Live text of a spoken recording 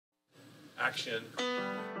Action.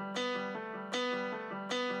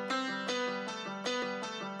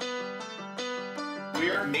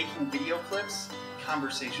 We're making video clips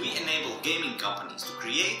conversational. We enable gaming companies to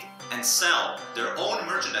create and sell their own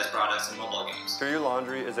merchandise products in mobile games. For You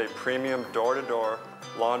Laundry is a premium door-to-door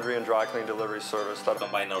laundry and dry cleaning delivery service that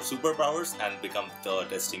combine our superpowers and become the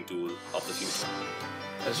testing tool of the future.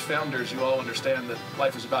 As founders, you all understand that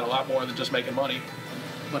life is about a lot more than just making money.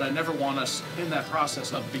 But I never want us, in that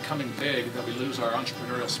process of becoming big, that we lose our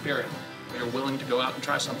entrepreneurial spirit. We are willing to go out and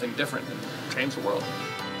try something different and change the world.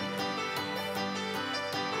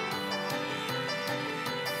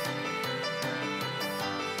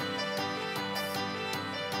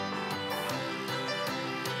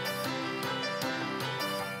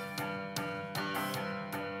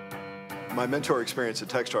 My mentor experience at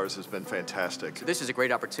Techstars has been fantastic. This is a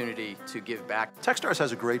great opportunity to give back. Techstars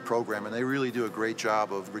has a great program, and they really do a great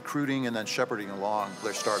job of recruiting and then shepherding along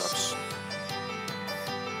their startups.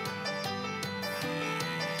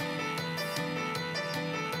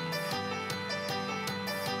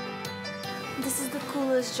 This is the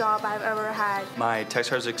coolest job I've ever had. My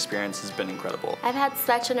Techstars experience has been incredible. I've had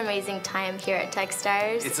such an amazing time here at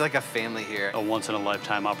Techstars. It's like a family here. A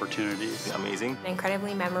once-in-a-lifetime opportunity. Amazing.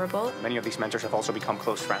 Incredibly memorable. Many of these mentors have also become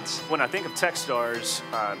close friends. When I think of Techstars,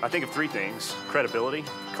 I think of three things: credibility,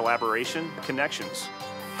 collaboration, connections.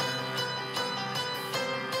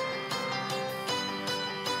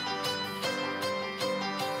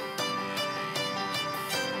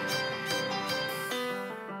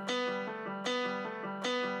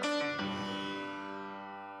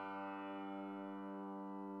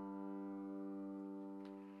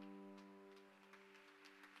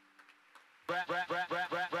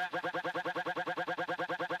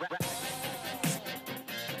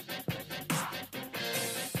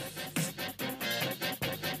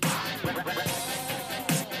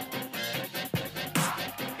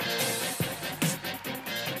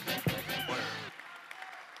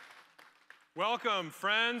 Welcome,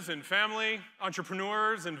 friends and family,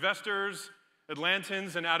 entrepreneurs, investors,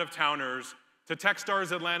 Atlantans, and out-of-towners to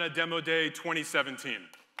Techstars Atlanta Demo Day 2017.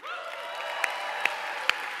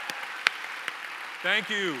 Thank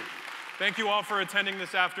you. Thank you all for attending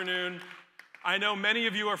this afternoon. I know many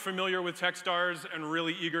of you are familiar with Techstars and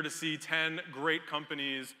really eager to see 10 great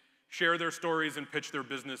companies share their stories and pitch their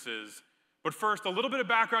businesses. But first, a little bit of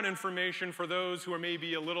background information for those who are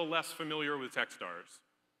maybe a little less familiar with Techstars.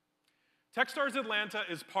 Techstars Atlanta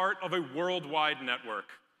is part of a worldwide network.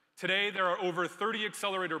 Today, there are over 30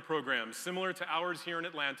 accelerator programs similar to ours here in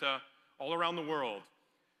Atlanta, all around the world,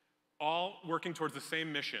 all working towards the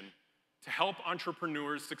same mission: to help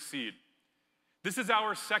entrepreneurs succeed. This is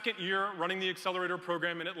our second year running the accelerator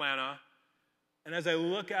program in Atlanta. And as I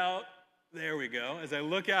look out, there we go, as I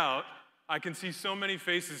look out, I can see so many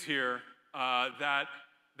faces here that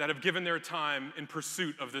have given their time in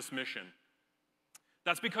pursuit of this mission.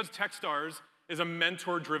 That's because Techstars is a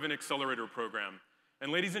mentor-driven accelerator program.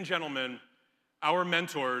 And ladies and gentlemen, our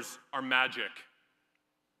mentors are magic.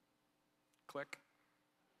 Click.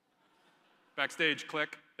 Backstage,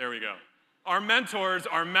 click. There we go. Our mentors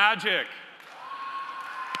are magic.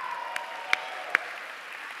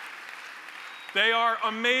 They are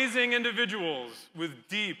amazing individuals with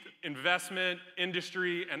deep investment,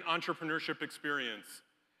 industry, and entrepreneurship experience.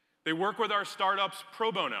 They work with our startups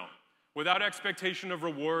pro bono, without expectation of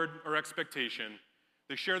reward or expectation.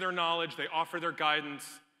 They share their knowledge, they offer their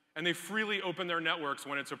guidance, and they freely open their networks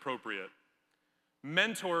when it's appropriate.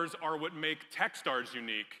 Mentors are what make Techstars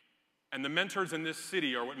unique, and the mentors in this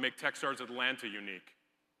city are what make Techstars Atlanta unique.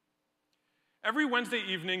 Every Wednesday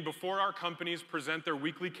evening, before our companies present their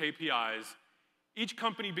weekly KPIs, each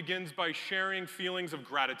company begins by sharing feelings of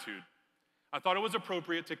gratitude. I thought it was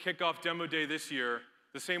appropriate to kick off Demo Day this year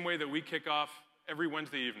the same way that we kick off every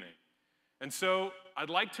Wednesday evening. And so I'd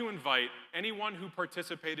like to invite anyone who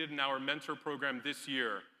participated in our mentor program this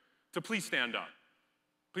year to please stand up.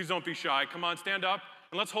 Please don't be shy. Come on, stand up,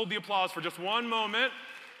 and let's hold the applause for just one moment.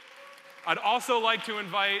 I'd also like to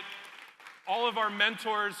invite all of our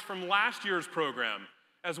mentors from last year's program,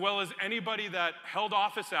 as well as anybody that held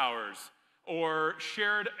office hours or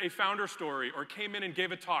shared a founder story or came in and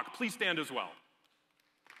gave a talk. Please stand as well.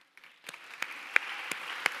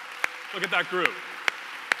 Look at that group.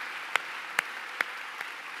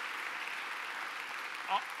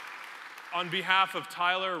 On behalf of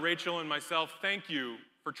Tyler, Rachel, and myself, thank you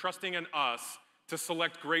for trusting in us to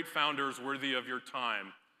select great founders worthy of your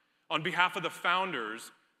time. On behalf of the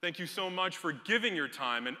founders, thank you so much for giving your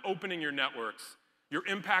time and opening your networks. Your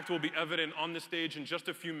impact will be evident on the stage in just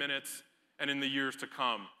a few minutes and in the years to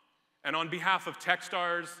come. And on behalf of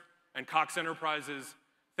Techstars and Cox Enterprises,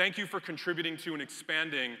 Thank you for contributing to and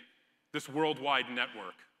expanding this worldwide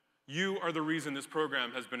network. You are the reason this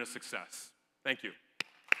program has been a success. Thank you.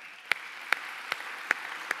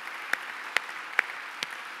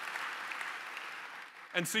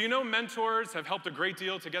 And so you know mentors have helped a great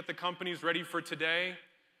deal to get the companies ready for today.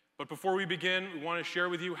 But before we begin, we want to share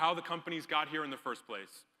with you how the companies got here in the first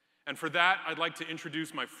place. And for that, I'd like to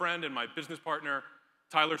introduce my friend and my business partner,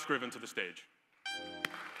 Tyler Scriven, to the stage.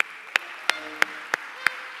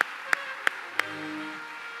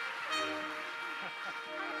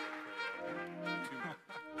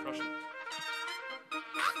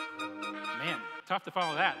 Man, tough to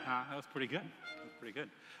follow that. That was pretty good. That was pretty good.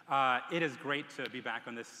 It is great to be back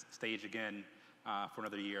on this stage again for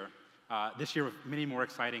another year. This year with many more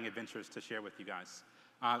exciting adventures to share with you guys.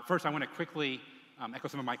 First, I want to quickly echo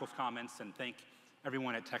some of Michael's comments and thank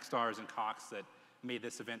everyone at Techstars and Cox that made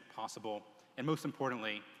this event possible. And most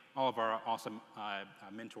importantly, all of our awesome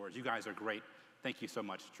mentors. You guys are great. Thank you so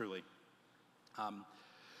much, truly.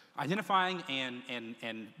 Identifying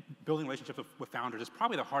and building relationships with founders is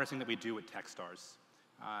probably the hardest thing that we do at Techstars.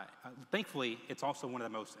 Thankfully, it's also one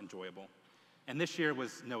of the most enjoyable. And this year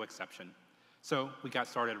was no exception. So we got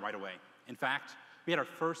started right away. In fact, we had our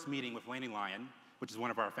first meeting with Landing Lion, which is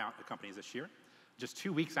one of our companies this year, just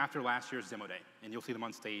 2 weeks after last year's demo day. And you'll see them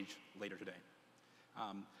on stage later today.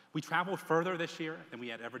 We traveled further this year than we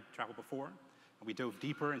had ever traveled before. And we dove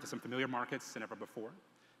deeper into some familiar markets than ever before.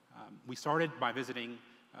 We started by visiting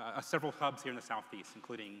several hubs here in the Southeast,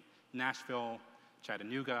 including Nashville,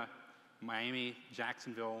 Chattanooga, Miami,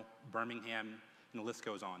 Jacksonville, Birmingham, and the list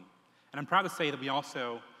goes on. And I'm proud to say that we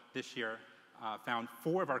also, this year, found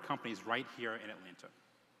 4 of our companies right here in Atlanta.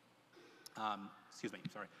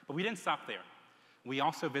 But we didn't stop there. We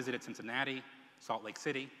also visited Cincinnati, Salt Lake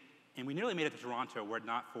City, and we nearly made it to Toronto were it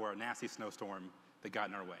not for a nasty snowstorm that got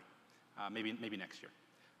in our way. Maybe next year.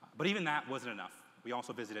 But even that wasn't enough. We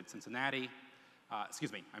also visited Cincinnati.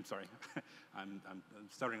 I'm sorry. I'm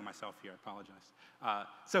stuttering myself here, I apologize.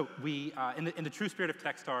 So we, in the true spirit of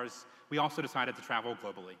Techstars, we also decided to travel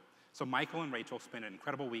globally. So Michael and Rachel spent an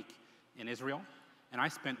incredible week in Israel, and I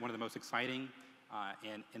spent one of the most exciting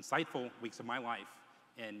and insightful weeks of my life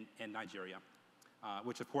in Nigeria,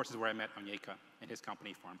 which of course is where I met Onyeka and his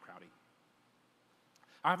company, Farm Crowdy.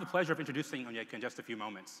 I have the pleasure of introducing Onyeka in just a few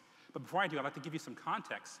moments, but before I do, I'd like to give you some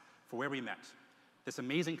context for where we met, this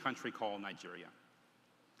amazing country called Nigeria.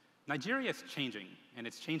 Nigeria is changing, and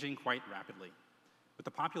it's changing quite rapidly. With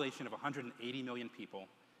a population of 180 million people,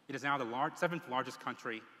 it is now the 7th largest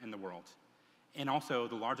country in the world, and also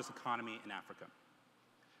the largest economy in Africa.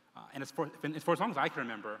 And for as long as I can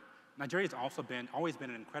remember, Nigeria has also always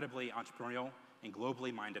been an incredibly entrepreneurial and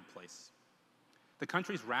globally minded place. The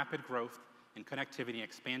country's rapid growth and connectivity and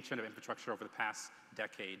expansion of infrastructure over the past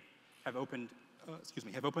decade have opened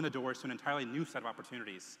the doors to an entirely new set of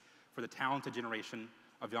opportunities for the talented generation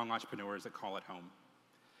of young entrepreneurs that call it home.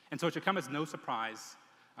 And so it should come as no surprise,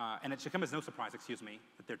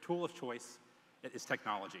 that their tool of choice is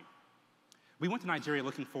technology. We went to Nigeria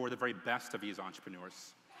looking for the very best of these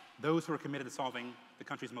entrepreneurs, those who are committed to solving the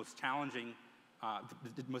country's most challenging,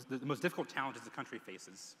 the most difficult challenges the country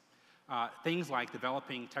faces. Things like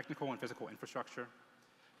developing technical and physical infrastructure,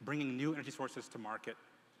 bringing new energy sources to market,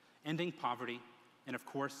 ending poverty, and of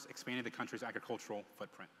course, expanding the country's agricultural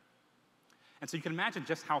footprint. And so you can imagine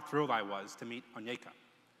just how thrilled I was to meet Onyeka,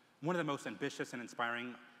 one of the most ambitious and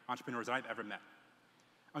inspiring entrepreneurs I've ever met.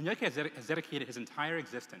 Onyeka has dedicated his entire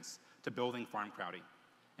existence to building Farm Crowdy,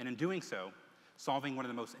 and in doing so, solving one of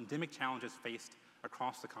the most endemic challenges faced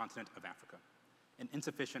across the continent of Africa, an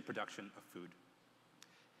insufficient production of food.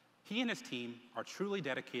 He and his team are truly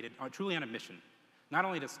on a mission, not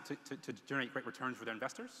only to generate great returns for their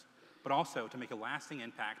investors, but also to make a lasting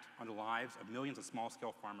impact on the lives of millions of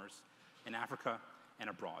small-scale farmers in Africa and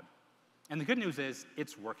abroad. And the good news is,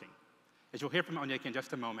 it's working. As you'll hear from Onyeka in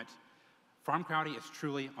just a moment, Farm Crowdy is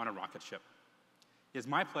truly on a rocket ship. It is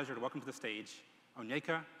my pleasure to welcome to the stage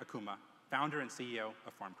Onyeka Akuma, founder and CEO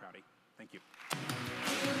of Farm Crowdy. Thank you.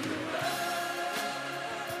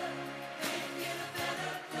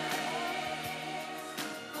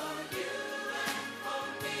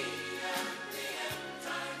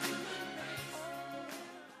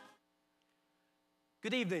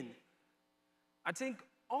 Good evening. I think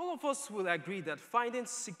all of us will agree that finding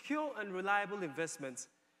secure and reliable investments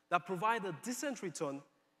that provide a decent return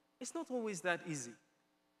is not always that easy.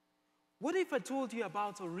 What if I told you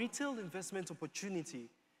about a retail investment opportunity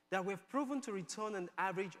that we have proven to return an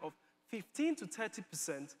average of 15 to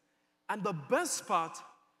 30%, and the best part,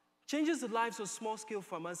 changes the lives of small-scale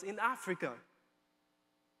farmers in Africa?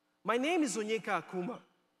 My name is Onyeka Akuma,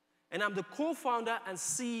 and I'm the co-founder and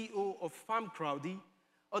CEO of FarmCrowdy,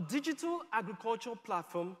 a digital agricultural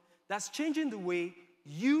platform that's changing the way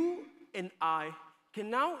you and I can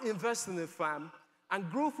now invest in a farm and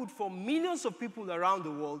grow food for millions of people around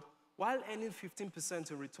the world while earning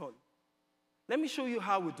 15% in return. Let me show you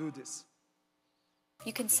how we do this.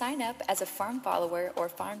 You can sign up as a farm follower or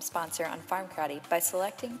farm sponsor on FarmCrowdy by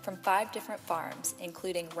selecting from 5 different farms,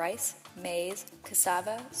 including rice, maize,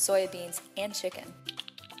 cassava, soybeans, and chicken.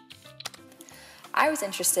 I was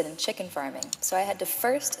interested in chicken farming, so I had to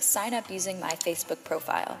first sign up using my Facebook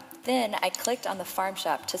profile. Then I clicked on the farm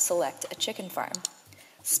shop to select a chicken farm.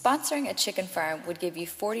 Sponsoring a chicken farm would give you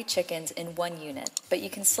 40 chickens in 1 unit, but you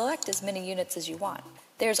can select as many units as you want.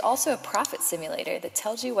 There's also a profit simulator that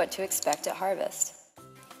tells you what to expect at harvest.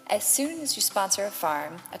 As soon as you sponsor a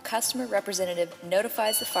farm, a customer representative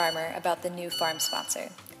notifies the farmer about the new farm sponsor.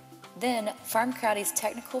 Then, FarmCrowdy's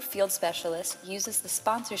technical field specialist uses the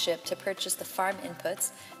sponsorship to purchase the farm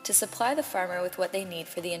inputs to supply the farmer with what they need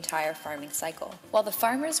for the entire farming cycle. While the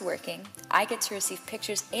farmer is working, I get to receive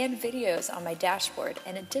pictures and videos on my dashboard,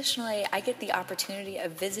 and additionally, I get the opportunity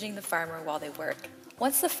of visiting the farmer while they work.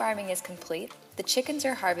 Once the farming is complete, the chickens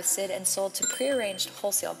are harvested and sold to prearranged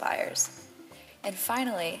wholesale buyers. And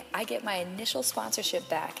finally, I get my initial sponsorship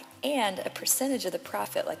back and a percentage of the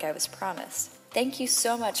profit like I was promised. Thank you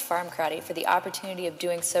so much, FarmCrowdy, for the opportunity of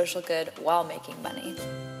doing social good while making money.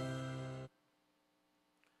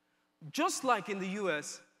 Just like in the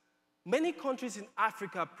US, many countries in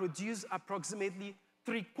Africa produce approximately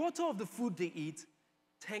 3/4 of the food they eat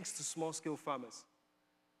thanks to small-scale farmers.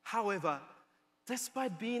 However,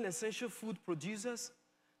 despite being essential food producers,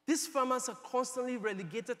 these farmers are constantly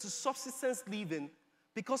relegated to subsistence living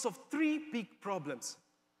because of 3 big problems.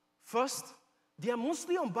 First, they are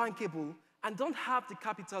mostly unbankable and don't have the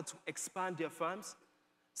capital to expand their farms.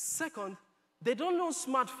 Second, they don't know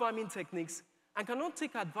smart farming techniques and cannot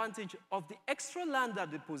take advantage of the extra land that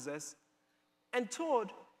they possess. And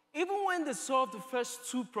third, even when they solve the first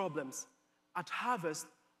 2 problems, at harvest,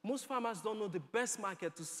 most farmers don't know the best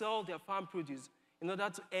market to sell their farm produce in order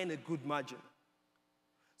to earn a good margin.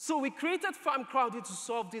 So we created FarmCrowdy to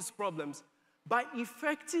solve these problems by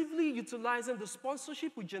effectively utilizing the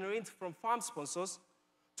sponsorship we generate from farm sponsors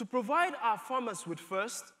to provide our farmers with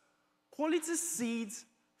first, quality seeds,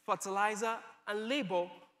 fertilizer, and labor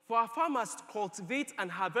for our farmers to cultivate and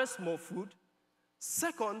harvest more food.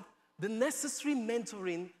 Second, the necessary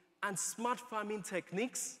mentoring and smart farming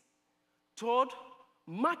techniques. Third,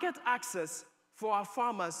 market access for our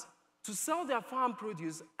farmers to sell their farm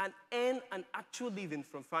produce and earn an actual living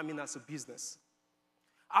from farming as a business.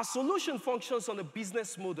 Our solution functions on a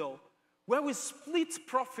business model where we split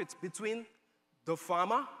profit between the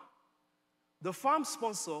farmer, the farm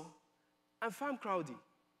sponsor, and FarmCrowdy.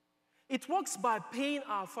 It works by paying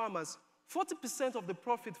our farmers 40% of the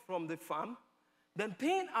profit from the farm, then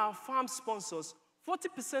paying our farm sponsors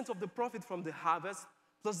 40% of the profit from the harvest,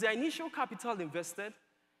 plus their initial capital invested,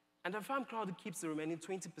 and the FarmCrowdy keeps the remaining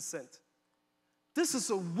 20%. This is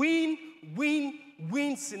a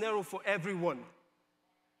win-win-win scenario for everyone.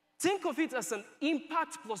 Think of it as an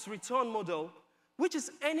impact plus return model, which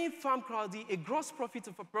is earning FarmCrowdy a gross profit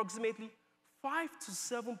of approximately 5 to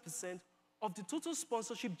 7% of the total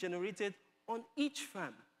sponsorship generated on each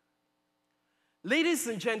farm. Ladies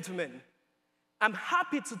and gentlemen, I'm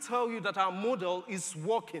happy to tell you that our model is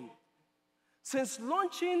working. Since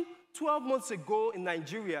launching 12 months ago in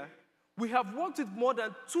Nigeria, we have worked with more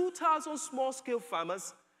than 2,000 small-scale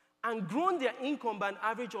farmers and grown their income by an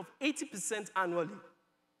average of 80% annually.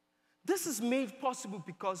 This is made possible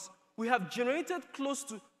because we have generated close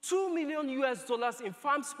to $2 million in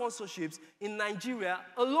farm sponsorships in Nigeria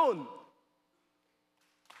alone.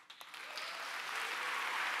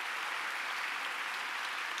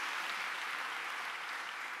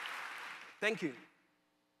 Thank you.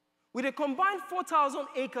 With a combined 4,000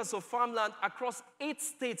 acres of farmland across 8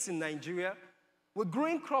 states in Nigeria, we're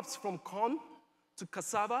growing crops from corn to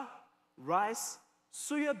cassava, rice,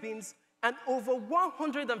 soya beans, and over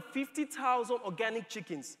 150,000 organic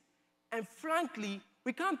chickens. And frankly,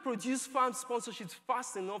 we can't produce farm sponsorships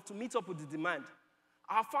fast enough to meet up with the demand.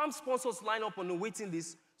 Our farm sponsors line up on a waiting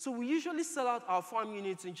list, so we usually sell out our farm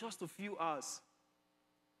units in just a few hours.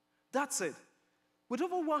 That said, with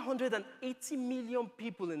over 180 million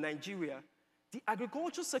people in Nigeria, the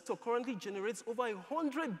agriculture sector currently generates over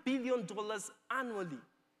 $100 billion annually.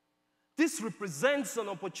 This represents an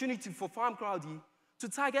opportunity for FarmCrowdy to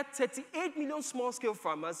target 38 million small-scale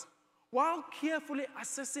farmers while carefully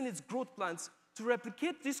assessing its growth plans to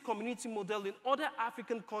replicate this community model in other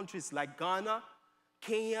African countries like Ghana,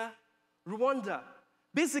 Kenya, Rwanda,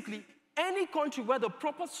 basically any country where the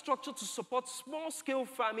proper structure to support small-scale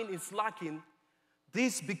farming is lacking,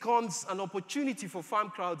 this becomes an opportunity for farm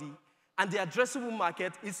crowding, and the addressable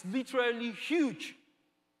market is literally huge.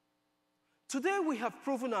 Today, we have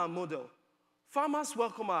proven our model. Farmers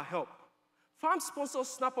welcome our help. Farm sponsors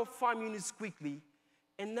snap up farm units quickly,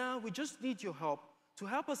 and now we just need your help to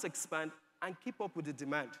help us expand and keep up with the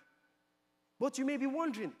demand. But you may be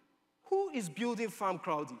wondering, who is building farm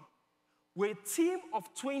crowding? We're a team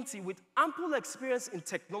of 20 with ample experience in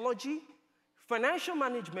technology, financial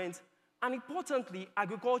management, and importantly,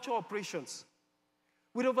 agricultural operations.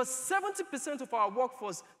 With over 70% of our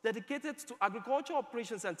workforce dedicated to agricultural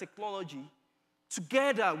operations and technology,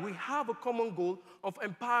 together we have a common goal of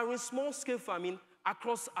empowering small-scale farming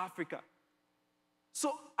across Africa.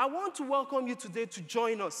 So I want to welcome you today to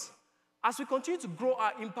join us as we continue to grow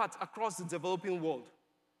our impact across the developing world.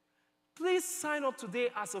 Please sign up today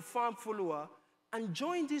as a farm follower and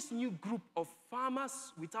join this new group of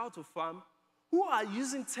farmers without a farm who are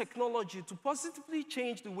using technology to positively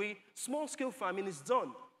change the way small-scale farming is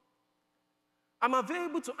done. I'm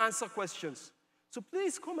available to answer questions, so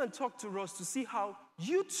please come and talk to us to see how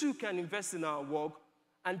you too can invest in our work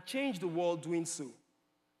and change the world doing so.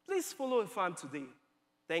 Please follow a farm today.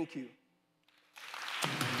 Thank you.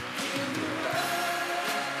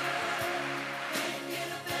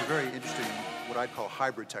 We're very interested in what I'd call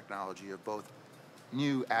hybrid technology of both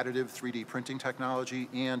new additive 3D printing technology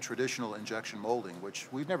and traditional injection molding, which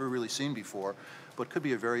we've never really seen before, but could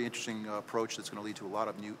be a very interesting approach that's going to lead to a lot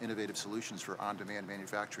of new innovative solutions for on-demand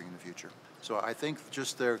manufacturing in the future. So I think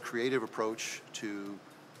just their creative approach to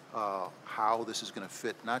how this is going to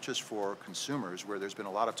fit, not just for consumers, where there's been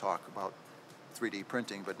a lot of talk about 3D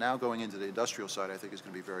printing, but now going into the industrial side, I think is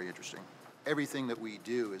going to be very interesting. Everything that we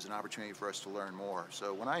do is an opportunity for us to learn more.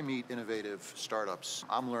 So when I meet innovative startups,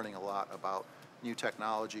 I'm learning a lot about new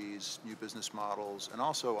technologies, new business models, and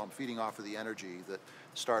also I'm feeding off of the energy that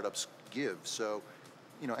startups give. So,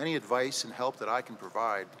 you know, any advice and help that I can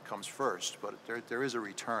provide comes first, but there is a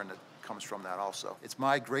return that comes from that also. It's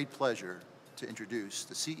my great pleasure to introduce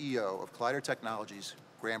the CEO of Collider Technologies,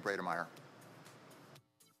 Graham Bredemeyer.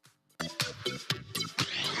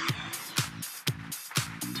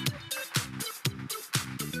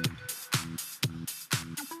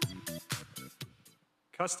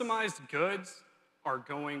 Customized goods are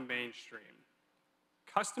going mainstream.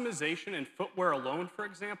 Customization in footwear alone, for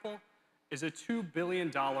example, is a $2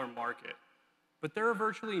 billion market, but there are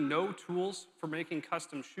virtually no tools for making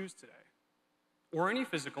custom shoes today, or any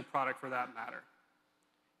physical product for that matter.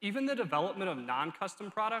 Even the development of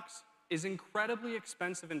non-custom products is incredibly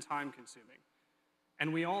expensive and time-consuming,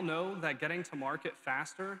 and we all know that getting to market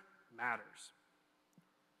faster matters.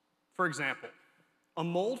 For example, a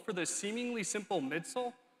mold for this seemingly simple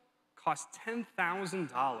midsole costs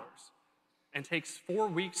 $10,000 and takes 4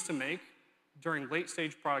 weeks to make during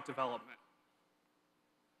late-stage product development.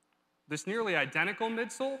 This nearly identical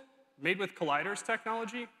midsole, made with Collider's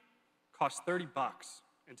technology, costs $30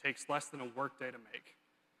 and takes less than a workday to make.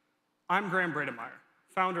 I'm Graham Bredemeyer,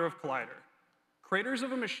 founder of Collider, creators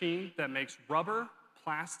of a machine that makes rubber,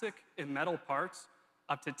 plastic, and metal parts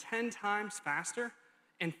up to 10 times faster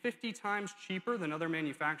and 50 times cheaper than other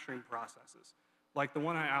manufacturing processes, like the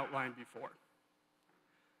one I outlined before.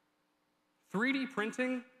 3D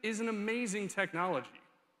printing is an amazing technology,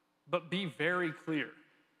 but be very clear.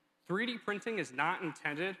 3D printing is not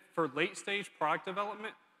intended for late-stage product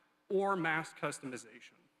development or mass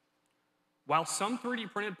customization. While some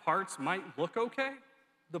 3D printed parts might look okay,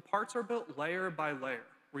 the parts are built layer by layer,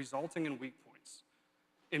 resulting in weak points,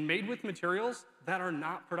 and made with materials that are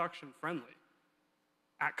not production friendly.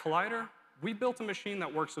 At Collider, we built a machine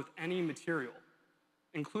that works with any material,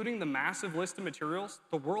 including the massive list of materials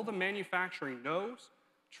the world of manufacturing knows,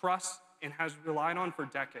 trusts, and has relied on for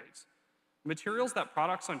decades. Materials that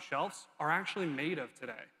products on shelves are actually made of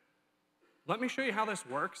today. Let me show you how this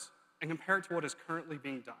works and compare it to what is currently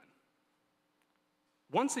being done.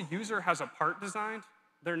 Once a user has a part designed,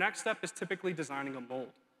 their next step is typically designing a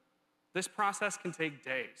mold. This process can take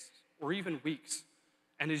days or even weeks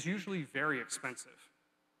and is usually very expensive.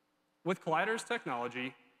 With Collider's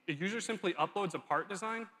technology, a user simply uploads a part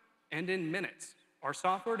design, and in minutes, our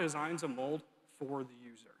software designs a mold for the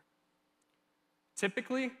user.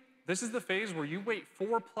 Typically, this is the phase where you wait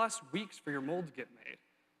 4+ weeks for your mold to get made.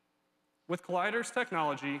 With Collider's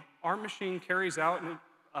technology, our machine carries out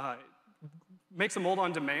and makes a mold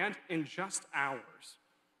on demand in just hours.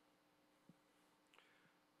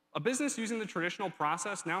 A business using the traditional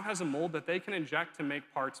process now has a mold that they can inject to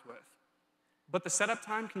make parts with. But the setup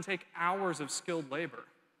time can take hours of skilled labor.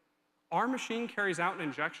 Our machine carries out an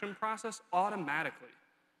injection process automatically,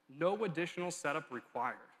 no additional setup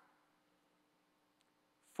required.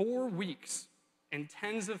 4 weeks and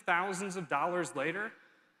tens of thousands of dollars later,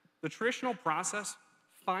 the traditional process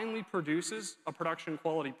finally produces a production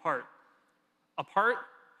quality part. A part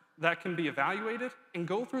that can be evaluated and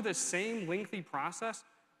go through the same lengthy process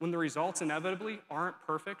when the results inevitably aren't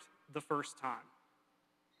perfect the first time.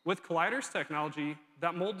 With Collider's technology,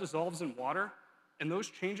 that mold dissolves in water, and those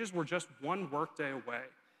changes were just 1 workday away,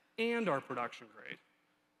 and are production grade.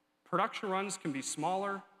 Production runs can be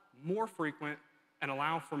smaller, more frequent, and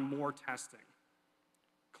allow for more testing.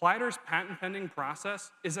 Collider's patent-pending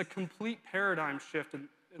process is a complete paradigm shift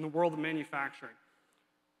in the world of manufacturing,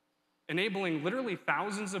 enabling literally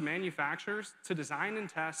thousands of manufacturers to design and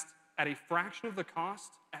test at a fraction of the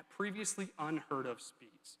cost at previously unheard of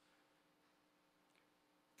speeds.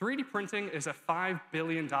 3D printing is a $5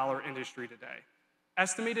 billion industry today,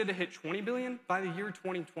 estimated to hit $20 billion by the year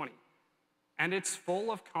 2020. And it's full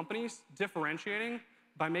of companies differentiating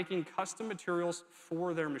by making custom materials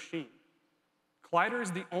for their machine. Collider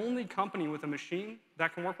is the only company with a machine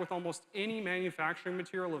that can work with almost any manufacturing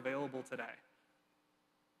material available today.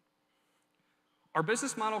 Our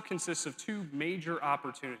business model consists of 2 major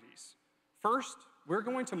opportunities. First, we're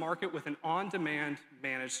going to market with an on-demand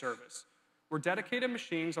managed service, where dedicated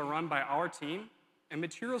machines are run by our team, and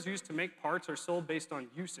materials used to make parts are sold based on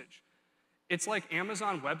usage. It's like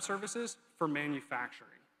Amazon Web Services for manufacturing.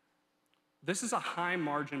 This is a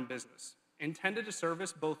high-margin business, intended to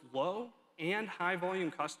service both low and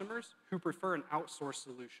high-volume customers who prefer an outsourced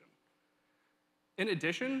solution. In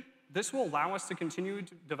addition, this will allow us to continue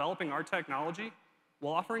developing our technology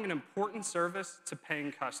while offering an important service to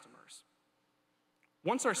paying customers.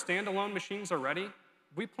 Once our standalone machines are ready,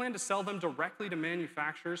 we plan to sell them directly to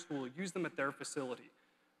manufacturers who will use them at their facility.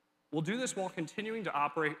 We'll do this while continuing to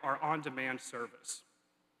operate our on-demand service.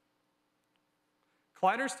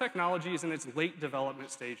 Collider's technology is in its late development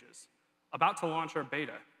stages, about to launch our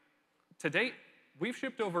beta. To date, we've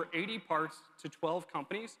shipped over 80 parts to 12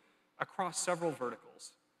 companies across several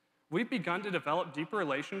verticals. We've begun to develop deeper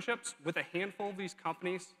relationships with a handful of these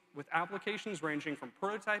companies with applications ranging from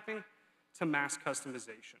prototyping to mass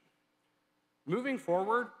customization. Moving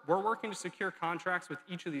forward, we're working to secure contracts with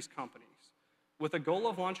each of these companies, with a goal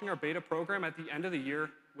of launching our beta program at the end of the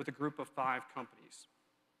year with a group of 5 companies.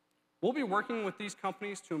 We'll be working with these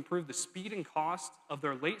companies to improve the speed and cost of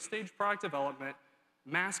their late-stage product development,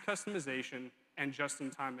 mass customization, and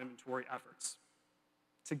just-in-time inventory efforts.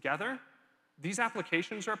 Together, these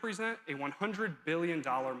applications represent a $100 billion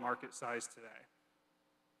market size today.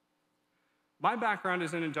 My background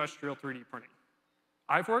is in industrial 3D printing.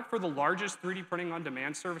 I've worked for the largest 3D printing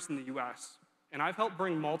on-demand service in the US, and I've helped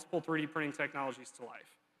bring multiple 3D printing technologies to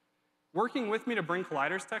life. Working with me to bring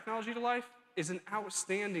Collider's technology to life is an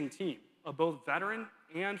outstanding team of both veteran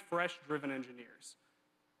and fresh-driven engineers.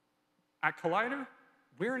 At Collider,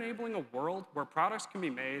 we're enabling a world where products can be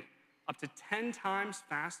made up to 10 times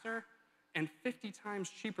faster and 50 times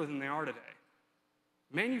cheaper than they are today.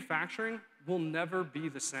 Manufacturing will never be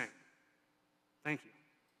the same. Thank you.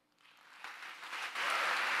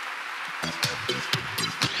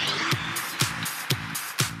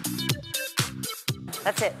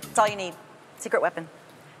 That's it. That's all you need. Secret weapon.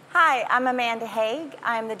 Hi, I'm Amanda Haig.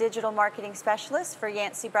 I'm the digital marketing specialist for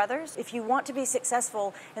Yancey Brothers. If you want to be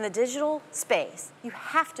successful in the digital space, you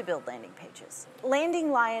have to build landing pages.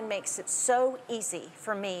 Landing Lion makes it so easy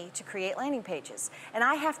for me to create landing pages, and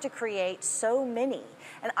I have to create so many.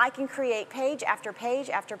 And I can create page after page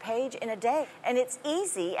after page in a day. And it's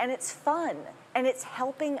easy and it's fun, and it's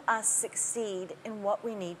helping us succeed in what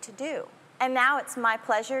we need to do. And now it's my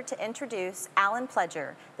pleasure to introduce Alan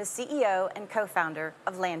Pledger, the CEO and co-founder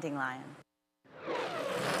of Landing Lion.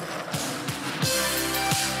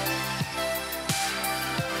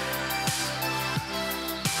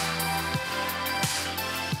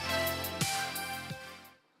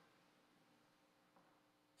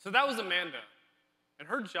 So that was Amanda, and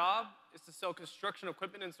her job is to sell construction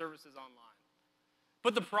equipment and services online.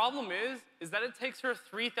 But the problem is that it takes her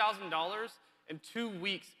 $3,000 and 2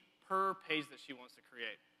 weeks per page that she wants to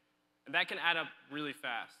create. And that can add up really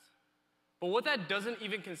fast. But what that doesn't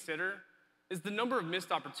even consider is the number of missed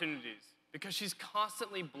opportunities, because she's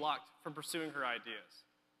constantly blocked from pursuing her ideas.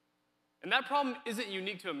 And that problem isn't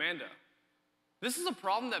unique to Amanda. This is a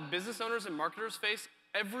problem that business owners and marketers face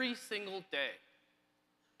every single day.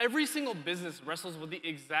 Every single business wrestles with the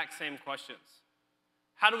exact same questions.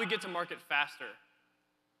 How do we get to market faster?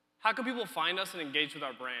 How can people find us and engage with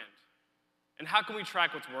our brand? And how can we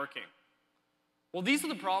track what's working? Well, these are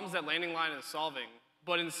the problems that Landing Lion is solving,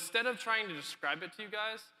 but instead of trying to describe it to you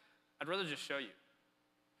guys, I'd rather just show you.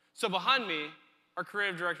 So behind me our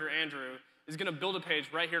creative director, Andrew, is going to build a page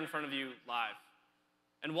right here in front of you live.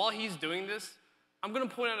 And while he's doing this, I'm going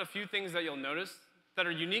to point out a few things that you'll notice that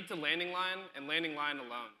are unique to Landing Line and Landing Line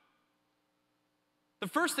alone. The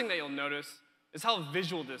first thing that you'll notice is how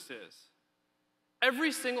visual this is.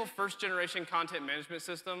 Every single first-generation content management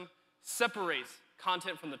system separates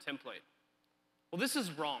content from the template. Well, this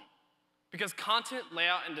is wrong, because content,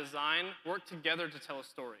 layout, and design work together to tell a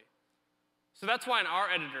story. So that's why in our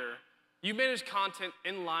editor, you manage content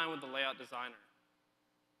in line with the layout designer.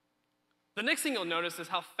 The next thing you'll notice is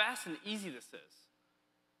how fast and easy this is.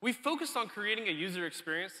 We focused on creating a user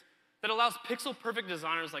experience that allows pixel-perfect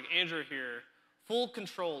designers like Andrew here full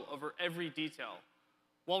control over every detail,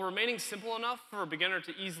 while remaining simple enough for a beginner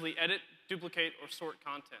to easily edit, duplicate, or sort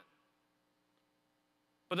content.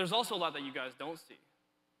 But there's also a lot that you guys don't see.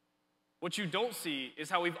 What you don't see is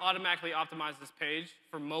how we've automatically optimized this page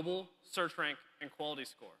for mobile, search rank, and quality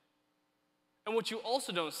score. And what you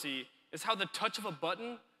also don't see is how the touch of a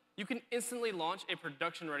button, you can instantly launch a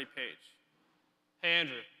production-ready page. Hey,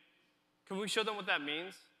 Andrew, can we show them what that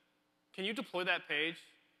means? Can you deploy that page,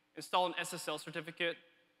 install an SSL certificate,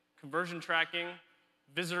 conversion tracking,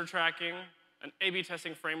 visitor tracking, an A/B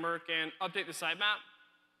testing framework, and update the sitemap?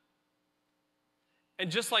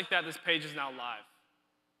 And just like that, this page is now live.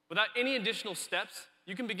 Without any additional steps,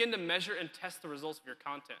 you can begin to measure and test the results of your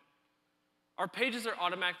content. Our pages are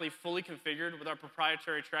automatically fully configured with our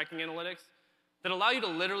proprietary tracking analytics that allow you to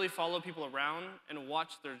literally follow people around and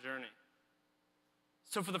watch their journey.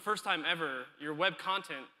 So for the first time ever, your web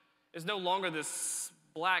content is no longer this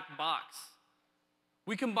black box.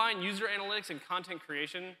 We combine user analytics and content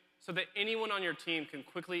creation so that anyone on your team can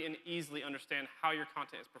quickly and easily understand how your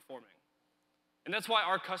content is performing. And that's why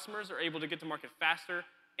our customers are able to get to market faster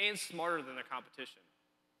and smarter than their competition.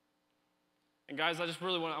 And guys, I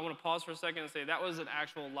want to pause for a second and say that was an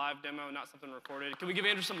actual live demo, not something recorded. Can we give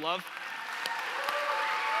Andrew some love?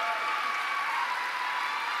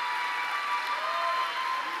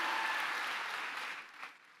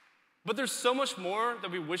 But there's so much more that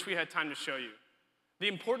we wish we had time to show you. The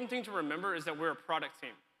important thing to remember is that we're a product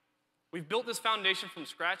team. We've built this foundation from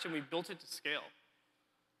scratch, and we've built it to scale.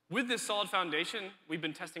 With this solid foundation, we've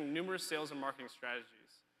been testing numerous sales and marketing strategies.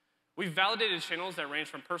 We've validated channels that range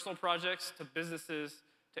from personal projects to businesses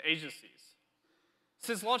to agencies.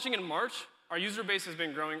 Since launching in March, our user base has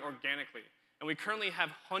been growing organically, and we currently have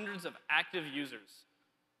hundreds of active users.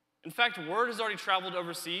 In fact, word has already traveled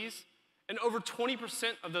overseas, and over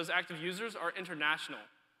 20% of those active users are international,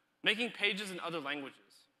 making pages in other languages.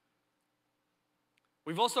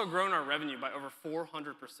 We've also grown our revenue by over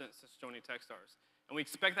 400% since joining Techstars, and we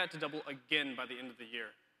expect that to double again by the end of the year.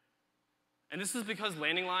 And this is because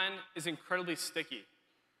Landing Line is incredibly sticky.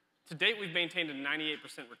 To date, we've maintained a 98%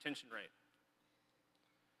 retention rate.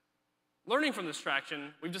 Learning from this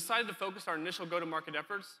traction, we've decided to focus our initial go-to-market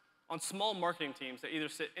efforts on small marketing teams that either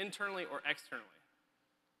sit internally or externally.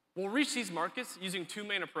 We'll reach these markets using two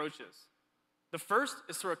main approaches. The first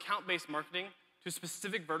is through account-based marketing to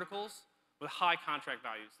specific verticals with high contract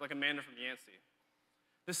values, like Amanda from Yancey.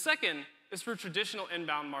 The second is through traditional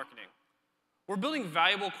inbound marketing. We're building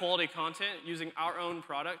valuable quality content using our own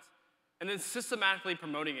product and then systematically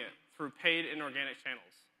promoting it through paid and organic channels.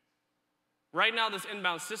 Right now, this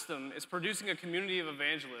inbound system is producing a community of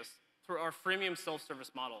evangelists through our freemium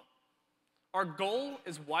self-service model. Our goal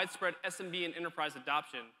is widespread SMB and enterprise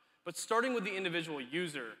adoption, but starting with the individual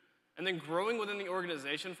user and then growing within the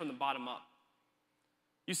organization from the bottom up.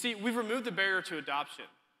 You see, we've removed the barrier to adoption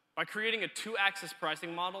by creating a two-axis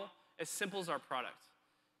pricing model as simple as our product.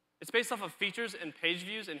 It's based off of features and page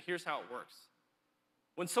views, and here's how it works.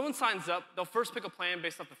 When someone signs up, they'll first pick a plan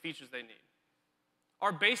based off the features they need.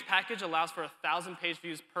 Our base package allows for 1,000 page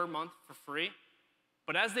views per month for free,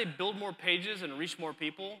 but as they build more pages and reach more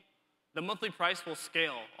people, the monthly price will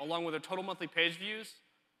scale, along with their total monthly page views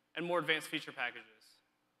and more advanced feature packages.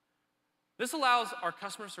 This allows our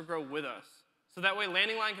customers to grow with us, so that way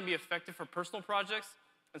Landing Line can be effective for personal projects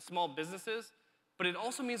and small businesses, but it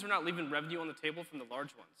also means we're not leaving revenue on the table from the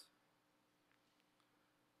large ones.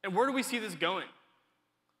 And where do we see this going?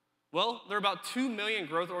 Well, there are about 2 million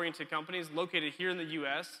growth-oriented companies located here in the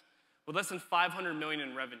US with less than $500 million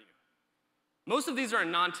in revenue. Most of these are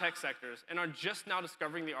in non-tech sectors and are just now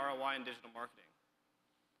discovering the ROI in digital marketing.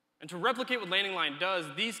 And to replicate what Landing Line does,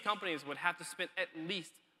 these companies would have to spend at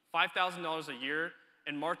least $5,000 a year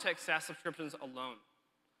in MarTech SaaS subscriptions alone.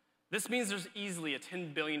 This means there's easily a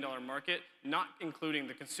 $10 billion market, not including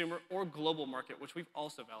the consumer or global market, which we've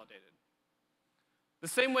also validated. The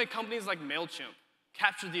same way companies like MailChimp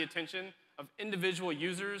capture the attention of individual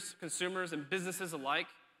users, consumers, and businesses alike,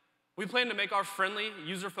 we plan to make our friendly,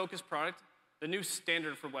 user-focused product the new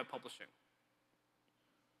standard for web publishing.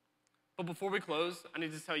 But before we close, I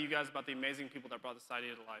need to tell you guys about the amazing people that brought this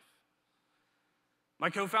idea to life.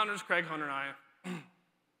 My co-founders, Craig, Hunter, and I,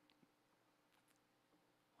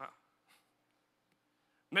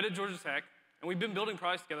 met at Georgia Tech, and we've been building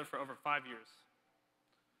products together for over 5 years.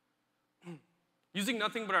 Using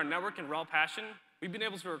nothing but our network and raw passion, we've been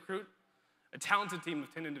able to recruit a talented team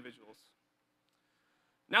of 10 individuals.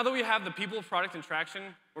 Now that we have the people, product, and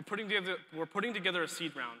traction, we're putting together a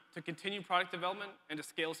seed round to continue product development and to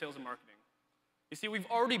scale sales and marketing. You see, we've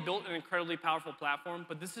already built an incredibly powerful platform,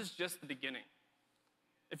 but this is just the beginning.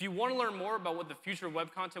 If you want to learn more about what the future of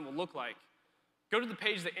web content will look like, go to the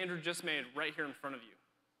page that Andrew just made right here in front of you.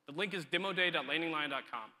 The link is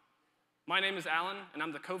demoday.landingline.com. My name is Alan, and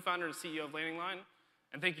I'm the co-founder and CEO of Landing Line,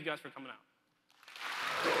 and thank you guys for coming out.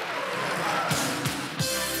 The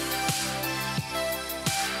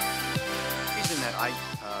reason that I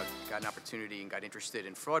got an opportunity and got interested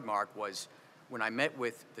in FraudMark was when I met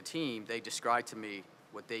with the team, they described to me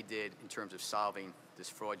what they did in terms of solving this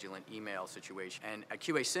fraudulent email situation. And at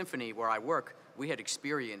QA Symphony, where I work, we had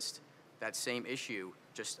experienced that same issue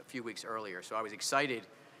just a few weeks earlier. So I was excited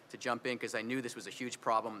to jump in because I knew this was a huge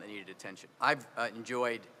problem that needed attention. I've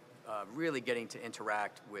enjoyed really getting to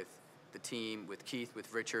interact with the team, with Keith,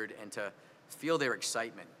 with Richard, and to feel their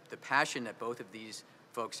excitement, the passion that both of these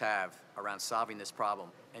folks have around solving this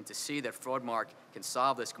problem, and to see that FraudMark can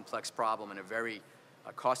solve this complex problem in a very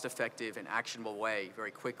cost-effective and actionable way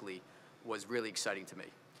very quickly was really exciting to me.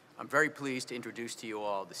 I'm very pleased to introduce to you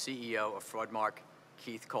all the CEO of FraudMark,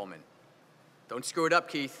 Keith Coleman. Don't screw it up,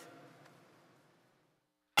 Keith.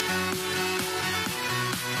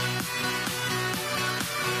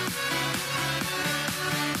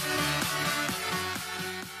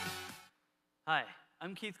 Hi,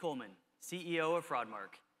 I'm Keith Coleman, CEO of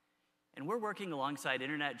FraudMark, and we're working alongside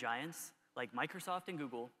internet giants like Microsoft and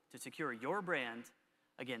Google to secure your brand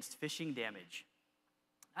against phishing damage.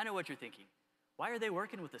 I know what you're thinking. Why are they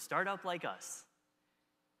working with a startup like us?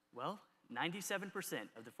 Well, 97%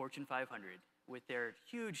 of the Fortune 500, with their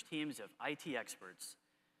huge teams of IT experts,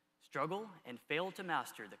 struggle and fail to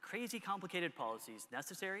master the crazy complicated policies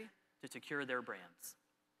necessary to secure their brands.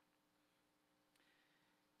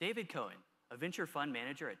 David Cohen, a venture fund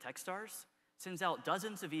manager at Techstars, sends out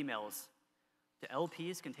dozens of emails to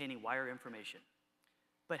LPs containing wire information.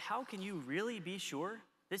 But how can you really be sure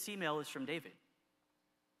this email is from David?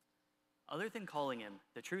 Other than calling him,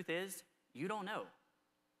 the truth is, you don't know.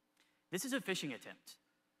 This is a phishing attempt,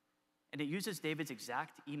 and it uses David's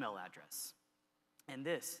exact email address. And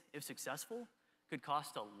this, if successful, could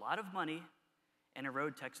cost a lot of money and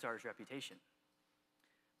erode Techstars' reputation.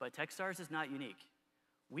 But Techstars is not unique.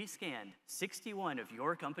 We scanned 61 of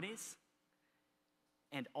your companies,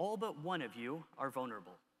 and all but one of you are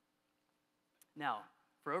vulnerable. Now,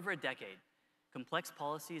 for over a decade, complex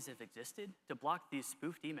policies have existed to block these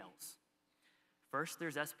spoofed emails. First,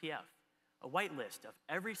 there's SPF, a whitelist of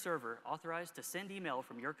every server authorized to send email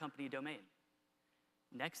from your company domain.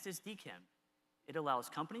 Next is DKIM. It allows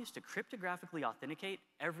companies to cryptographically authenticate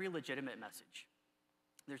every legitimate message.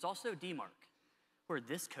 There's also DMARC, where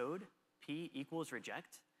this code, P equals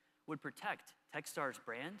reject, would protect Techstars'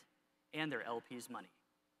 brand and their LP's money.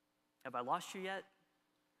 Have I lost you yet?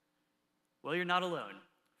 Well, you're not alone.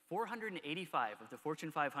 485 of the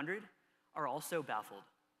Fortune 500 are also baffled.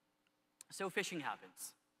 So phishing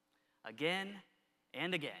happens again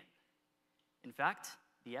and again. In fact,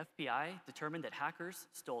 the FBI determined that hackers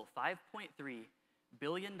stole $5.3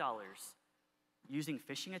 billion using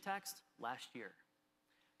phishing attacks last year.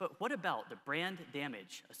 But what about the brand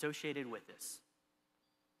damage associated with this?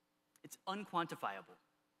 It's unquantifiable.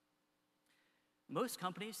 Most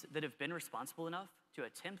companies that have been responsible enough to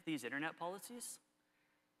attempt these internet policies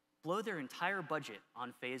blow their entire budget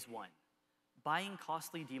on phase one, buying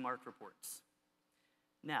costly DMARC reports.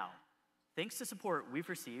 Now, thanks to support we've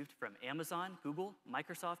received from Amazon, Google,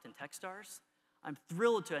 Microsoft, and Techstars, I'm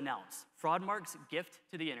thrilled to announce FraudMark's gift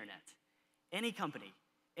to the internet. Any company,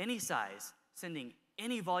 any size, sending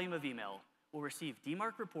any volume of email will receive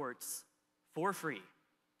DMARC reports for free.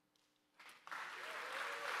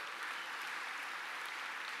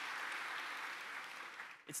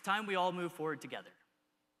 It's time we all move forward together.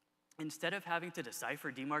 Instead of having to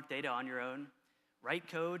decipher DMARC data on your own, write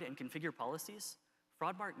code, and configure policies,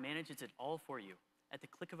 FraudMark manages it all for you at the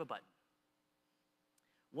click of a button.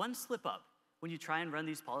 One slip up when you try and run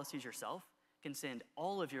these policies yourself can send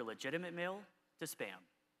all of your legitimate mail to spam.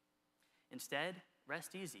 Instead,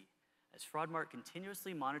 rest easy, as FraudMark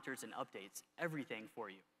continuously monitors and updates everything for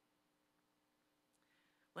you.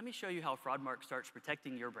 Let me show you how FraudMark starts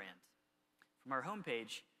protecting your brand. From our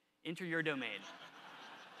homepage, enter your domain,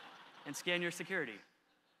 and scan your security.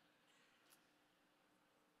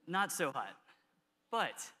 Not so hot.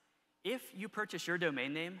 But if you purchase your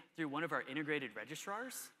domain name through one of our integrated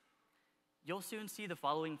registrars, you'll soon see the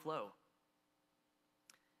following flow.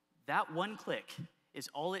 That one click is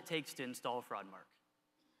all it takes to install FraudMark.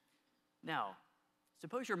 Now,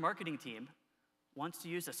 suppose your marketing team wants to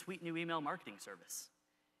use a sweet new email marketing service.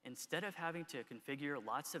 Instead of having to configure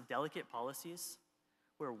lots of delicate policies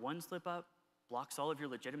where one slip-up blocks all of your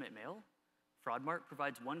legitimate mail, FraudMark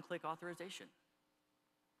provides one-click authorization.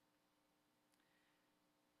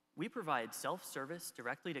 We provide self-service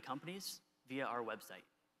directly to companies via our website.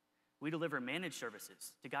 We deliver managed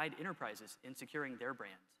services to guide enterprises in securing their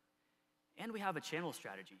brand. And we have a channel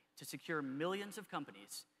strategy to secure millions of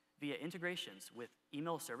companies via integrations with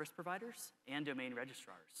email service providers and domain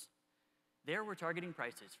registrars. There, we're targeting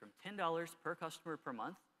prices from $10 per customer per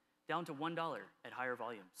month down to $1 at higher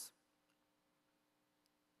volumes.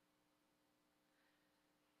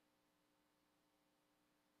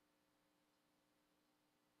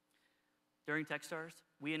 During Techstars,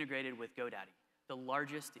 we integrated with GoDaddy, the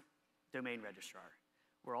largest domain registrar.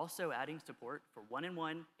 We're also adding support for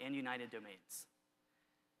one-in-one and United Domains.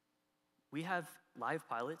 We have live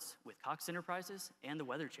pilots with Cox Enterprises and the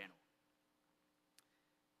Weather Channel.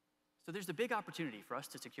 So there's a big opportunity for us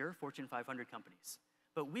to secure Fortune 500 companies.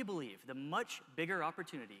 But we believe the much bigger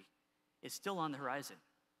opportunity is still on the horizon.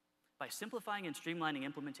 By simplifying and streamlining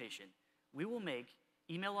implementation, we will make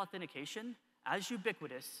email authentication as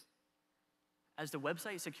ubiquitous as the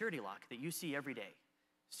website security lock that you see every day.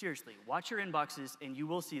 Seriously, watch your inboxes and you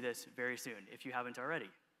will see this very soon if you haven't already.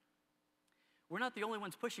 We're not the only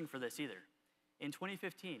ones pushing for this either. In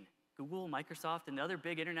 2015, Google, Microsoft, and other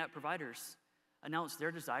big internet providers announced their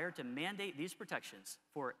desire to mandate these protections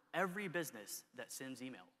for every business that sends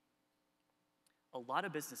email. A lot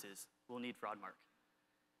of businesses will need FraudMark.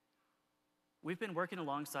 We've been working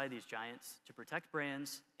alongside these giants to protect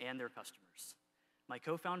brands and their customers. My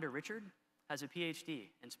co-founder, Richard, has a PhD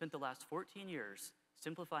and spent the last 14 years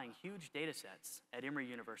simplifying huge data sets at Emory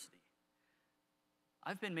University.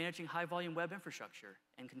 I've been managing high-volume web infrastructure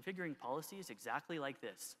and configuring policies exactly like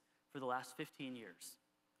this for the last 15 years.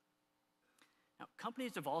 Now,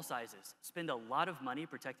 companies of all sizes spend a lot of money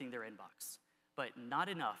protecting their inbox, but not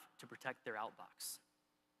enough to protect their outbox.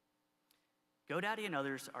 GoDaddy and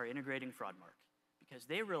others are integrating FraudMark because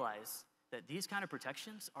they realize that these kind of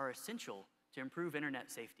protections are essential to improve internet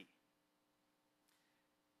safety.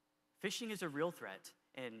 Phishing is a real threat,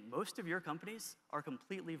 and most of your companies are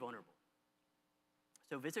completely vulnerable.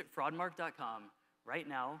 So visit fraudmark.com right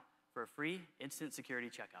now for a free instant security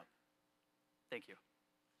checkup. Thank you.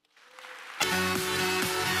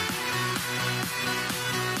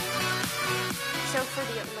 So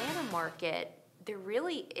for the Atlanta market, there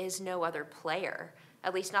really is no other player,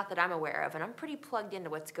 at least not that I'm aware of, and I'm pretty plugged into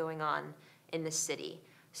what's going on in the city.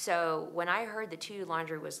 So when I heard that 2U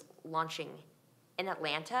Laundry was launching in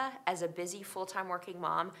Atlanta as a busy full-time working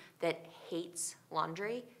mom that hates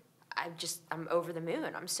laundry, I'm over the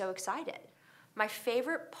moon. I'm so excited. My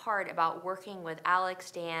favorite part about working with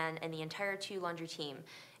Alex, Dan, and the entire 2U Laundry team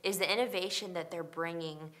is the innovation that they're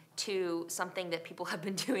bringing to something that people have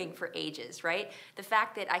been doing for ages, right? The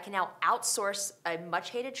fact that I can now outsource a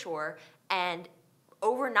much-hated chore, and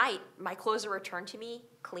overnight, my clothes are returned to me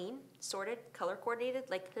clean, sorted, color-coordinated,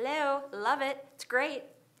 like, hello, love it, it's great,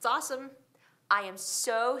 it's awesome. I am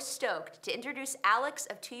so stoked to introduce Alex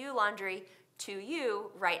of 2U Laundry to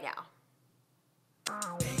you right now.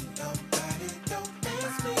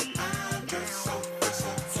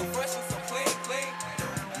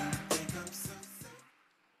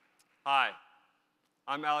 Hi,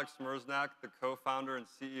 I'm Alex Merznak, the co-founder and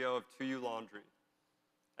CEO of 2U Laundry.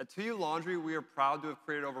 At 2U Laundry, we are proud to have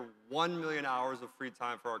created over 1 million hours of free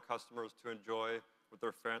time for our customers to enjoy with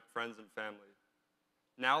their friends and family.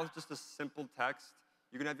 Now, with just a simple text,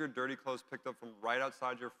 you can have your dirty clothes picked up from right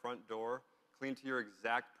outside your front door, cleaned to your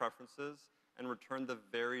exact preferences, and returned the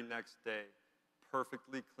very next day,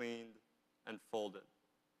 perfectly cleaned and folded.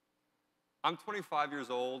 I'm 25 years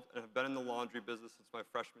old and have been in the laundry business since my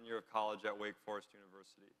freshman year of college at Wake Forest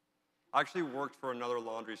University. I actually worked for another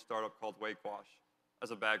laundry startup called Wake Wash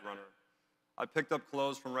as a bag runner. I picked up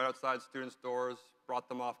clothes from right outside students' doors, brought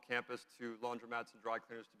them off campus to laundromats and dry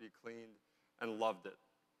cleaners to be cleaned, and loved it.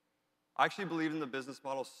 I actually believed in the business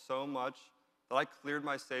model so much that I cleared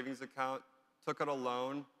my savings account, took out a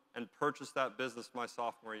loan, and purchased that business my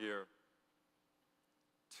sophomore year.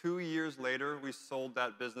 2 years later, we sold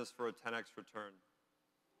that business for a 10x return.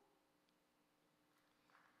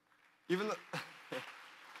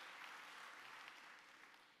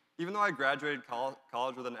 Even though I graduated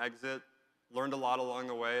college with an exit, learned a lot along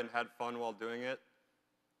the way, and had fun while doing it,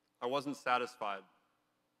 I wasn't satisfied.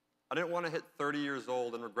 I didn't want to hit 30 years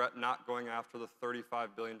old and regret not going after the $35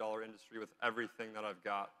 billion industry with everything that I've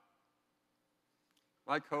got.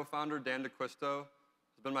 My co-founder, Dan DeQuisto,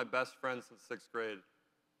 has been my best friend since 6th grade.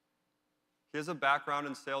 He has a background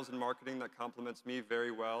in sales and marketing that complements me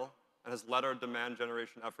very well and has led our demand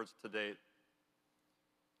generation efforts to date.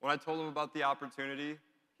 When I told him about the opportunity,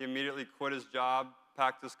 he immediately quit his job,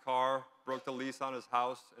 packed his car, broke the lease on his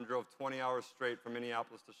house, and drove 20 hours straight from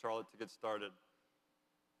Minneapolis to Charlotte to get started.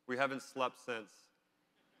 We haven't slept since.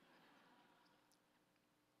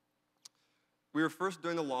 We were first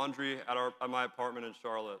doing the laundry at my apartment in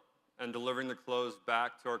Charlotte and delivering the clothes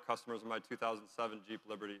back to our customers in my 2007 Jeep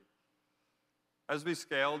Liberty. As we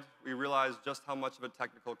scaled, we realized just how much of a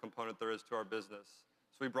technical component there is to our business.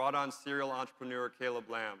 So we brought on serial entrepreneur Caleb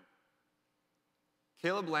Lamb.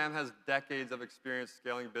 Caleb Lamb has decades of experience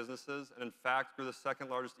scaling businesses and in fact grew the second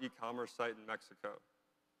largest e-commerce site in Mexico.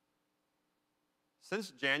 Since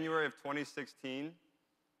January of 2016,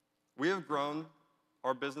 we have grown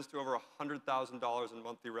our business to over $100,000 in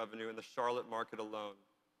monthly revenue in the Charlotte market alone.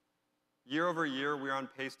 Year over year, we are on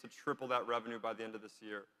pace to triple that revenue by the end of this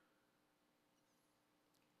year.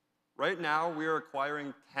 Right now, we are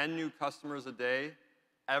acquiring 10 new customers a day,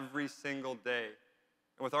 every single day.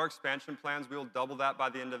 And with our expansion plans, we will double that by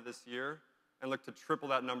the end of this year and look to triple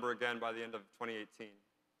that number again by the end of 2018.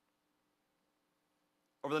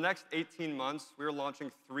 Over the next 18 months, we are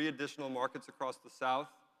launching 3 additional markets across the South,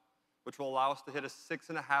 which will allow us to hit a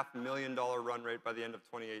 $6.5 million run rate by the end of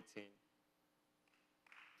 2018.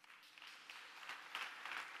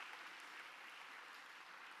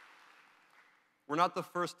 We're not the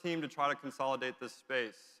first team to try to consolidate this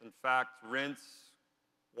space. In fact, Rinse,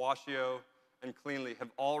 Washio, and Cleanly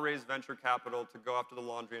have all raised venture capital to go after the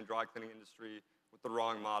laundry and dry cleaning industry with the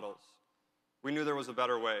wrong models. We knew there was a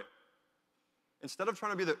better way. Instead of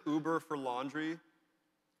trying to be the Uber for laundry,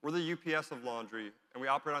 we're the UPS of laundry, and we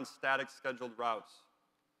operate on static scheduled routes.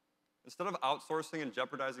 Instead of outsourcing and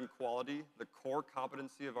jeopardizing quality, the core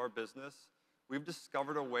competency of our business, we've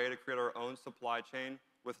discovered a way to create our own supply chain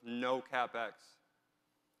with no CapEx.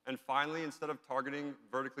 And finally, instead of targeting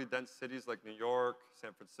vertically dense cities like New York, San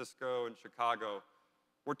Francisco, and Chicago,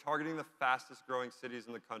 we're targeting the fastest growing cities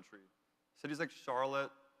in the country. Cities like Charlotte,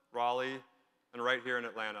 Raleigh, and right here in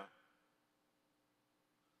Atlanta.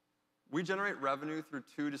 We generate revenue through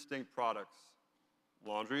 2 distinct products,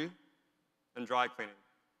 laundry and dry cleaning.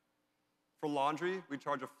 For laundry, we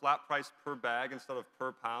charge a flat price per bag instead of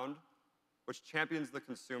per pound, which champions the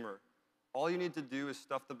consumer. All you need to do is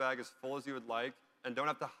stuff the bag as full as you would like and don't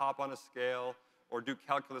have to hop on a scale or do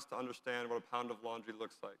calculus to understand what a pound of laundry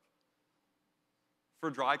looks like.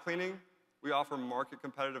 For dry cleaning, we offer market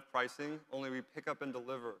competitive pricing, only we pick up and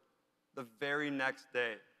deliver the very next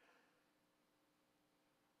day.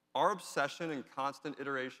 Our obsession and constant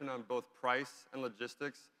iteration on both price and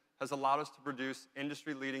logistics has allowed us to produce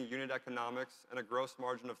industry-leading unit economics and a gross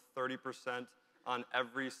margin of 30% on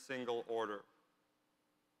every single order.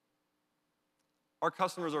 Our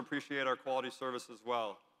customers appreciate our quality service as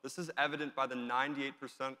well. This is evident by the 98%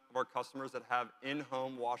 of our customers that have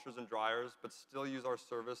in-home washers and dryers, but still use our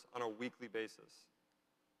service on a weekly basis.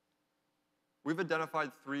 We've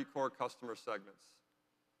identified 3 core customer segments.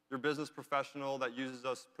 Your business professional that uses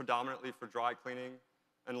us predominantly for dry cleaning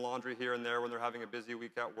and laundry here and there when they're having a busy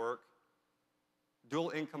week at work.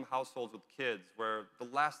 Dual income households with kids, where the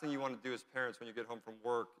last thing you want to do as parents when you get home from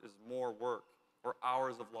work is more work or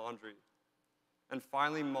hours of laundry. And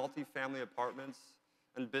finally, multifamily apartments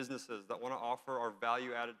and businesses that want to offer our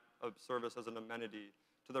value-added service as an amenity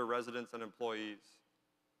to their residents and employees.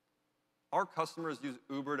 Our customers use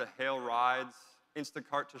Uber to hail rides,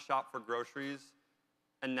 Instacart to shop for groceries,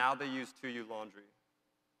 and now they use 2U Laundry.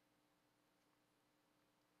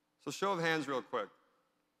 So show of hands real quick.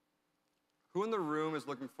 Who in the room is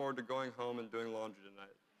looking forward to going home and doing laundry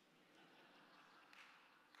tonight?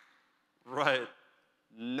 Right,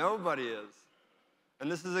 nobody is.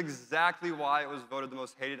 And this is exactly why it was voted the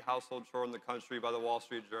most hated household chore in the country by the Wall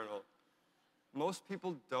Street Journal. Most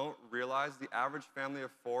people don't realize the average family of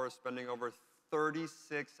 4 is spending over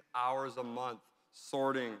 36 hours a month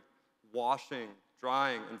sorting, washing,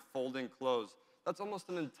 drying, and folding clothes. That's almost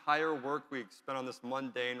an entire work week spent on this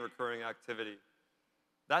mundane recurring activity.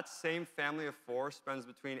 That same family of 4 spends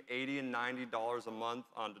between $80 and $90 a month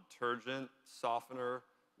on detergent, softener,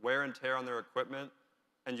 wear and tear on their equipment,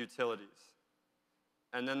 and utilities.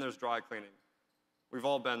 And then there's dry cleaning. We've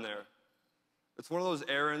all been there. It's one of those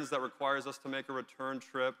errands that requires us to make a return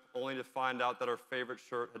trip only to find out that our favorite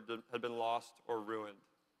shirt had been lost or ruined.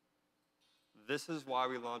 This is why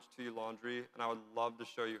we launched 2U Laundry, and I would love to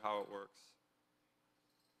show you how it works.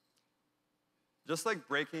 Just like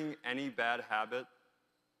breaking any bad habit,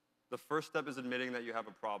 the first step is admitting that you have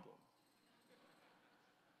a problem.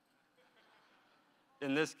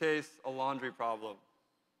 In this case, a laundry problem.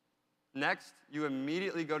 Next, you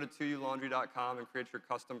immediately go to 2ulaundry.com and create your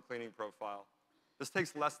custom cleaning profile. This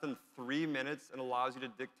takes less than 3 minutes and allows you to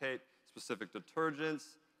dictate specific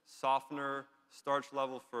detergents, softener, starch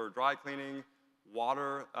level for dry cleaning,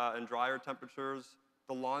 water and dryer temperatures.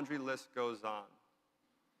 The laundry list goes on.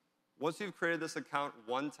 Once you've created this account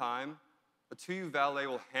one time, a 2U valet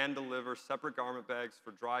will hand deliver separate garment bags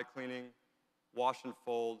for dry cleaning, wash and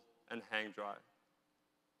fold, and hang dry.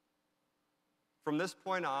 From this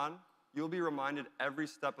point on, you'll be reminded every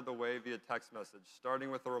step of the way via text message,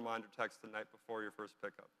 starting with a reminder text the night before your first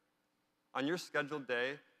pickup. On your scheduled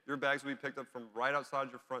day, your bags will be picked up from right outside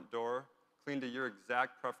your front door, cleaned to your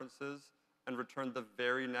exact preferences, and returned the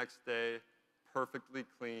very next day, perfectly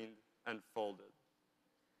cleaned and folded.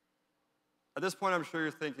 At this point, I'm sure you're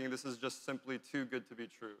thinking this is just simply too good to be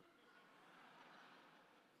true.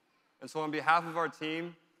 And so on behalf of our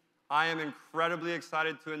team, I am incredibly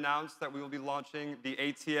excited to announce that we will be launching the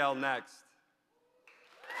ATL next.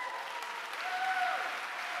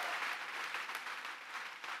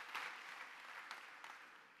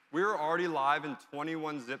 We are already live in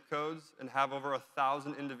 21 zip codes and have over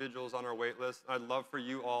 1,000 individuals on our wait list, and I'd love for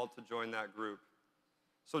you all to join that group.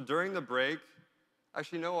 So during the break,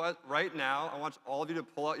 actually, you know what? Right now, I want all of you to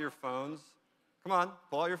pull out your phones. Come on,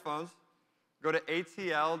 pull out your phones. Go to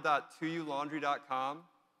atl.2ulaundry.com.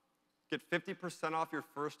 Get 50% off your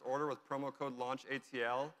first order with promo code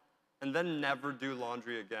LAUNCHATL, and then never do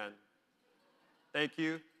laundry again. Thank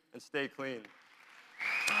you, and stay clean.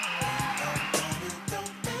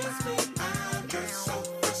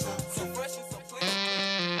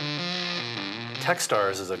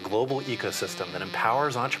 Techstars is a global ecosystem that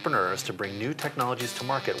empowers entrepreneurs to bring new technologies to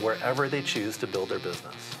market wherever they choose to build their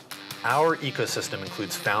business. Our ecosystem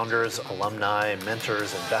includes founders, alumni,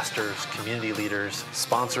 mentors, investors, community leaders,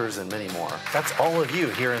 sponsors, and many more. That's all of you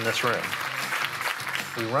here in this room.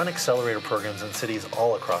 We run accelerator programs in cities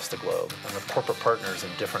all across the globe and with corporate partners in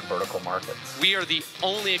different vertical markets. We are the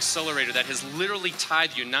only accelerator that has literally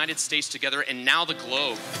tied the United States together and now the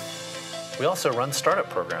globe. We also run startup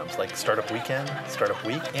programs like Startup Weekend, Startup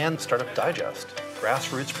Week, and Startup Digest.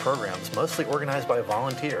 Grassroots programs mostly organized by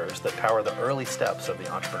volunteers that power the early steps of the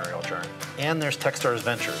entrepreneurial journey. And there's Techstars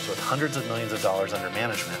Ventures. With hundreds of millions of dollars under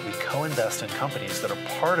management, we co-invest in companies that are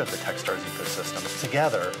part of the Techstars ecosystem.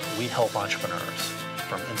 Together, we help entrepreneurs,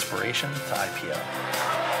 from inspiration to IPO.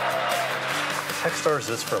 Techstars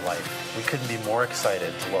is for life. We couldn't be more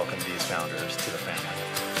excited to welcome these founders to the family.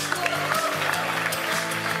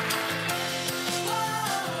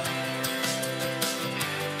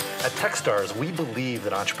 At Techstars, we believe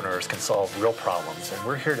that entrepreneurs can solve real problems, and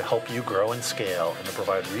we're here to help you grow and scale and to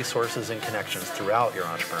provide resources and connections throughout your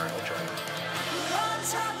entrepreneurial journey.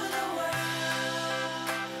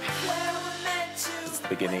 It's the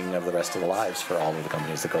beginning of the rest of the lives for all of the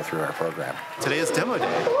companies that go through our program. Today is demo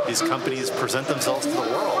day. These companies present themselves to the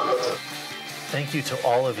world. Thank you to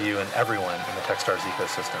all of you and everyone in the Techstars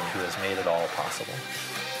ecosystem who has made it all possible.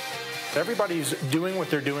 Everybody's doing what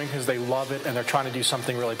they're doing because they love it and they're trying to do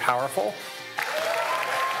something really powerful.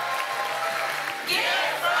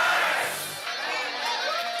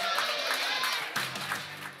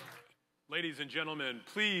 Ladies and gentlemen,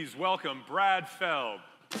 please welcome Brad Feld.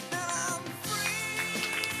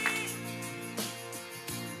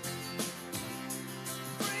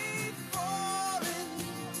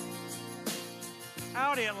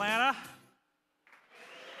 Howdy, Atlanta.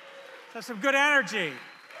 That's some good energy.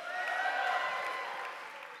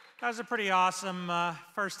 That was a pretty awesome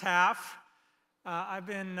first half. I've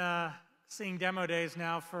been seeing demo days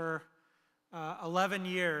now for 11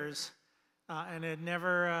 years, and it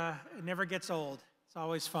never gets old. It's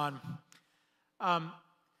always fun.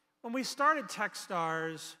 When we started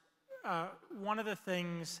Techstars, one of the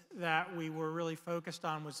things that we were really focused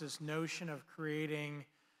on was this notion of creating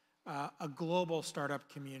a global startup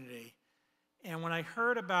community. And when I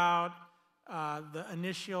heard about the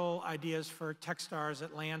initial ideas for Techstars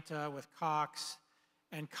Atlanta with Cox,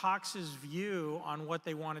 and Cox's view on what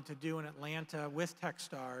they wanted to do in Atlanta with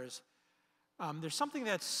Techstars, there's something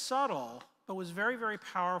that's subtle, but was very, very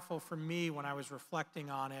powerful for me when I was reflecting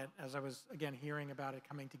on it as I was, again, hearing about it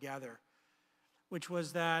coming together, which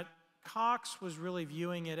was that Cox was really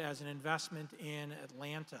viewing it as an investment in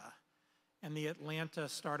Atlanta and the Atlanta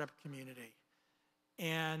startup community.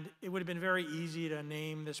 And it would have been very easy to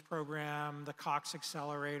name this program the Cox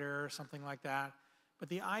Accelerator or something like that. But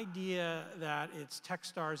the idea that it's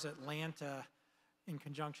Techstars Atlanta in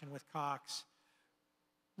conjunction with Cox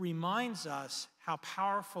reminds us how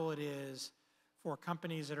powerful it is for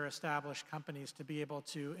companies that are established companies to be able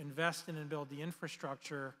to invest in and build the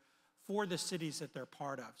infrastructure for the cities that they're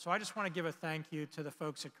part of. So I just want to give a thank you to the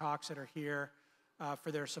folks at Cox that are here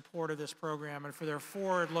for their support of this program and for their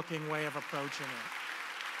forward-looking way of approaching it.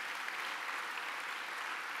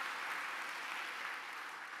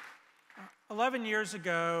 11 years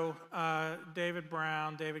ago, David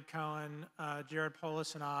Brown, David Cohen, Jared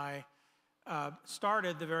Polis, and I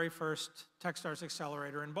started the very first Techstars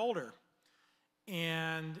Accelerator in Boulder.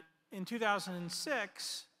 And in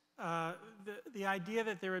 2006, the idea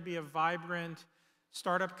that there would be a vibrant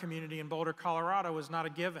startup community in Boulder, Colorado was not a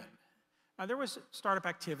given. There was startup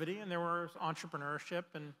activity and there was entrepreneurship,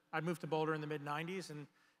 and I'd moved to Boulder in the mid-90s, and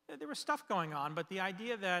there was stuff going on, but the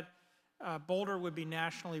idea that Boulder would be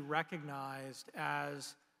nationally recognized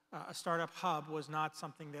as a startup hub was not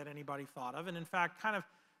something that anybody thought of. And in fact, kind of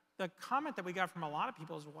the comment that we got from a lot of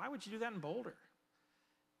people is, why would you do that in Boulder?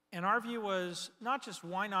 And our view was not just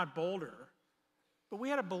why not Boulder, but we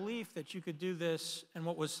had a belief that you could do this and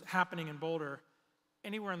what was happening in Boulder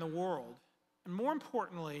anywhere in the world. And more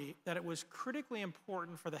importantly, that it was critically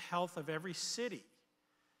important for the health of every city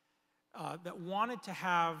that wanted to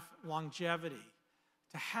have longevity,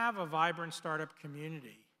 to have a vibrant startup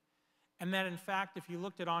community. And that in fact, if you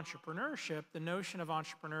looked at entrepreneurship, the notion of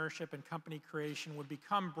entrepreneurship and company creation would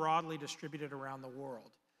become broadly distributed around the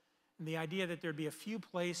world. And the idea that there'd be a few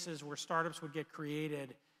places where startups would get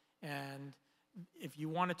created, and if you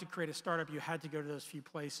wanted to create a startup, you had to go to those few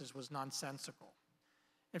places was nonsensical.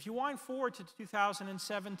 If you wind forward to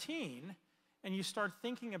 2017, and you start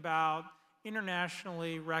thinking about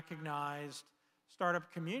internationally recognized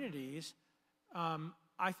startup communities,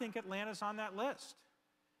 I think Atlanta's on that list.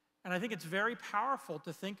 And I think it's very powerful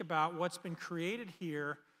to think about what's been created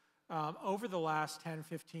here over the last 10,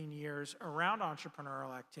 15 years around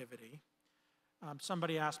entrepreneurial activity.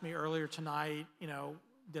 Somebody asked me earlier tonight,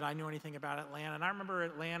 did I know anything about Atlanta? And I remember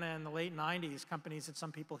Atlanta in the late 90s, companies that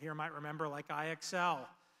some people here might remember, like IXL,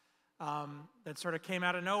 that sort of came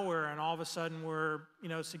out of nowhere and all of a sudden were,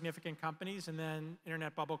 significant companies, and then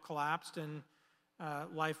internet bubble collapsed and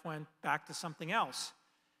life went back to something else.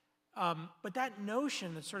 But that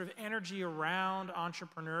notion, that sort of energy around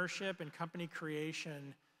entrepreneurship and company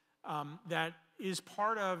creation that is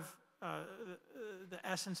part of the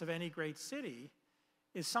essence of any great city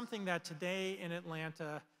is something that today in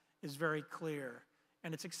Atlanta is very clear.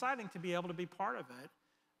 And it's exciting to be able to be part of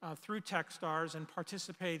it through Techstars and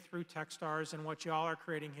participate through Techstars in what y'all are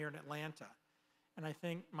creating here in Atlanta. And I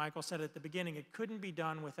think Michael said at the beginning, it couldn't be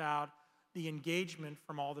done without the engagement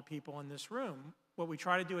from all the people in this room. What we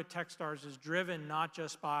try to do at Techstars is driven not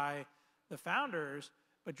just by the founders,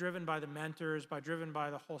 but driven by the mentors, driven by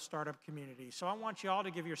the whole startup community. So I want you all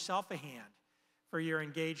to give yourself a hand for your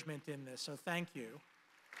engagement in this, so thank you.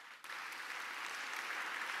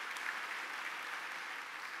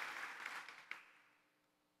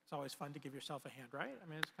 It's always fun to give yourself a hand, right? I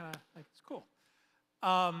mean, it's kind of like, it's cool.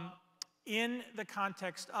 In the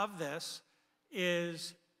context of this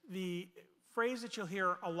is the phrase that you'll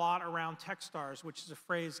hear a lot around Techstars, which is a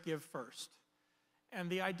phrase, give first. And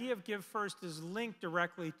the idea of give first is linked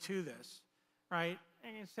directly to this, right?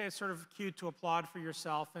 And you say it's sort of cute to applaud for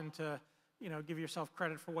yourself and to, give yourself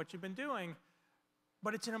credit for what you've been doing.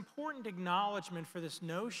 But it's an important acknowledgement for this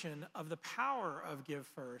notion of the power of give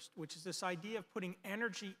first, which is this idea of putting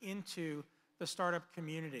energy into the startup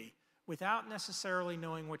community without necessarily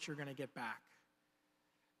knowing what you're going to get back.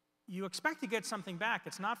 You expect to get something back.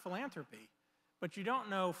 It's not philanthropy. But you don't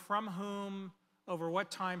know from whom, over what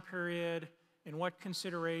time period, in what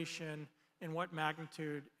consideration, in what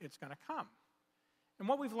magnitude it's going to come. And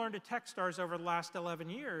what we've learned at Techstars over the last 11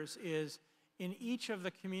 years is in each of the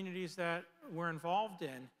communities that we're involved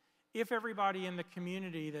in, if everybody in the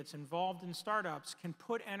community that's involved in startups can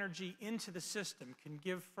put energy into the system, can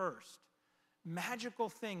give first, magical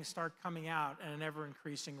things start coming out at an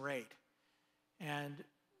ever-increasing rate. And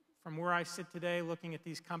from where I sit today, looking at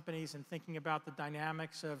these companies and thinking about the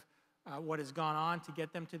dynamics of what has gone on to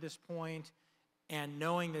get them to this point, and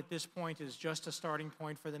knowing that this point is just a starting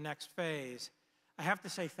point for the next phase, I have to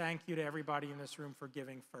say thank you to everybody in this room for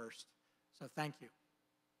giving first. So thank you.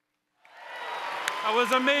 That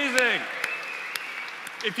was amazing.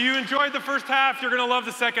 If you enjoyed the first half, you're going to love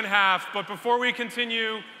the second half. But before we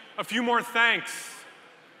continue, a few more thanks.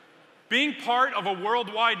 Being part of a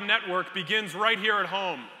worldwide network begins right here at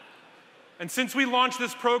home. And since we launched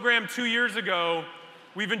this program 2 years ago,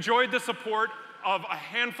 we've enjoyed the support of a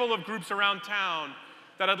handful of groups around town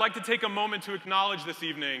that I'd like to take a moment to acknowledge this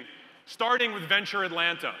evening, starting with Venture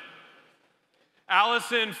Atlanta.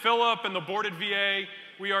 Allison, Philip, and the board at VA,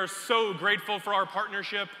 we are so grateful for our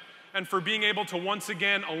partnership and for being able to once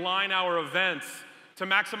again align our events to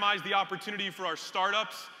maximize the opportunity for our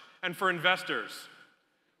startups and for investors.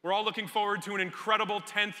 We're all looking forward to an incredible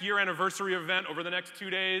 10th year anniversary event over the next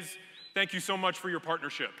 2 days. Thank you so much for your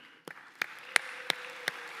partnership.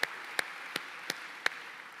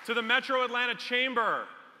 To the Metro Atlanta Chamber,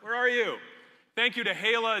 where are you? Thank you to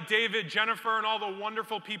Hala, David, Jennifer, and all the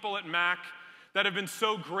wonderful people at MAC that have been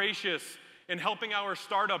so gracious in helping our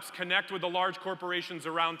startups connect with the large corporations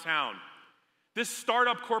around town. This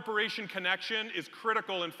startup corporation connection is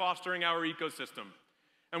critical in fostering our ecosystem.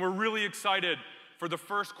 And we're really excited for the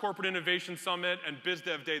first Corporate Innovation Summit and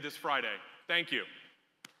BizDev Day this Friday. Thank you.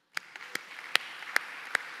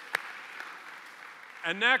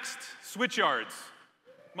 And next, Switchyards.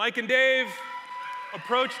 Mike and Dave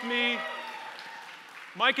approached me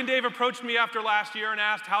after last year and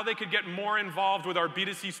asked how they could get more involved with our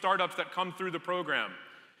B2C startups that come through the program.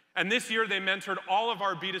 And this year, they mentored all of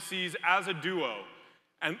our B2Cs as a duo,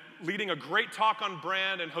 and leading a great talk on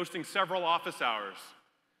brand and hosting several office hours.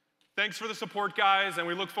 Thanks for the support, guys, and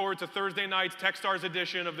we look forward to Thursday night's Techstars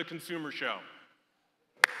edition of the Consumer Show.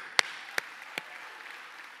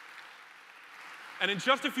 And in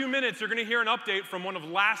just a few minutes, you're going to hear an update from one of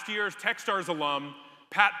last year's Techstars alum,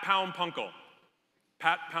 Pat Pound-Punkel.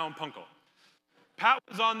 Pat Pound-Punkel. Pat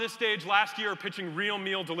was on this stage last year pitching real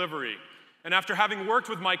meal delivery. And after having worked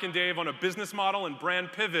with Mike and Dave on a business model and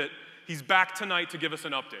brand pivot, he's back tonight to give us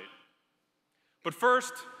an update. But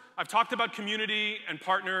first, I've talked about community and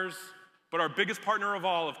partners, but our biggest partner of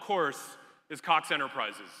all, of course, is Cox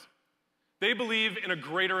Enterprises. They believe in a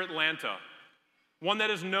greater Atlanta, one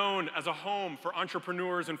that is known as a home for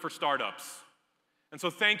entrepreneurs and for startups. And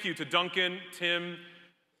so thank you to Duncan, Tim,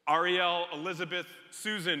 Ariel, Elizabeth,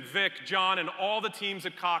 Susan, Vic, John, and all the teams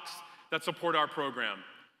at Cox that support our program.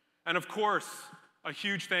 And of course, a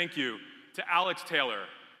huge thank you to Alex Taylor,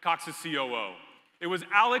 Cox's COO. It was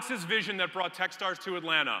Alex's vision that brought Techstars to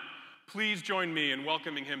Atlanta. Please join me in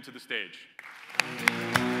welcoming him to the stage.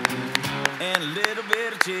 And a little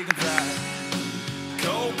bit of chicken fried.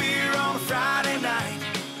 Cold beer on a Friday night.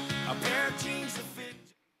 A pair of jeans that fit.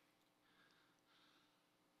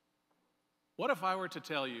 What if I were to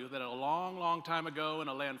tell you that a long, long time ago in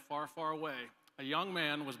a land far, far away, a young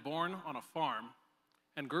man was born on a farm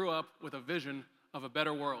and grew up with a vision of a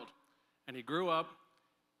better world? And he grew up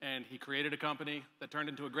and he created a company that turned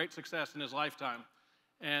into a great success in his lifetime.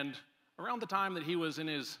 And around the time that he was in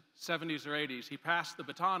his 70s or 80s, he passed the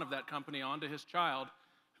baton of that company on to his child,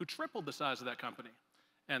 who tripled the size of that company.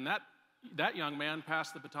 And that young man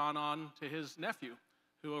passed the baton on to his nephew,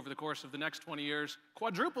 who over the course of the next 20 years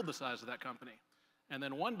quadrupled the size of that company. And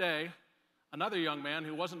then one day, another young man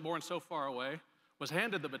who wasn't born so far away was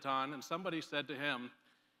handed the baton, and somebody said to him,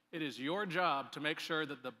 "It is your job to make sure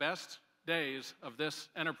that the best days of this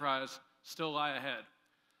enterprise still lie ahead."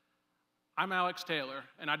 I'm Alex Taylor,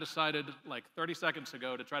 and I decided like 30 seconds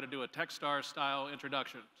ago to try to do a Techstars style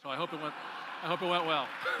introduction. So I hope it went well.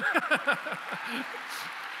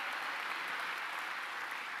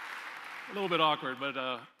 A little bit awkward,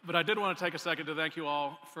 but I did want to take a second to thank you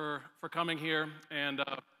all for coming here. And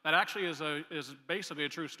that actually is basically a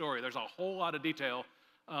true story. There's a whole lot of detail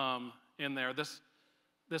in there.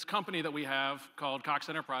 This company that we have called Cox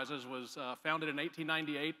Enterprises was founded in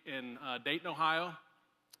 1898 in Dayton, Ohio.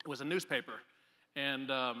 It was a newspaper. And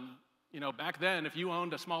back then, if you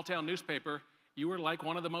owned a small town newspaper, you were like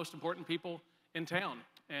one of the most important people in town.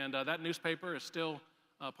 And that newspaper is still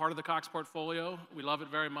part of the Cox portfolio. We love it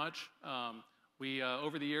very much. We,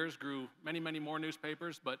 over the years, grew many, many more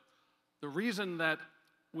newspapers. But the reason that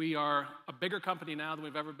we are a bigger company now than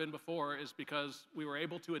we've ever been before is because we were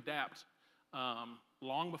able to adapt.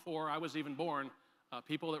 Long before I was even born,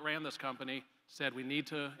 people that ran this company said we need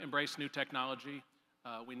to embrace new technology.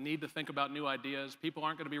 We need to think about new ideas. People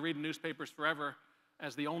aren't going to be reading newspapers forever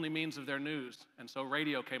as the only means of their news. And so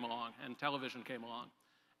radio came along and television came along.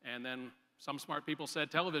 And then some smart people said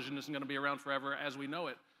television isn't going to be around forever as we know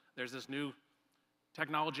it. There's this new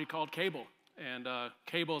technology called cable. And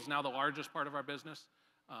cable is now the largest part of our business.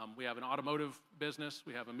 We have an automotive business.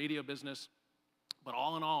 We have a media business. But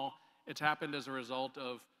all in all, it's happened as a result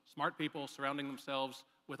of smart people surrounding themselves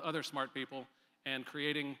with other smart people and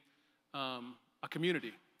creating a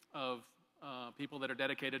community of people that are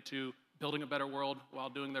dedicated to building a better world while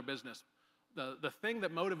doing their business. The thing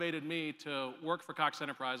that motivated me to work for Cox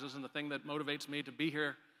Enterprises and the thing that motivates me to be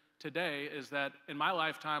here today is that in my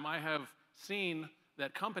lifetime, I have seen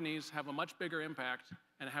that companies have a much bigger impact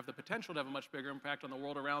and have the potential to have a much bigger impact on the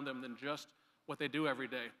world around them than just what they do every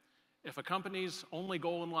day. If a company's only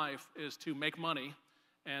goal in life is to make money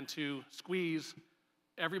and to squeeze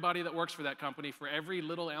everybody that works for that company for every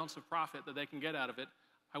little ounce of profit that they can get out of it,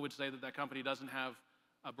 I would say that that company doesn't have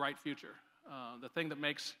a bright future. The thing that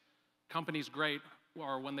makes companies great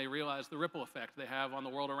are when they realize the ripple effect they have on the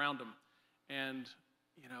world around them. And,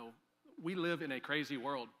 you know, we live in a crazy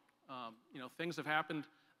world. You know, things have happened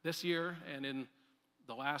this year and in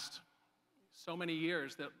the last so many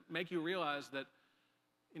years that make you realize that,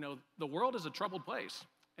 you know, the world is a troubled place,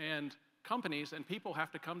 and companies and people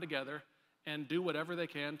have to come together and do whatever they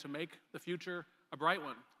can to make the future a bright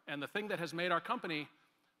one. And the thing that has made our company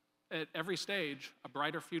at every stage a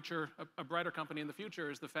brighter future, a brighter company in the future,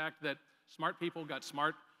 is the fact that smart people got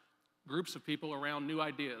smart groups of people around new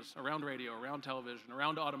ideas, around radio, around television,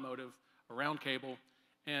 around automotive, around cable.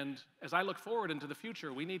 And as I look forward into the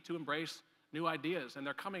future, we need to embrace new ideas, and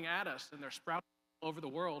they're coming at us, and they're sprouting all over the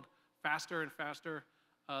world faster and faster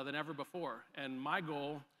than ever before. And my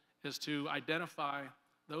goal is to identify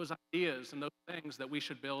those ideas and those things that we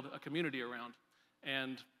should build a community around.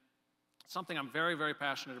 And something I'm very, very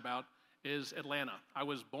passionate about is Atlanta. I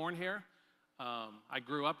was born here, I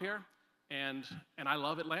grew up here, and I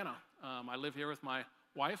love Atlanta. I live here with my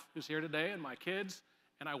wife, who's here today, and my kids,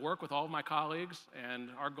 and I work with all of my colleagues, and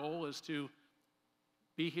our goal is to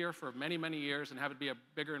be here for many, many years and have it be a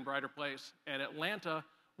bigger and brighter place. And Atlanta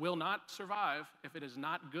will not survive if it is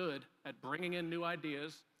not good at bringing in new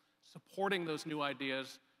ideas, supporting those new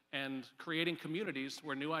ideas, and creating communities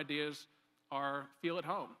where new ideas feel at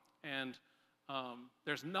home. And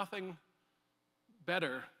there's nothing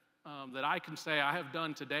better that I can say I have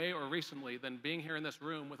done today or recently than being here in this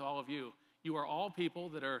room with all of you. You are all people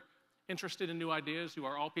that are interested in new ideas. You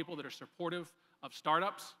are all people that are supportive of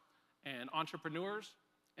startups and entrepreneurs.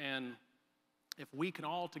 And if we can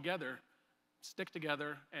all together stick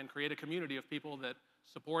together and create a community of people that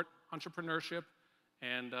support entrepreneurship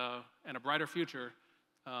and a brighter future,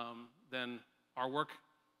 then our work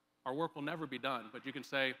will never be done. But you can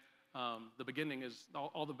say the beginning is,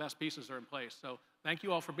 all the best pieces are in place. So thank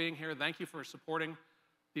you all for being here. Thank you for supporting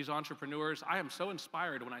these entrepreneurs. I am so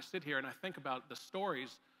inspired when I sit here and I think about the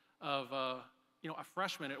stories of you know, a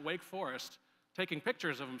freshman at Wake Forest taking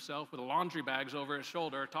pictures of himself with laundry bags over his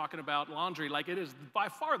shoulder, talking about laundry like it is by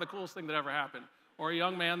far the coolest thing that ever happened. Or a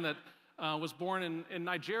young man that was born in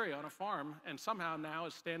Nigeria on a farm and somehow now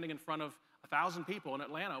is standing in front of 1,000 people in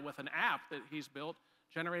Atlanta with an app that he's built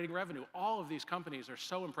generating revenue. All of these companies are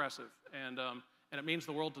so impressive, and it means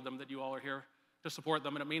the world to them that you all are here to support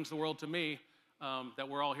them, and it means the world to me that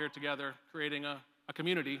we're all here together creating a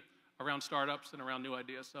community around startups and around new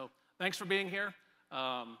ideas. So thanks for being here.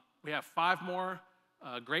 We have 5 more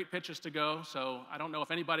great pitches to go, so I don't know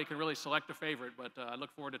if anybody can really select a favorite, but I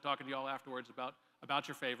look forward to talking to you all afterwards about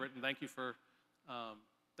your favorite, and thank you for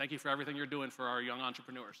everything you're doing for our young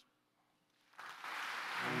entrepreneurs.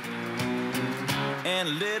 And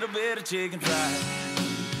a little bit of chicken fried,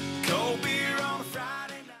 cold beer on a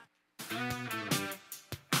Friday night.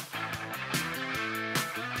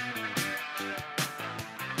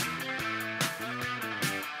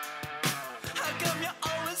 How come you're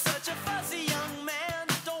always such a fussy young man?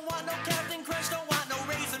 Don't want no Captain Crunch, don't want no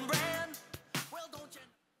Raisin Bran. Well, don't you?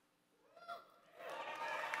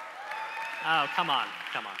 Oh, come on,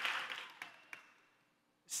 come on.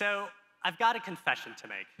 So, I've got a confession to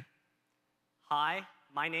make. Hi,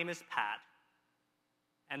 my name is Pat,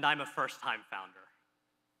 and I'm a first-time founder.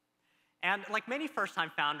 And like many first-time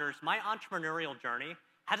founders, my entrepreneurial journey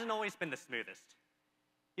hasn't always been the smoothest.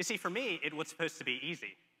 You see, for me, it was supposed to be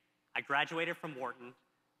easy. I graduated from Wharton,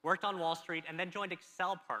 worked on Wall Street, and then joined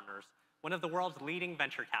Excel Partners, one of the world's leading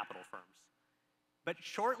venture capital firms. But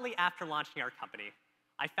shortly after launching our company,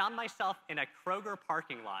 I found myself in a Kroger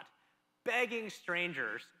parking lot, begging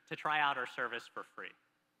strangers to try out our service for free.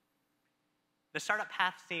 The startup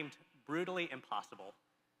path seemed brutally impossible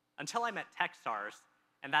until I met Techstars,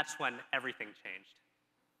 and that's when everything changed.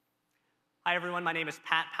 Hi, everyone. My name is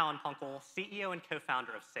Pat Powenpunkel, CEO and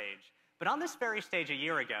co-founder of Sage. But on this very stage a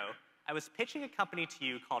year ago, I was pitching a company to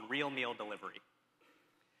you called Real Meal Delivery.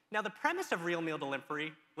 Now, the premise of Real Meal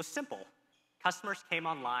Delivery was simple. Customers came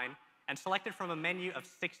online and selected from a menu of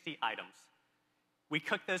 60 items. We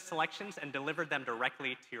cooked those selections and delivered them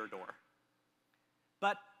directly to your door.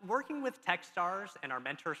 But working with Techstars and our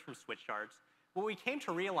mentors from SwitchYards, what we came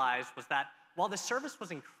to realize was that while the service was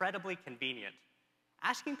incredibly convenient,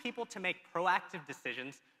 asking people to make proactive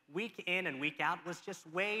decisions week in and week out was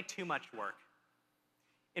just way too much work.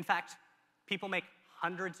 In fact, people make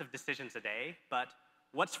hundreds of decisions a day, but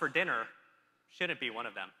what's for dinner shouldn't be one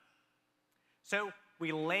of them. So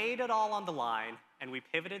we laid it all on the line, and we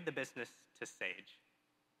pivoted the business to Sage.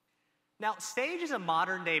 Now, Sage is a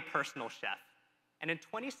modern-day personal chef, and in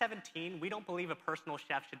 2017, we don't believe a personal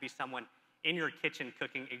chef should be someone in your kitchen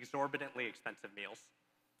cooking exorbitantly expensive meals.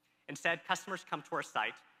 Instead, customers come to our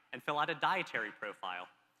site and fill out a dietary profile: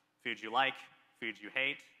 foods you like, foods you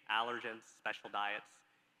hate, allergens, special diets.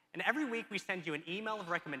 And every week, we send you an email of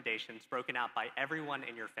recommendations broken out by everyone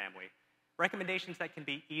in your family, recommendations that can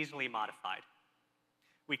be easily modified.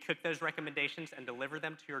 We cook those recommendations and deliver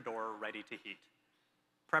them to your door ready to heat.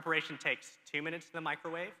 Preparation takes 2 minutes in the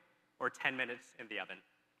microwave or 10 minutes in the oven.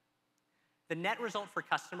 The net result for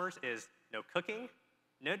customers is no cooking,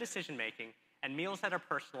 no decision-making, and meals that are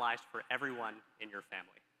personalized for everyone in your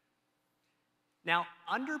family. Now,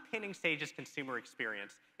 underpinning Sage's consumer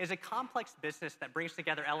experience is a complex business that brings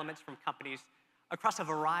together elements from companies across a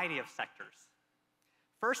variety of sectors.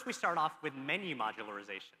 First, we start off with menu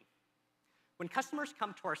modularization. When customers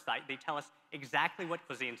come to our site, they tell us exactly what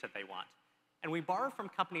cuisines that they want. And we borrow from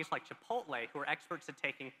companies like Chipotle, who are experts at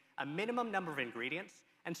taking a minimum number of ingredients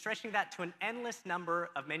and stretching that to an endless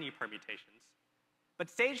number of menu permutations.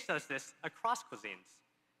 But Sage does this across cuisines.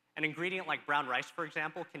 An ingredient like brown rice, for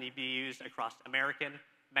example, can be used across American,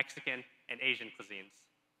 Mexican, and Asian cuisines.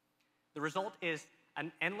 The result is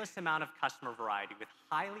an endless amount of customer variety with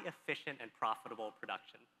highly efficient and profitable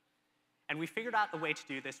production. And we figured out a way to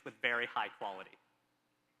do this with very high quality.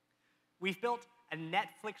 We've built a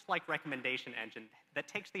Netflix-like recommendation engine that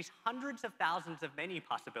takes these hundreds of thousands of menu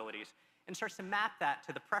possibilities and starts to map that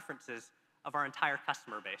to the preferences of our entire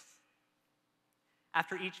customer base.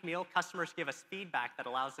 After each meal, customers give us feedback that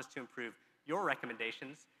allows us to improve your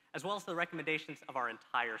recommendations, as well as the recommendations of our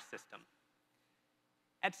entire system.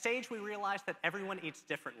 At Sage, we realized that everyone eats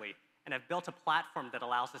differently and have built a platform that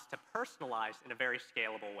allows us to personalize in a very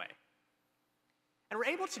scalable way. And we're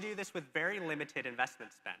able to do this with very limited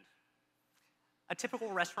investment spend. A typical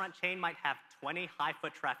restaurant chain might have 20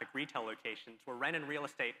 high-foot traffic retail locations where rent and real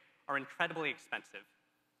estate are incredibly expensive.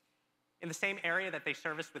 In the same area that they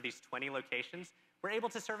service with these 20 locations, we're able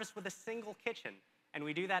to service with a single kitchen, and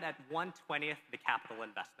we do that at 1/20th the capital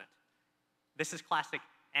investment. This is classic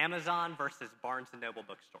Amazon versus Barnes & Noble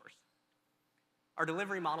bookstores. Our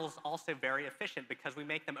delivery model is also very efficient because we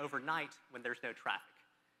make them overnight when there's no traffic.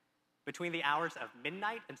 Between the hours of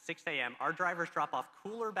midnight and 6 a.m., our drivers drop off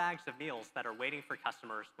cooler bags of meals that are waiting for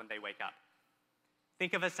customers when they wake up.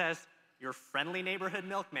 Think of us as your friendly neighborhood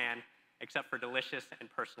milkman, except for delicious and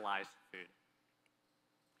personalized food.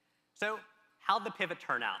 So, how'd the pivot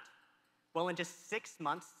turn out? Well, in just 6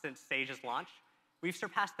 months since Sage's launch, we've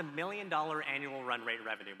surpassed the $1 million annual run rate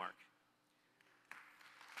revenue mark.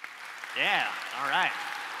 Yeah, all right.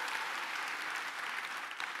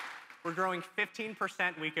 We're growing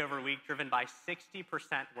 15% week over week, driven by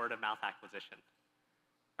 60% word-of-mouth acquisition.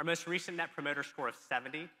 Our most recent Net Promoter Score of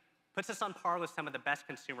 70 puts us on par with some of the best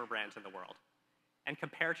consumer brands in the world. And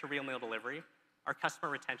compared to real meal delivery, our customer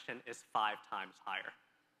retention is 5 times higher.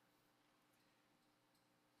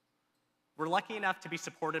 We're lucky enough to be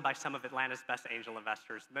supported by some of Atlanta's best angel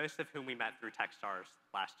investors, most of whom we met through Techstars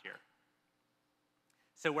last year.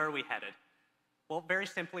 So where are we headed? Well, very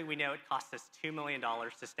simply, we know it costs us $2 million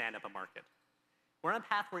to stand up a market. We're on a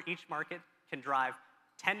path where each market can drive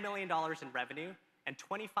 $10 million in revenue and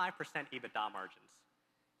 25% EBITDA margins.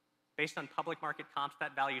 Based on public market comps,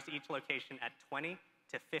 that values each location at $20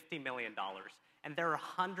 to $50 million. And there are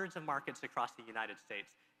hundreds of markets across the United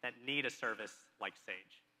States that need a service like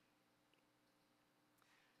Sage.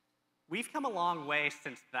 We've come a long way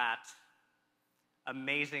since that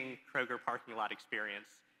amazing Kroger parking lot experience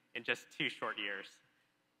in just 2 short years.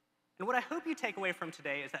 And what I hope you take away from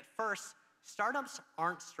today is that first, startups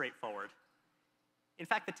aren't straightforward. In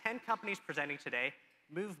fact, the 10 companies presenting today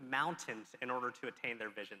move mountains in order to attain their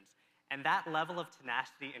visions. And that level of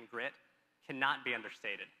tenacity and grit cannot be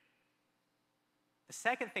understated. The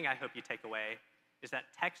second thing I hope you take away is that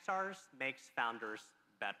Techstars makes founders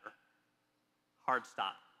better. Hard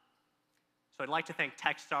stop. So I'd like to thank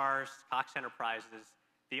Techstars, Cox Enterprises,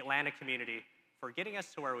 the Atlanta community for getting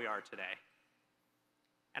us to where we are today.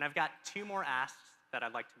 And I've got 2 more asks that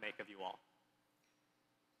I'd like to make of you all.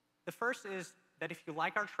 The first is that if you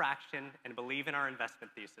like our traction and believe in our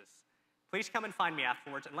investment thesis, please come and find me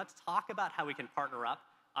afterwards and let's talk about how we can partner up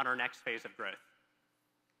on our next phase of growth.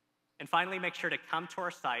 And finally, make sure to come to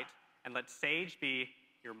our site and let Sage be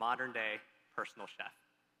your modern-day personal chef.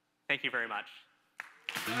 Thank you very much.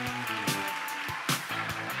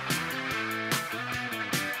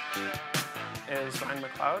 Is Ryan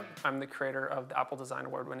McLeod. I'm the creator of the Apple Design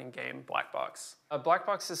Award-winning game Black Box. Black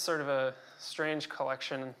Box is sort of a strange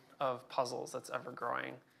collection of puzzles that's ever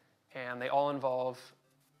growing. And they all involve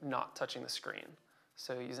not touching the screen.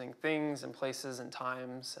 So using things and places and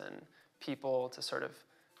times and people to sort of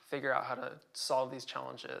figure out how to solve these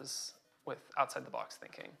challenges with outside-the-box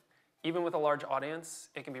thinking. Even with a large audience,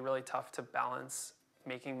 it can be really tough to balance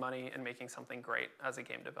making money and making something great as a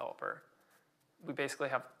game developer. We basically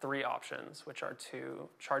have 3 options, which are to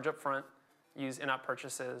charge up front, use in-app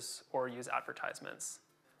purchases, or use advertisements.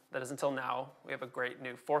 That is, until now, we have a great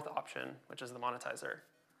new 4th option, which is the monetizer.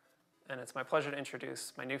 And it's my pleasure to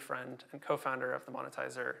introduce my new friend and co-founder of the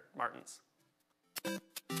monetizer, Martins.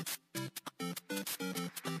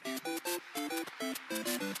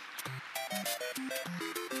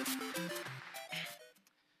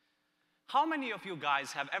 How many of you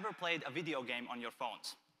guys have ever played a video game on your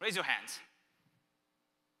phones? Raise your hands.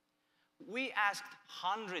 We asked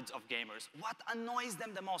hundreds of gamers what annoys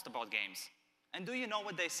them the most about games. And do you know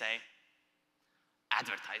what they say?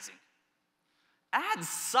 Advertising. Ads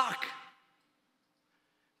suck.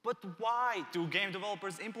 But why do game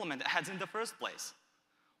developers implement ads in the first place?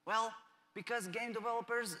 Well, because game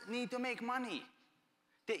developers need to make money.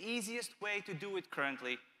 The easiest way to do it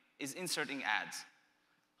currently is inserting ads.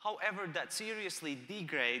 However, that seriously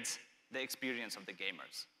degrades the experience of the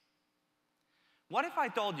gamers. What if I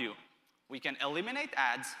told you we can eliminate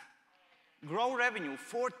ads, grow revenue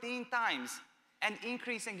 14 times, and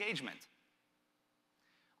increase engagement?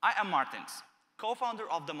 I am Martins, co-founder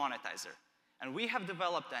of The Monetizer, and we have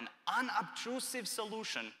developed an unobtrusive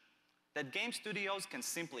solution that game studios can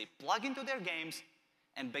simply plug into their games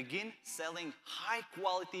and begin selling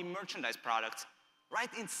high-quality merchandise products right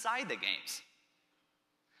inside the games.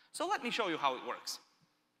 So let me show you how it works.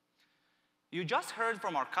 You just heard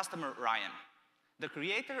from our customer, Ryan, the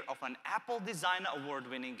creator of an Apple Design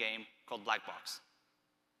Award-winning game called Black Box.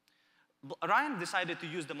 Ryan decided to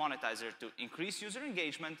use the monetizer to increase user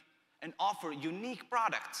engagement and offer unique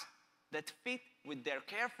products that fit with their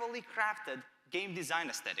carefully crafted game design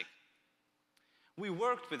aesthetic. We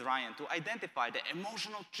worked with Ryan to identify the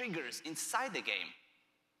emotional triggers inside the game.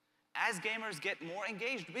 As gamers get more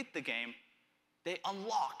engaged with the game, they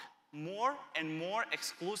unlock more and more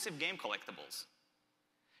exclusive game collectibles.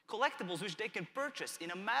 Collectibles which they can purchase in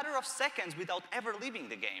a matter of seconds without ever leaving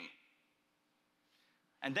the game.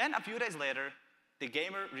 And then a few days later, the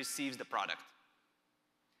gamer receives the product.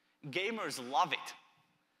 Gamers love it.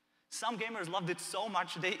 Some gamers loved it so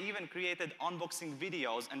much they even created unboxing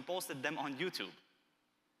videos and posted them on YouTube.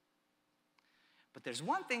 But there's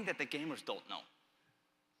one thing that the gamers don't know.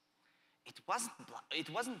 It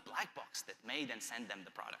wasn't Black Box that made and sent them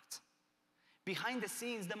the products. Behind the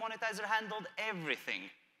scenes, the monetizer handled everything.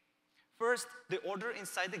 First, the order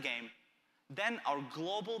inside the game, then our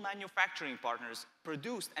global manufacturing partners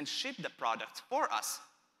produced and shipped the products for us,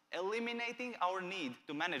 eliminating our need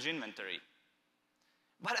to manage inventory.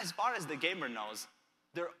 But as far as the gamer knows,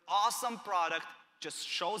 their awesome product just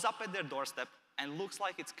shows up at their doorstep and looks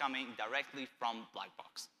like it's coming directly from Black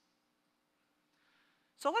Box.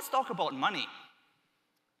 So let's talk about money.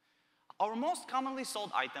 Our most commonly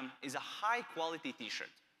sold item is a high-quality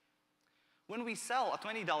t-shirt. When we sell a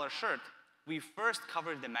 $20 shirt, we first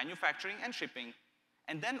cover the manufacturing and shipping,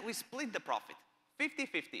 and then we split the profit,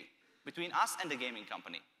 50-50, between us and the gaming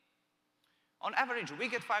company. On average, we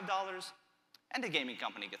get $5, and the gaming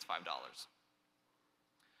company gets $5.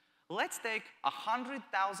 Let's take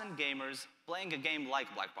 100,000 gamers playing a game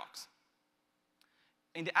like Black Box.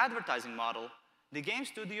 In the advertising model, the game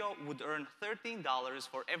studio would earn $13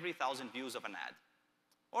 for every 1,000 views of an ad.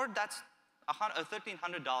 Or that's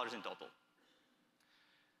 $1,300 in total.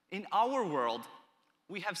 In our world,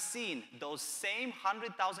 we have seen those same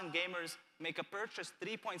 100,000 gamers make a purchase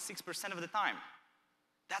 3.6% of the time.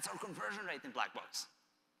 That's our conversion rate in Black Box.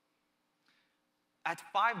 At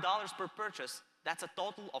 $5 per purchase, that's a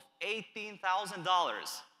total of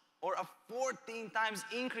 $18,000, or a 14 times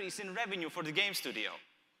increase in revenue for the game studio.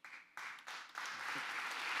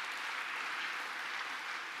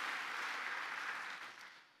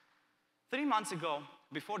 Three months ago,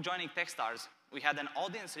 before joining Techstars, we had an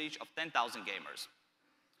audience reach of 10,000 gamers.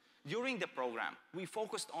 During the program, we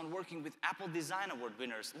focused on working with Apple Design Award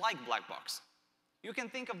winners like Black Box. You can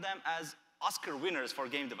think of them as Oscar winners for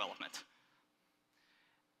game development.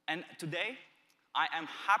 And today, I am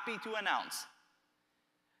happy to announce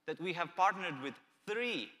that we have partnered with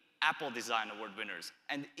 3 Apple Design Award winners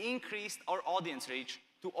and increased our audience reach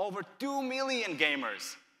to over 2 million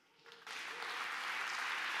gamers.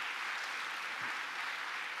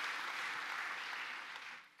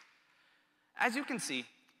 As you can see,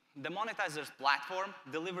 the monetizer's platform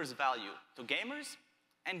delivers value to gamers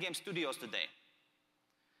and game studios today.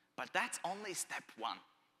 But that's only step 1.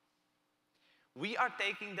 we are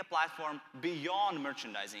taking the platform beyond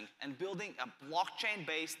merchandising and building a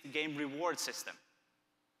blockchain-based game reward system.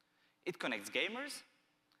 It connects gamers,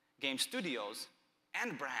 game studios,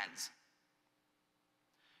 and brands.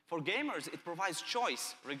 For gamers, it provides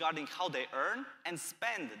choice regarding how they earn and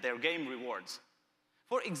spend their game rewards.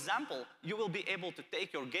 For example, you will be able to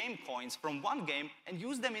take your game coins from one game and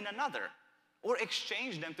use them in another, or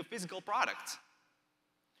exchange them to physical products.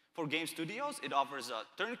 For game studios, it offers a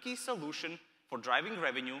turnkey solution for driving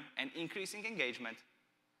revenue and increasing engagement.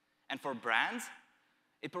 And for brands,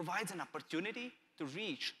 it provides an opportunity to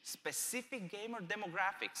reach specific gamer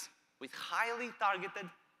demographics with highly targeted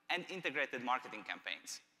and integrated marketing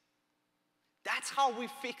campaigns. That's how we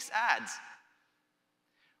fix ads.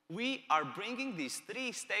 We are bringing these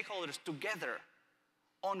three stakeholders together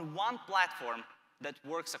on one platform that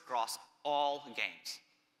works across all games.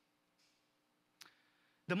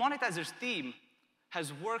 The Monetizers team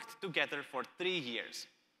has worked together for 3 years.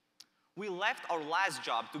 We left our last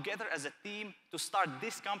job together as a team to start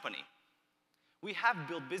this company. We have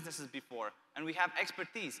built businesses before, and we have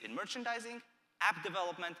expertise in merchandising, app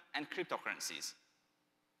development, and cryptocurrencies.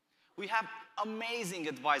 We have amazing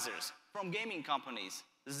advisors from gaming companies,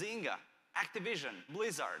 Zynga, Activision,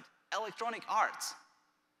 Blizzard, Electronic Arts.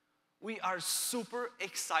 We are super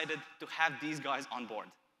excited to have these guys on board.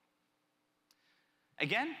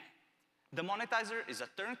 Again, the Monetizer is a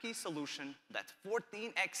turnkey solution that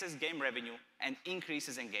 14x's game revenue and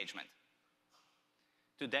increases engagement.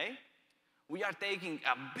 Today, we are taking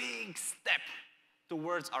a big step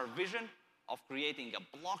towards our vision of creating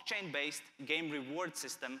a blockchain-based game reward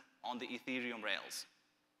system on the Ethereum rails.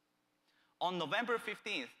 On November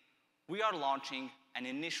 15th, we are launching an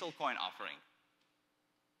initial coin offering.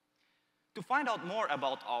 To find out more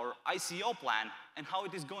about our ICO plan and how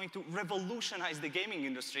it is going to revolutionize the gaming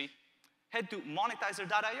industry, head to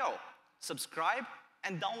monetizer.io, subscribe,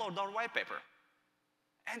 and download our white paper.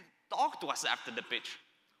 And talk to us after the pitch.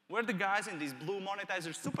 We're the guys in these blue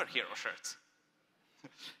Monetizer superhero shirts.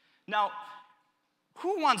 Now,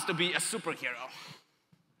 who wants to be a superhero?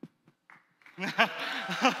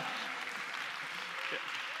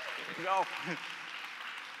 Go.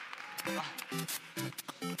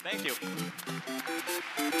 Thank you.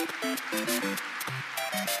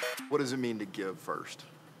 What does it mean to give first?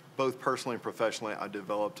 Both personally and professionally, I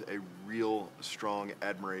developed a real strong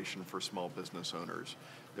admiration for small business owners.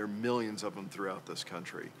 There are millions of them throughout this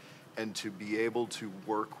country. And to be able to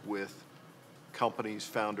work with companies,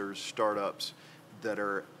 founders, startups that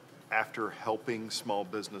are after helping small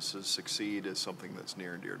businesses succeed is something that's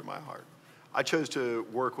near and dear to my heart. I chose to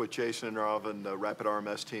work with Jason and Nirav and the Rapid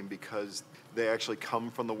RMS team because they actually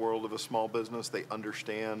come from the world of a small business. They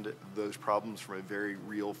understand those problems from a very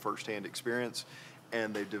real firsthand experience,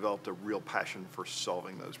 and they've developed a real passion for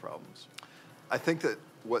solving those problems. I think that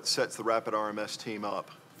what sets the Rapid RMS team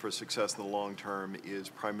up for success in the long term is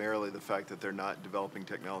primarily the fact that they're not developing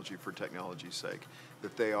technology for technology's sake,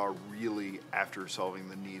 that they are really after solving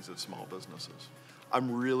the needs of small businesses. I'm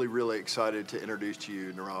really, really excited to introduce to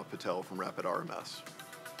you Nirav Patel from Rapid RMS.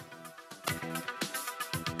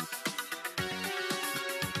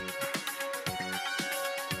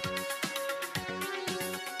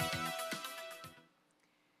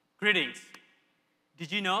 Greetings.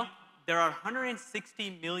 Did you know there are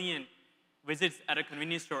 160 million visits at a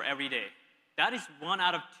convenience store every day? That is 1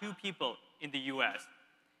 out of 2 people in the US.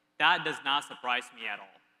 That does not surprise me at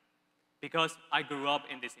all, because I grew up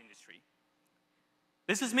in this industry.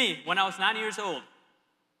 This is me when I was 9 years old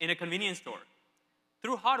in a convenience store.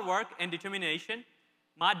 Through hard work and determination,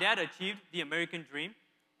 my dad achieved the American dream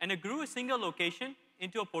and grew a single location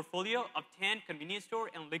into a portfolio of 10 convenience store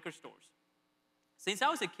and liquor stores. Since I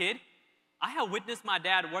was a kid, I have witnessed my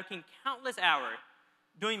dad working countless hours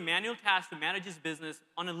doing manual tasks to manage his business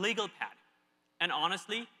on a legal pad. And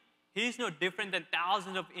honestly, he is no different than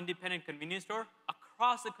thousands of independent convenience stores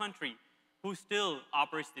across the country who still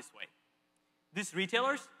operate this way. These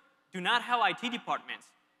retailers do not have IT departments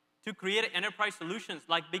to create enterprise solutions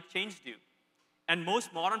like big chains do. And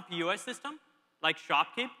most modern POS systems, like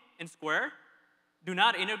ShopKeep and Square, do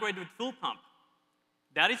not integrate with Full Pump.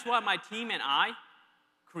 That is why my team and I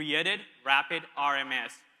created Rapid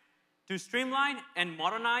RMS to streamline and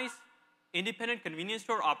modernize independent convenience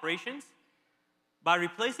store operations by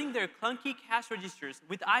replacing their clunky cash registers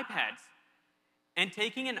with iPads and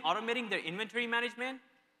taking and automating their inventory management,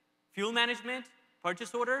 fuel management,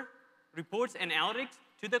 purchase order, reports, and analytics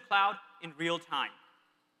to the cloud in real time.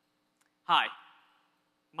 Hi,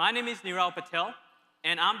 my name is Nirav Patel,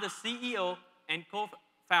 and I'm the CEO and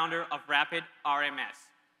co-founder of Rapid RMS.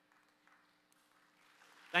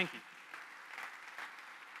 Thank you.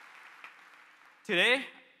 Today,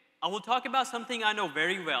 I will talk about something I know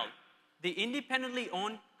very well, the independently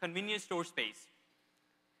owned convenience store space.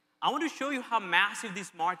 I want to show you how massive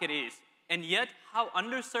this market is, and yet how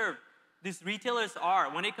underserved these retailers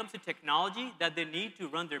are when it comes to technology that they need to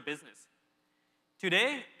run their business.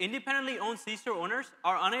 Today, independently owned C-store owners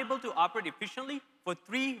are unable to operate efficiently for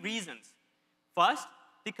 3 reasons. First,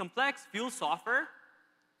 the complex fuel software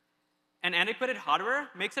and antiquated hardware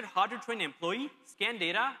makes it hard to train an employee, scan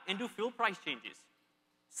data, and do fuel price changes.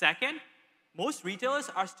 Second, most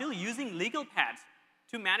retailers are still using legal pads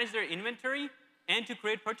to manage their inventory and to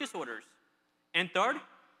create purchase orders. And third,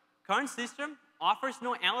 current system offers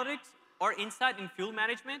no analytics or insight in fuel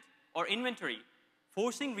management or inventory,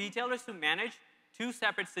 forcing retailers to manage 2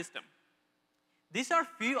 separate systems. These are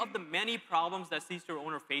few of the many problems that C-store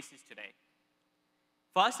owner faces today.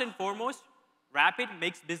 First and foremost, Rapid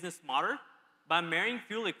makes business smarter by marrying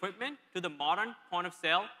fuel equipment to the modern point of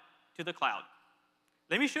sale to the cloud.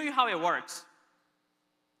 Let me show you how it works.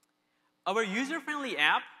 Our user-friendly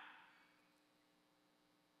app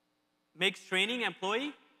makes training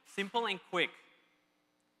employee simple and quick.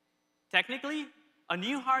 Technically, a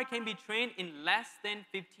new hire can be trained in less than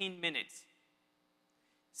 15 minutes.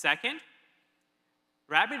 Second,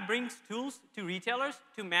 Rapid brings tools to retailers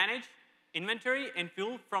to manage inventory and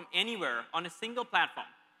fuel from anywhere on a single platform.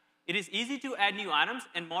 It is easy to add new items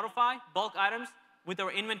and modify bulk items with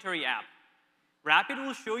our inventory app. Rapid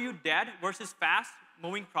will show you dead versus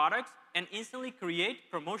fast-moving products and instantly create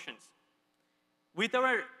promotions. With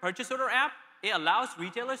our purchase order app, it allows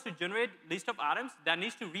retailers to generate a list of items that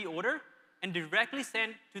needs to reorder and directly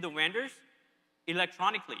send to the vendors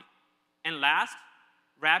electronically. And last,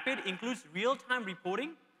 Rapid includes real-time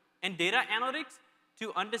reporting and data analytics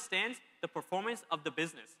to understand the performance of the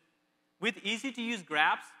business with easy-to-use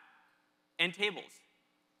graphs and tables,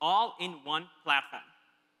 all in one platform.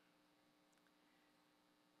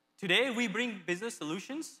 Today, we bring business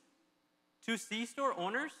solutions to C-store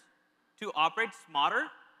owners to operate smarter,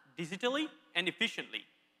 digitally, and efficiently.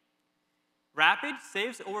 Rapid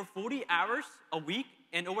saves over 40 hours a week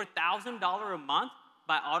and over $1,000 a month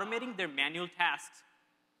by automating their manual tasks.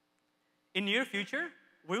 In near future,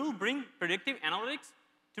 we will bring predictive analytics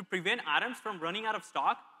to prevent items from running out of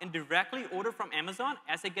stock and directly order from Amazon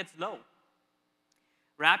as it gets low.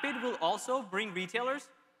 Rapid will also bring retailers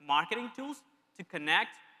marketing tools to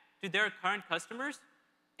connect to their current customers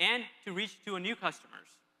and to reach to new customers.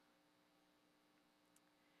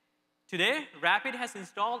 Today, Rapid has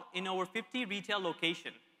installed in over 50 retail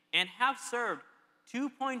locations and have served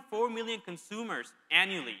 2.4 million consumers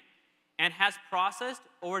annually and has processed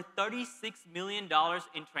over $36 million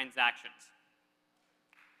in transactions.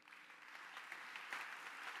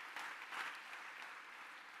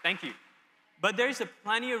 Thank you. But there is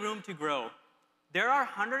plenty of room to grow. There are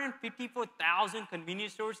 154,000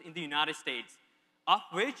 convenience stores in the United States, of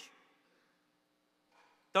which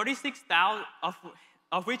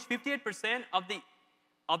 58%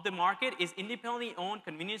 of the market is independently owned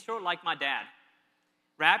convenience store like my dad.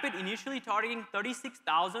 Rapid initially targeting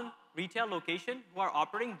 36,000 retail locations who are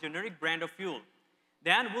operating generic brand of fuel.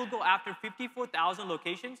 Then we'll go after 54,000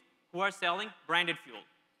 locations who are selling branded fuel.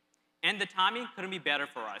 And the timing couldn't be better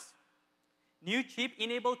for us. New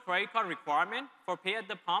chip-enabled credit card requirement for pay at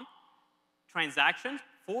the pump transactions,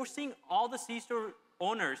 forcing all the C-store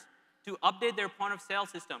owners to update their point of sale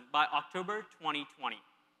system by October 2020.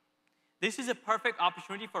 This is a perfect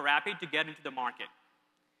opportunity for Rapid to get into the market.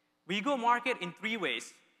 We go market in 3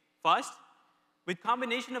 ways. First, with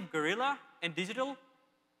combination of guerrilla and digital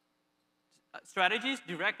strategies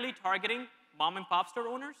directly targeting mom and pop store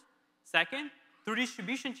owners. Second, through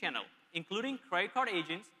distribution channel, including credit card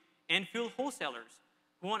agents and fuel wholesalers,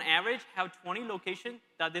 who on average have 20 locations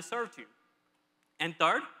that they serve to. And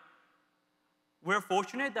third, we're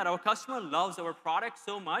fortunate that our customer loves our product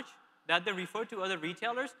so much that they refer to other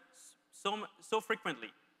retailers so frequently.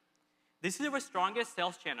 This is our strongest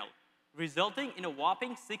sales channel, resulting in a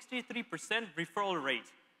whopping 63% referral rate.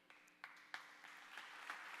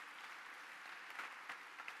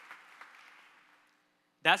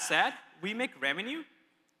 That said, we make revenue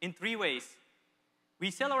in 3 ways.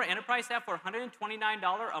 We sell our enterprise app for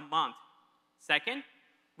 $129 a month. Second,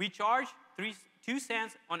 we charge 2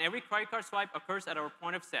 cents on every credit card swipe occurs at our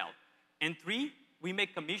point of sale. And 3, we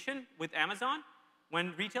make commission with Amazon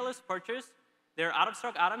when retailers purchase their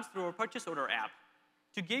out-of-stock items through our purchase order app.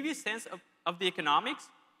 To give you a sense of the economics,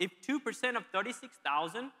 if 2% of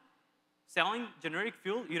 36,000 selling generic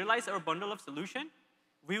fuel utilize our bundle of solution,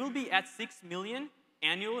 we will be at 6 million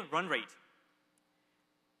annual run rate.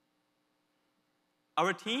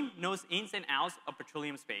 Our team knows ins and outs of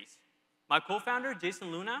petroleum space. My co-founder, Jason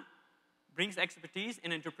Luna, brings expertise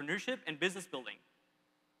in entrepreneurship and business building.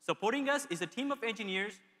 Supporting us is a team of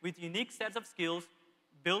engineers with unique sets of skills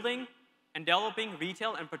building and developing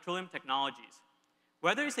retail and petroleum technologies.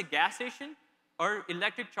 Whether it's a gas station or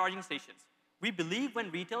electric charging stations, we believe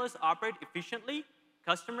when retailers operate efficiently,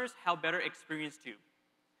 customers have better experience too.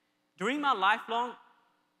 During my lifelong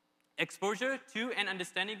exposure to and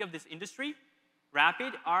understanding of this industry,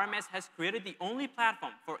 Rapid RMS has created the only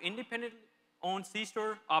platform for independent-owned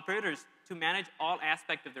C-store operators to manage all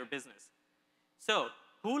aspects of their business. So,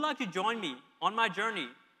 who would like to join me on my journey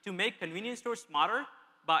to make convenience stores smarter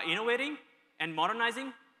by innovating and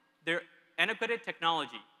modernizing their antiquated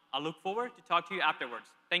technology? I look forward to talk to you afterwards.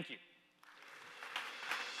 Thank you.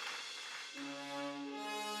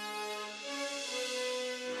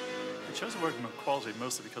 I chose to work in Mo Quality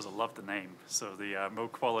mostly because I loved the name. So the Mo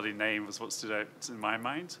Quality name was what stood out in my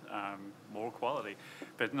mind, more quality.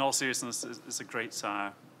 But in all seriousness, it's a great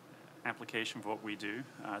application for what we do.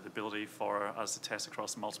 The ability for us to test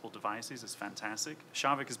across multiple devices is fantastic.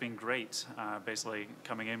 Shavik has been great, basically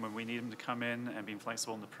coming in when we need them to come in and being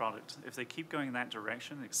flexible in the product. If they keep going in that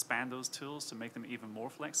direction, expand those tools to make them even more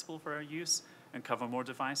flexible for our use and cover more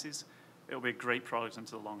devices, it'll be a great product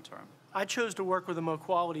into the long term. I chose to work with the Mo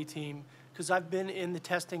Quality team because I've been in the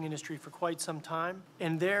testing industry for quite some time,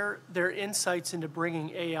 and their insights into bringing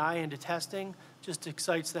AI into testing just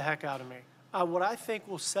excites the heck out of me. What I think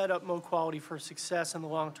will set up Mo Quality for success in the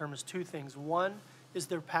long term is two things. One is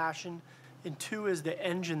their passion, and two is the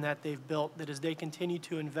engine that they've built that as they continue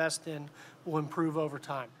to invest in will improve over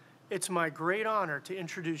time. It's my great honor to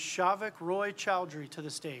introduce Shavik Roy Chowdhury to the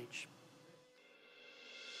stage.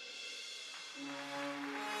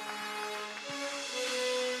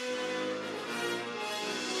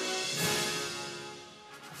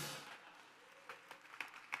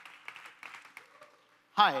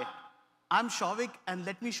 Hi, I'm Shavik, and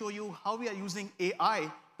let me show you how we are using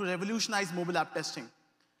AI to revolutionize mobile app testing.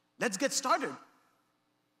 Let's get started.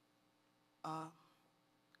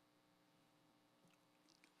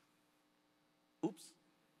 Oops.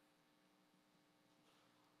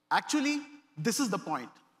 Actually, this is the point.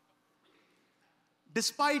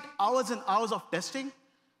 Despite hours and hours of testing,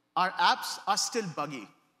 our apps are still buggy.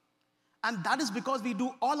 And that is because we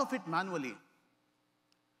do all of it manually.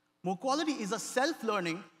 Mo Quality is a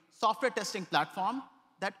self-learning software testing platform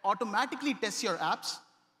that automatically tests your apps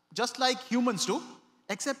just like humans do,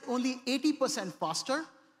 except only 80% faster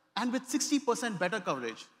and with 60% better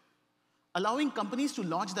coverage, allowing companies to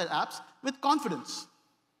launch their apps with confidence.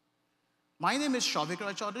 My name is Shavik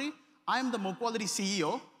Roy Chowdhury. I am the Mo Quality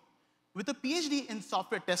CEO. With a PhD in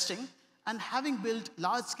software testing and having built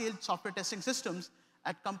large-scale software testing systems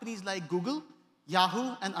at companies like Google,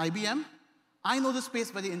 Yahoo, and IBM, I know the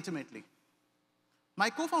space very intimately.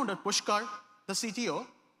 My co-founder, Pushkar, the CTO,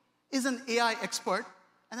 is an AI expert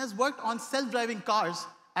and has worked on self-driving cars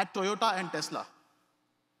at Toyota and Tesla.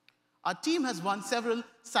 Our team has won several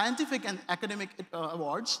scientific and academic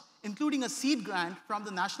awards, including a seed grant from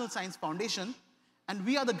the National Science Foundation, and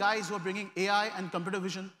we are the guys who are bringing AI and computer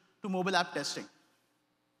vision to mobile app testing.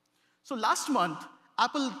 So last month,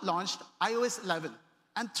 Apple launched iOS 11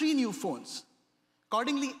 and 3 new phones.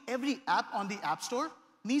 Accordingly, every app on the App Store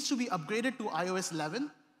needs to be upgraded to iOS 11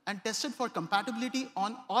 and tested for compatibility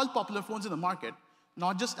on all popular phones in the market,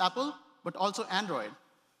 not just Apple, but also Android.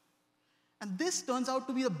 And this turns out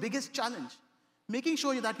to be the biggest challenge, making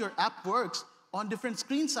sure that your app works on different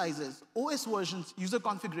screen sizes, OS versions, user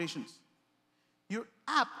configurations. Your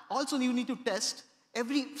app also you need to test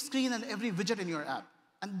every screen and every widget in your app.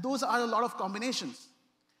 And those are a lot of combinations.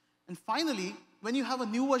 And finally, when you have a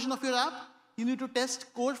new version of your app, you need to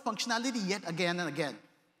test core functionality yet again and again.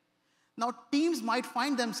 Now, teams might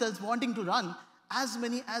find themselves wanting to run as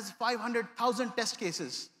many as 500,000 test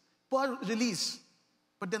cases per release,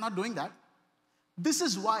 but they're not doing that. This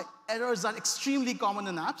is why errors are extremely common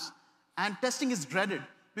in apps, and testing is dreaded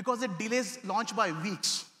because it delays launch by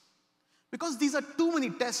weeks. Because these are too many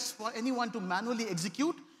tests for anyone to manually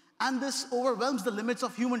execute, and this overwhelms the limits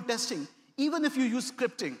of human testing, even if you use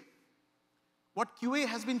scripting. What QA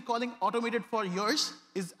has been calling automated for years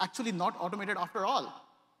is actually not automated after all.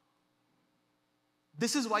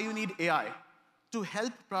 This is why you need AI, to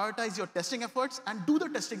help prioritize your testing efforts and do the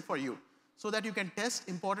testing for you, so that you can test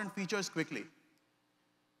important features quickly.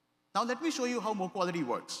 Now let me show you how Mo Quality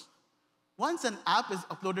works. Once an app is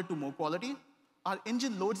uploaded to Mo Quality, our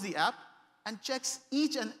engine loads the app and checks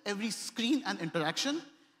each and every screen and interaction,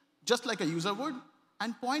 just like a user would,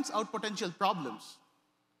 and points out potential problems.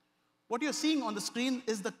 What you're seeing on the screen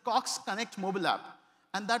is the Cox Connect mobile app,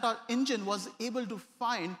 and that our engine was able to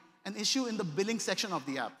find an issue in the billing section of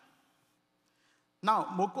the app. Now,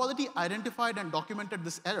 MoQuality identified and documented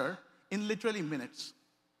this error in literally minutes,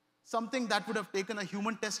 something that would have taken a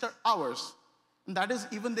human tester hours, and that is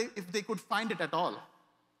even if they could find it at all.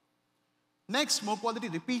 Next,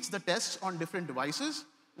 MoQuality repeats the tests on different devices.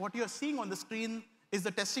 What you're seeing on the screen is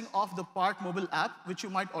the testing of the Park mobile app, which you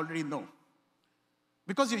might already know,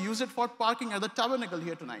 because you use it for parking at the Tabernacle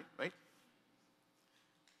here tonight, right?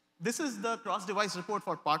 This is the cross-device report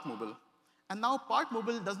for Park Mobile. And now Park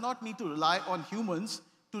Mobile does not need to rely on humans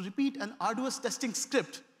to repeat an arduous testing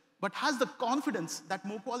script, but has the confidence that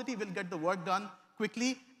MoQuality will get the work done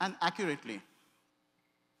quickly and accurately.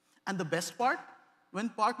 And the best part, when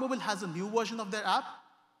Park Mobile has a new version of their app,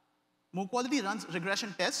 MoQuality runs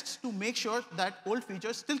regression tests to make sure that old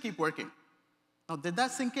features still keep working. Now, did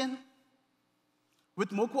that sink in? With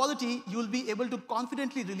MoQuality, you'll be able to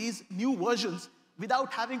confidently release new versions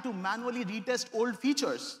without having to manually retest old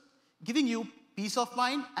features, giving you peace of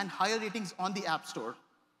mind and higher ratings on the App Store.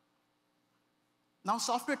 Now,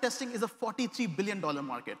 software testing is a $43 billion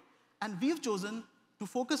market, and we've chosen to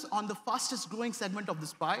focus on the fastest growing segment of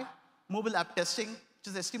this pie, mobile app testing, which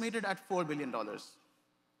is estimated at $4 billion.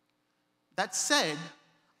 That said,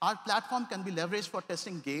 our platform can be leveraged for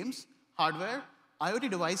testing games, hardware, IoT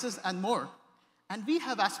devices, and more. And we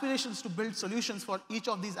have aspirations to build solutions for each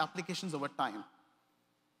of these applications over time.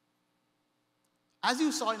 As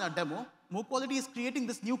you saw in our demo, MoQuality is creating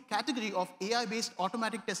this new category of AI-based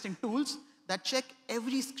automatic testing tools that check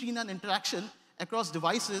every screen and interaction across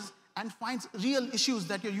devices and finds real issues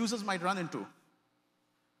that your users might run into.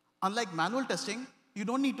 Unlike manual testing, you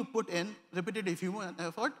don't need to put in repetitive human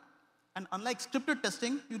effort. And unlike scripted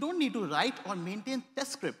testing, you don't need to write or maintain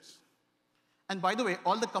test scripts. And by the way,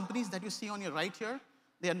 all the companies that you see on your right here,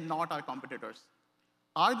 they are not our competitors.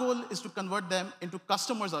 Our goal is to convert them into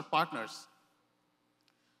customers or partners.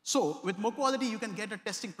 So with MoQuality, you can get a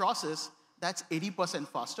testing process that's 80%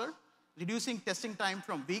 faster, reducing testing time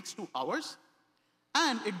from weeks to hours,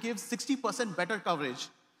 and it gives 60% better coverage.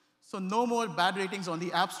 So no more bad ratings on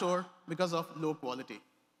the App Store because of low quality.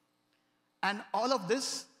 And all of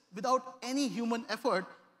this without any human effort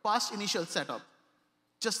past initial setup.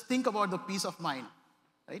 Just think about the peace of mind,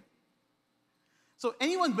 right? So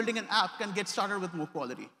anyone building an app can get started with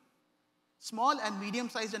MoQuality. Small and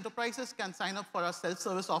medium-sized enterprises can sign up for our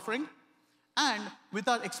self-service offering. And with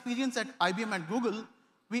our experience at IBM and Google,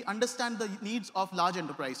 we understand the needs of large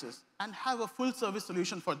enterprises and have a full-service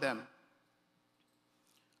solution for them.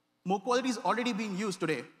 MoQuality is already being used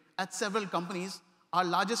today at several companies, our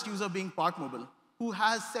largest user being Park Mobile, who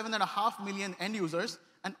has 7.5 million end users,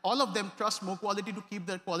 and all of them trust MoQuality to keep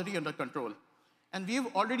their quality under control. And we've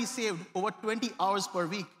already saved over 20 hours per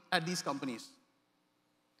week at these companies.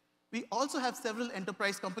 We also have several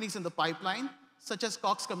enterprise companies in the pipeline, such as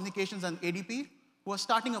Cox Communications and ADP, who are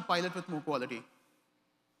starting a pilot with MoQuality.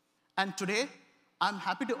 And today, I'm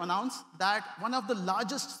happy to announce that one of the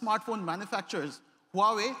largest smartphone manufacturers,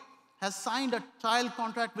 Huawei, has signed a trial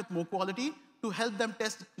contract with MoQuality to help them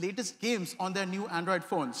test latest games on their new Android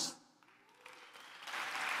phones.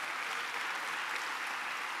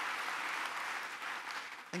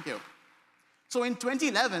 Thank you. So in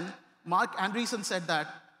 2011, Mark Andreessen said that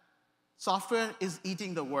software is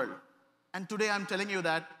eating the world. And today I'm telling you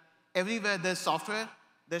that everywhere there's software,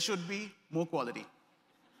 there should be MoQuality.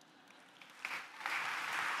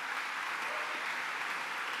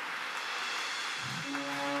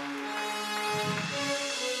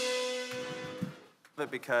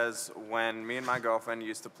 Because when me and my girlfriend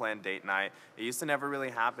used to plan date night, it used to never really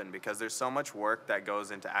happen because there's so much work that goes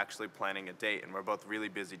into actually planning a date, and we're both really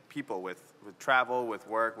busy people with travel, with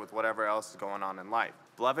work, with whatever else is going on in life.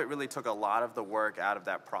 Blovit really took a lot of the work out of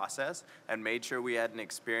that process and made sure we had an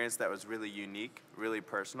experience that was really unique, really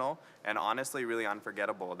personal, and honestly really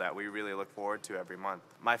unforgettable that we really look forward to every month.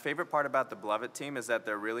 My favorite part about the Blovit team is that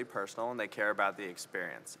they're really personal and they care about the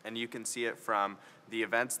experience. And you can see it from the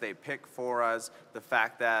events they pick for us, the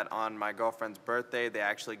fact that on my girlfriend's birthday, they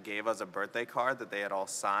actually gave us a birthday card that they had all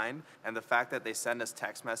signed, and the fact that they send us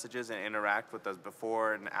text messages and interact with us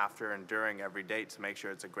before and after and during every date to make sure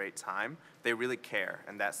it's a great time. They really care,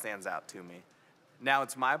 and that stands out to me. Now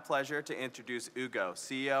it's my pleasure to introduce Ugo,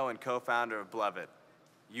 CEO and co-founder of Blovit.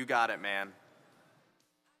 You got it, man.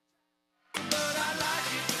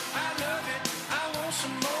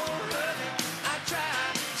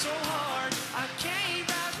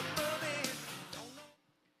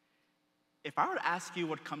 If I were to ask you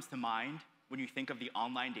what comes to mind when you think of the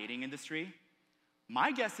online dating industry,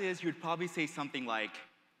 my guess is you'd probably say something like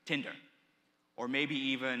Tinder, or maybe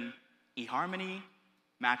even eHarmony,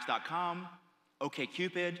 Match.com,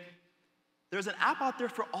 OkCupid. There's an app out there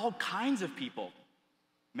for all kinds of people.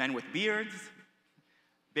 Men with beards,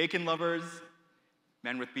 bacon lovers,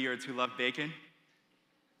 men with beards who love bacon.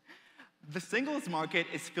 The singles market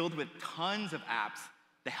is filled with tons of apps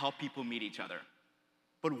that help people meet each other.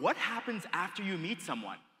 But what happens after you meet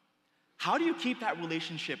someone? How do you keep that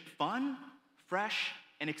relationship fun, fresh,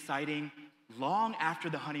 and exciting long after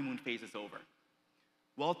the honeymoon phase is over?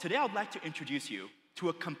 Well, today I'd like to introduce you to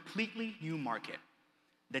a completely new market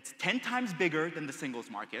that's 10 times bigger than the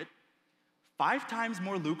singles market, 5 times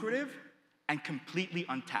more lucrative, and completely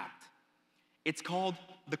untapped. It's called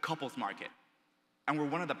the couples market, and we're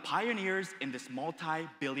one of the pioneers in this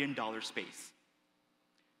multi-billion-dollar space.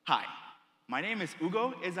 Hi, my name is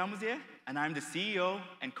Ugo Ezamuzie, and I'm the CEO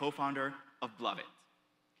and co-founder of Blovit.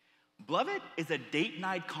 Blovit is a date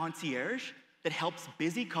night concierge that helps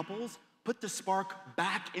busy couples put the spark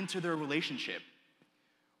back into their relationship.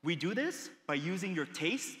 We do this by using your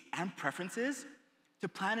tastes and preferences to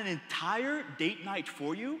plan an entire date night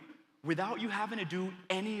for you without you having to do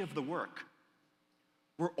any of the work.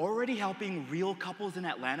 We're already helping real couples in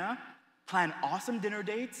Atlanta plan awesome dinner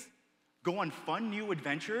dates, go on fun new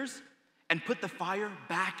adventures, and put the fire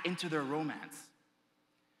back into their romance.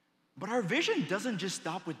 But our vision doesn't just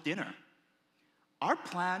stop with dinner. Our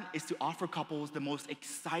plan is to offer couples the most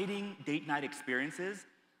exciting date night experiences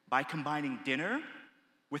by combining dinner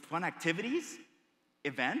with fun activities,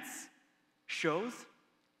 events, shows,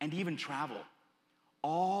 and even travel,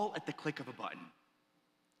 all at the click of a button.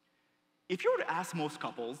 If you were to ask most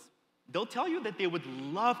couples, they'll tell you that they would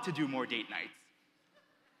love to do more date nights.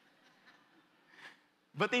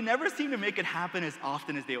 But they never seem to make it happen as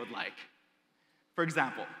often as they would like. For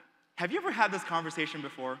example, have you ever had this conversation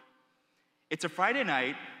before? It's a Friday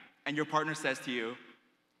night, and your partner says to you,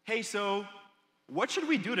 "Hey, so what should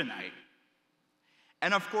we do tonight?"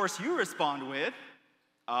 And of course, you respond with,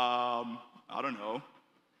 I don't know,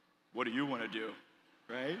 what do you want to do,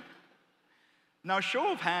 right? Now,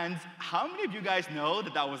 show of hands, how many of you guys know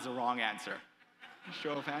that that was the wrong answer?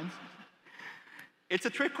 Show of hands. It's a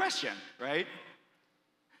trick question, right?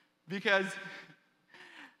 Because,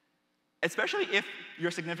 especially if your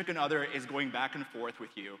significant other is going back and forth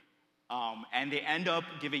with you, and they end up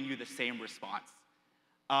giving you the same response.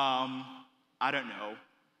 I don't know,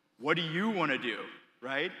 what do you want to do,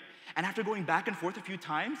 right? And after going back and forth a few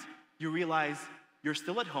times, you realize you're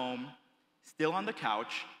still at home, still on the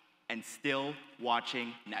couch, and still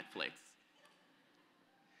watching Netflix.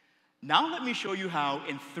 Now let me show you how,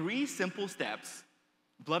 in 3 simple steps,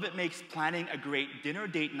 Blovit makes planning a great dinner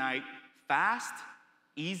date night fast,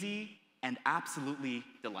 easy, and absolutely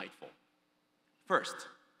delightful. First,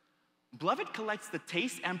 Blovit collects the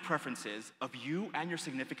tastes and preferences of you and your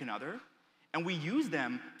significant other, and we use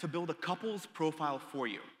them to build a couple's profile for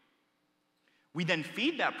you. We then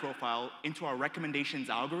feed that profile into our recommendations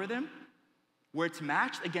algorithm, where it's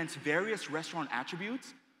matched against various restaurant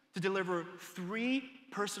attributes to deliver 3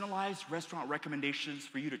 personalized restaurant recommendations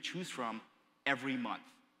for you to choose from every month.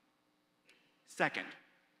 Second,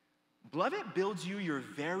 Blovit builds you your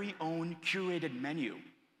very own curated menu,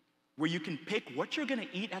 where you can pick what you're gonna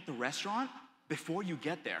eat at the restaurant before you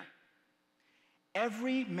get there.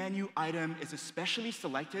 Every menu item is especially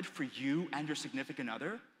selected for you and your significant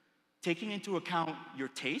other, taking into account your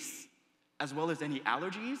tastes, as well as any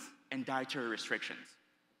allergies and dietary restrictions.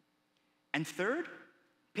 And third,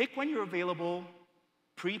 pick when you're available,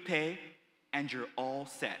 prepay, and you're all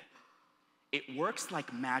set. It works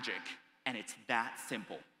like magic, and it's that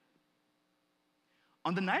simple.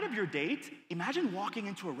 On the night of your date, imagine walking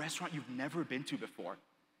into a restaurant you've never been to before.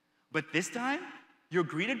 But this time, you're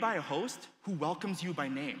greeted by a host who welcomes you by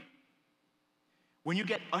name. When you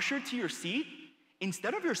get ushered to your seat,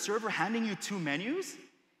 instead of your server handing you 2 menus,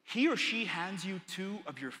 he or she hands you 2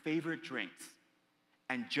 of your favorite drinks.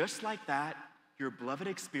 And just like that, your Blovit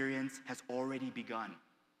experience has already begun.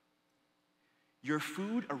 Your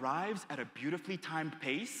food arrives at a beautifully timed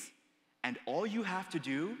pace, and all you have to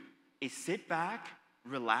do is sit back,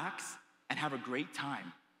 relax, and have a great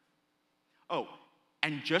time. Oh,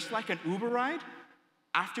 and just like an Uber ride,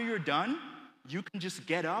 after you're done, you can just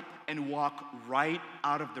get up and walk right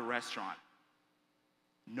out of the restaurant.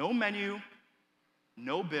 No menu,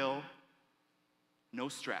 no bill, no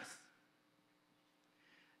stress.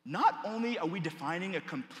 Not only are we defining a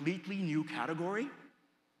completely new category,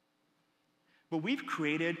 but we've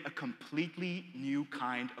created a completely new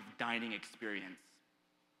kind of dining experience.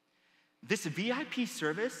 This VIP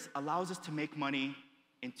service allows us to make money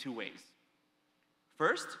in 2 ways.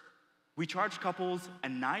 First, we charge couples a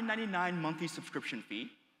 $9.99 monthly subscription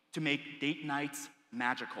fee to make date nights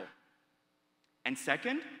magical. And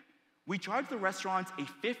second, we charge the restaurants a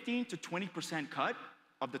 15 to 20% cut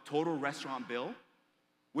of the total restaurant bill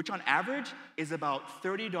which on average is about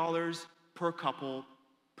 $30 per couple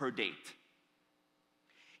per date.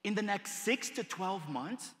 In the next 6 to 12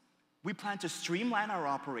 months, we plan to streamline our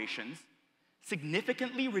operations,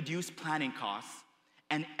 significantly reduce planning costs,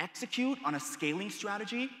 and execute on a scaling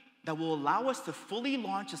strategy that will allow us to fully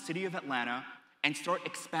launch the city of Atlanta and start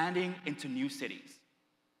expanding into new cities.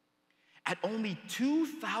 At only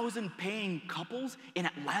 2,000 paying couples in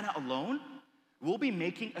Atlanta alone, we'll be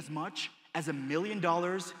making as much as $1 million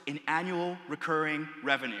in annual recurring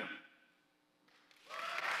revenue.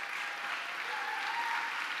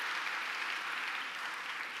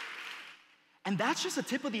 And that's just the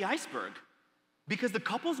tip of the iceberg, because the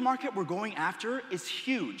couples market we're going after is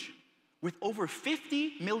huge, with over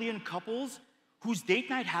 50 million couples whose date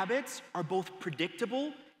night habits are both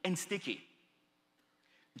predictable and sticky.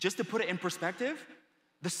 Just to put it in perspective,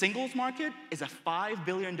 the singles market is a $5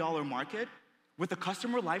 billion market with a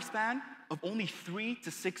customer lifespan of only 3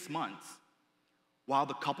 to 6 months, while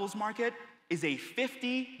the couples market is a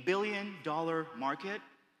 $50 billion market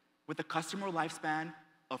with a customer lifespan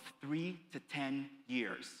of 3 to 10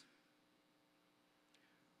 years.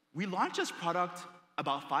 We launched this product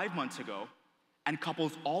about 5 months ago, and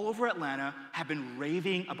couples all over Atlanta have been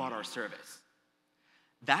raving about our service.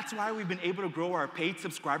 That's why we've been able to grow our paid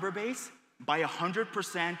subscriber base by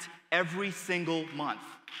 100% every single month.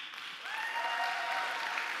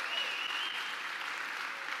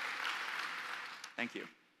 Thank you.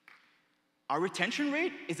 Our retention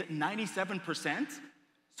rate is at 97%,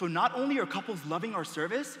 so not only are couples loving our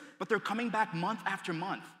service, but they're coming back month after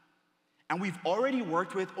month. And we've already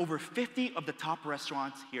worked with over 50 of the top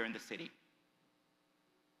restaurants here in the city.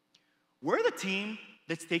 We're the team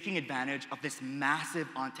that's taking advantage of this massive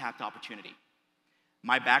untapped opportunity.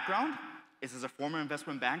 My background is as a former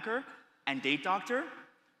investment banker and date doctor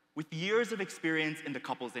with years of experience in the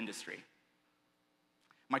couples industry.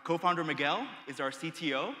 My co-founder Miguel is our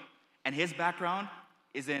CTO, and his background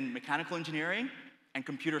is in mechanical engineering and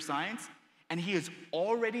computer science, and he has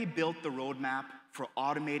already built the roadmap for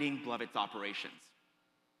automating Blovit's operations.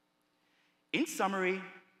 In summary,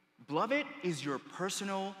 Blovit is your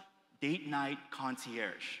personal date night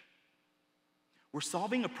concierge. We're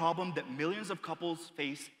solving a problem that millions of couples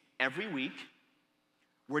face every week.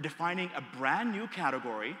 We're defining a brand new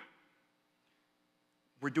category.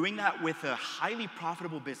 We're doing that with a highly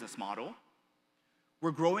profitable business model.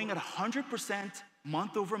 We're growing at 100%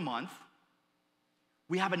 month over month.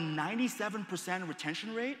 We have a 97%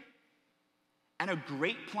 retention rate and a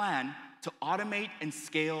great plan to automate and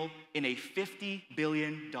scale in a $50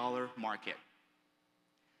 billion market.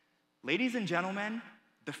 Ladies and gentlemen,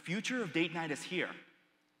 the future of date night is here,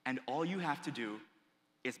 and all you have to do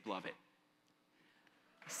is Blovit.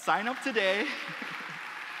 Sign up today.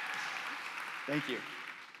 Thank you.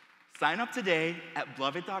 Sign up today at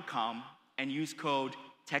blovit.com and use code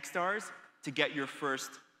Techstars to get your first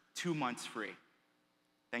 2 months free.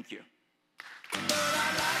 Thank you.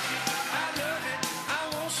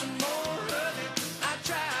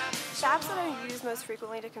 The apps that I use most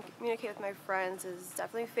frequently to communicate with my friends is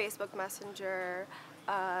definitely Facebook Messenger,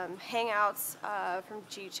 Hangouts from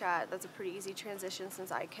GChat. That's a pretty easy transition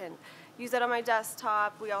since I can use that on my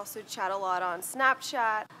desktop. We also chat a lot on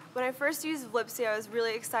Snapchat. When I first used Blipsy, I was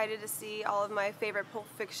really excited to see all of my favorite Pulp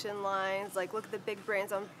Fiction lines, like look at the big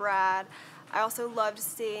brains on Brad. I also loved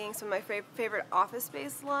seeing some of my favorite Office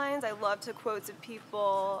Space lines. I love to quote to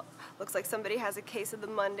people, looks like somebody has a case of the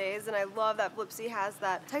Mondays, and I love that Blipsy has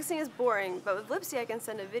that. Texting is boring, but with Blipsy I can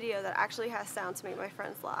send a video that actually has sound to make my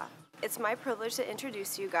friends laugh. It's my privilege to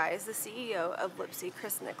introduce you guys the CEO of Blipsy,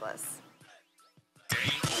 Chris Nicholas.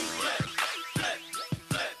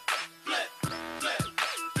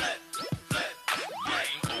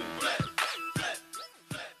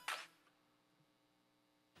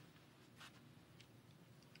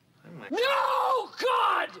 No,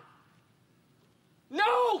 God!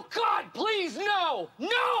 No, God, please, no!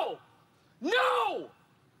 No! No!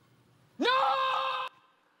 No!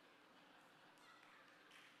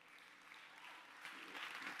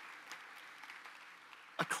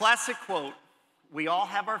 A classic quote. We all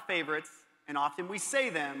have our favorites, and often we say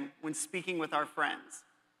them when speaking with our friends.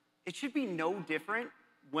 It should be no different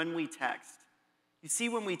when we text. You see,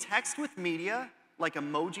 when we text with media, like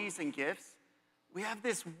emojis and GIFs, we have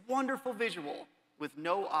this wonderful visual with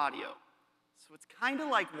no audio. So it's kind of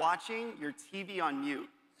like watching your TV on mute.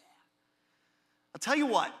 I'll tell you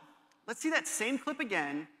what, let's see that same clip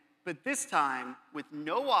again, but this time with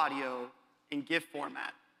no audio in GIF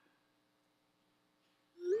format.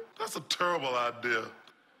 That's a terrible idea.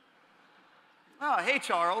 Oh, hey,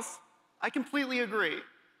 Charles. I completely agree.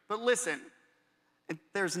 But listen, And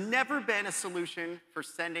there's never been a solution for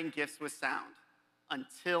sending gifts with sound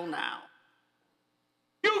until now.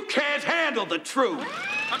 You can't handle the truth.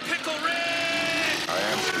 A pickle Rick! I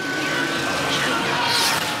am.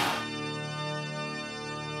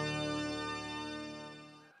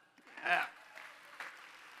 Yeah.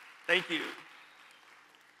 Thank you.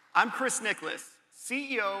 I'm Chris Nicholas,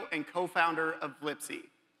 CEO and co-founder of Vlipsy.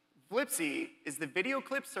 Vlipsy is the video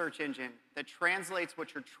clip search engine that translates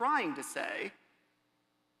what you're trying to say.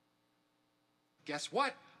 Guess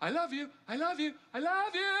what? I love you. I love you. I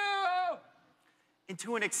love you.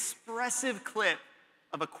 Into an expressive clip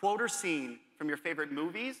of a quote or scene from your favorite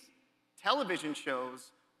movies, television shows,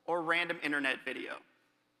 or random internet video.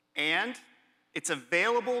 And it's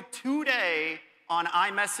available today on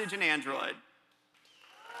iMessage and Android.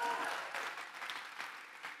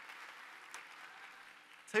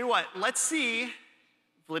 Tell you what, let's see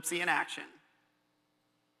Vlipsy in action.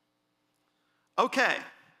 Okay,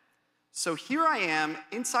 so here I am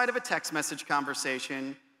inside of a text message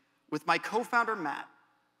conversation with my co-founder, Matt,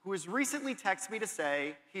 who has recently texted me to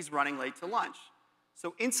say he's running late to lunch.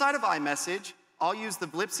 So inside of iMessage, I'll use the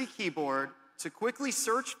Vlipsy keyboard to quickly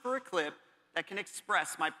search for a clip that can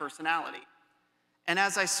express my personality. And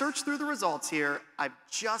as I search through the results here, I've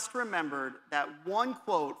just remembered that one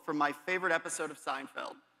quote from my favorite episode of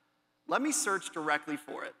Seinfeld. Let me search directly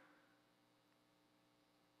for it.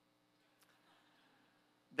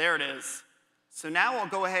 There it is. So now I'll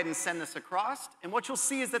go ahead and send this across, and what you'll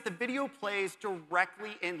see is that the video plays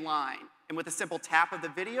directly in line. And with a simple tap of the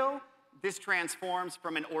video, this transforms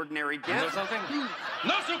from an ordinary GIF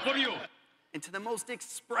into the most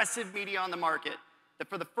expressive media on the market that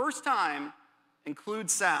for the first time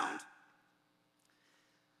includes sound.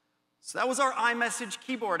 So that was our iMessage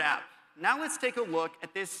keyboard app. Now let's take a look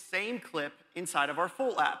at this same clip inside of our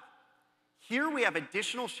full app. Here we have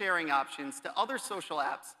additional sharing options to other social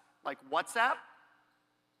apps like WhatsApp,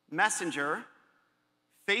 Messenger,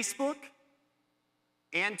 Facebook,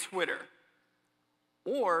 and Twitter.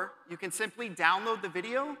 Or you can simply download the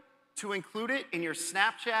video to include it in your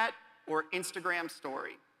Snapchat or Instagram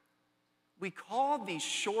story. We call these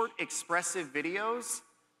short, expressive videos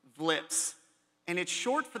Vlips, and it's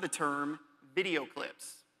short for the term video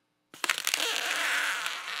clips.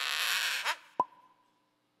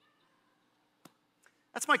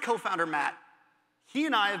 That's my co-founder, Matt. He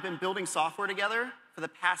and I have been building software together for the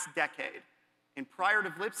past decade. And prior to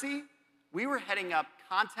Vlipsy, we were heading up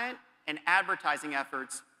content and advertising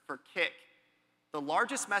efforts for Kik, the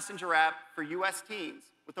largest messenger app for US teens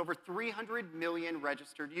with over 300 million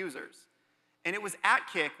registered users. And it was at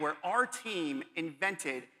Kik where our team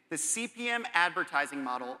invented the CPM advertising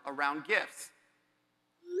model around GIFs.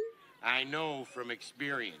 I know from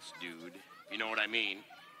experience, dude. You know what I mean?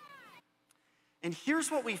 And here's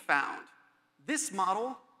what we found. This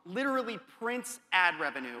model literally prints ad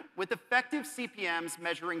revenue with effective CPMs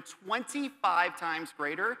measuring 25 times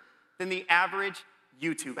greater than the average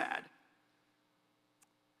YouTube ad.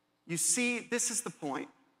 You see, this is the point.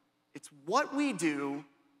 It's what we do,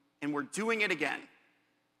 and we're doing it again.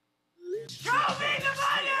 Show me the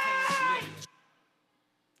money!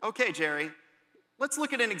 Okay, Jerry, let's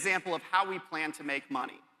look at an example of how we plan to make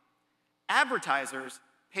money. Advertisers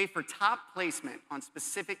pay for top placement on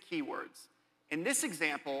specific keywords. In this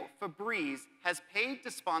example, Febreze has paid to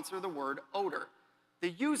sponsor the word odor.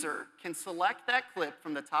 The user can select that clip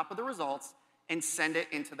from the top of the results and send it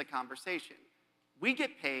into the conversation. We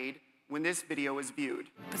get paid when this video is viewed.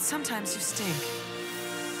 But sometimes you stink.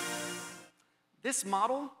 This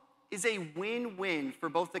model is a win-win for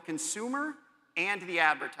both the consumer and the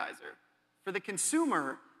advertiser. For the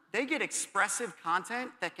consumer, they get expressive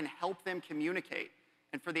content that can help them communicate.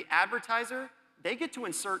 And for the advertiser, they get to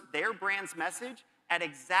insert their brand's message at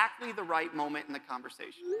exactly the right moment in the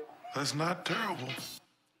conversation. That's not terrible.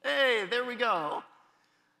 Hey, there we go.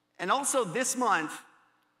 And also this month,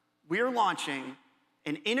 we're launching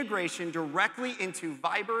an integration directly into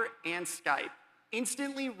Viber and Skype,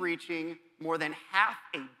 instantly reaching more than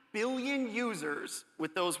 500 million users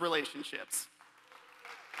with those relationships.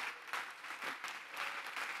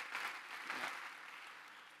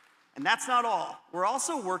 And that's not all. We're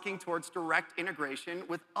also working towards direct integration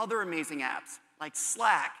with other amazing apps like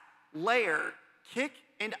Slack, Layer, Kik,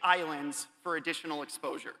 and Islands for additional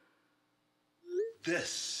exposure.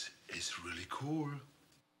 This is really cool.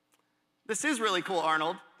 This is really cool,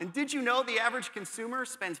 Arnold. And did you know the average consumer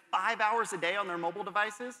spends 5 hours a day on their mobile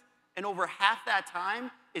devices? And over half that time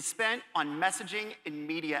is spent on messaging and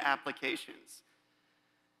media applications.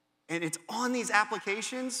 And it's on these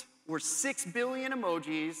applications where 6 billion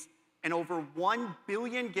emojis and over 1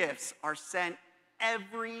 billion GIFs are sent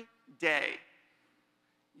every day.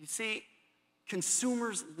 You see,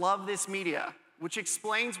 consumers love this media, which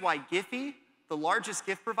explains why Giphy, the largest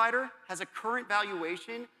gift provider, has a current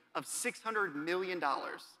valuation of $600 million.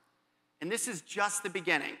 And this is just the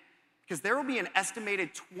beginning, because there will be an estimated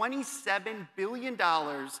 $27 billion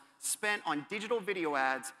spent on digital video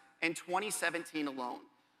ads in 2017 alone,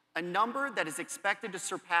 a number that is expected to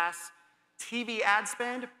surpass TV ad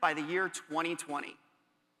spend by the year 2020.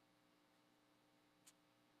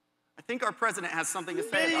 I think our president has something to say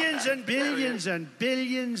about that. Billions and billions and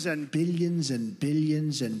billions and billions and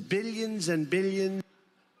billions and billions and billions.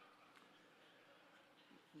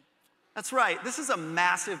 That's right, this is a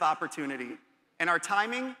massive opportunity, and our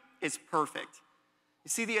timing is perfect. You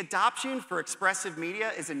see, the adoption for expressive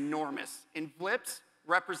media is enormous, and Vlips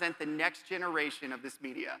represent the next generation of this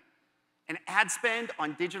media. And ad spend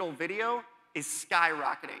on digital video is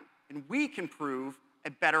skyrocketing, and we can prove a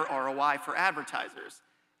better ROI for advertisers.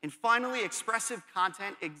 And finally, expressive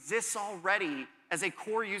content exists already as a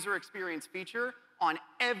core user experience feature on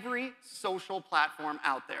every social platform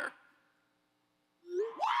out there.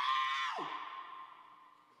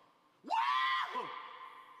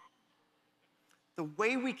 The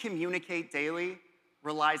way we communicate daily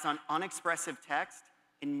relies on unexpressive text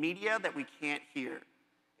and media that we can't hear.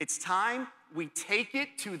 It's time we take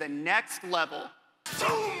it to the next level.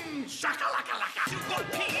 That's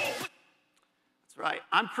right.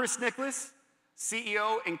 I'm Chris Nicholas,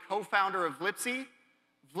 CEO and co-founder of Vlipsy.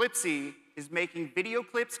 Vlipsy is making video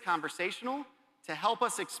clips conversational to help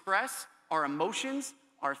us express our emotions,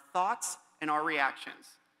 our thoughts, and our reactions.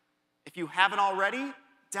 If you haven't already,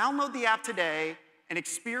 download the app today and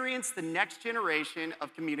experience the next generation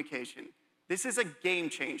of communication. This is a game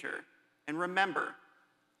changer. And remember,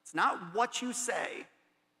 it's not what you say,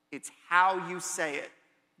 it's how you say it.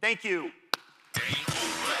 Thank you.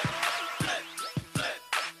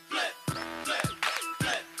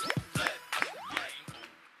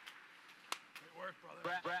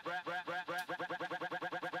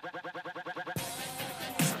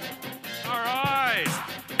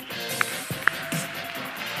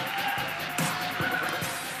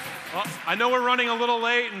 I know we're running a little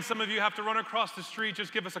late and some of you have to run across the street.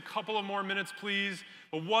 Just give us a couple of more minutes, please.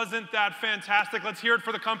 But wasn't that fantastic? Let's hear it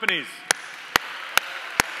for the companies.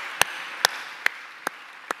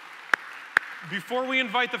 Before we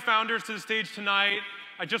invite the founders to the stage tonight,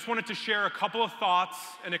 I just wanted to share a couple of thoughts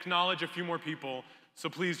and acknowledge a few more people. So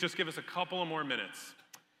please just give us a couple of more minutes.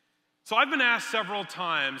 So I've been asked several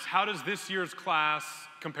times, how does this year's class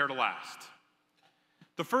compare to last?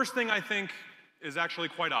 The first thing I think is actually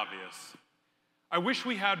quite obvious. I wish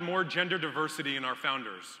we had more gender diversity in our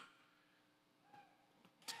founders.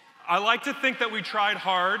 I like to think that we tried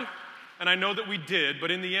hard, and I know that we did, but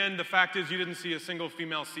in the end, the fact is you didn't see a single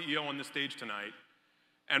female CEO on the stage tonight.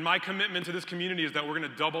 And my commitment to this community is that we're going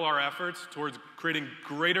to double our efforts towards creating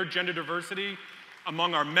greater gender diversity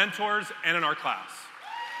among our mentors and in our class.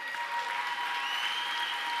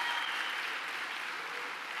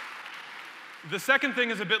 The second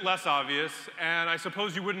thing is a bit less obvious, and I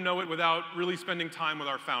suppose you wouldn't know it without really spending time with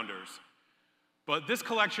our founders. But this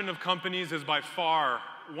collection of companies is by far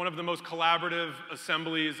one of the most collaborative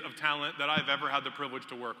assemblies of talent that I've ever had the privilege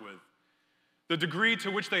to work with. The degree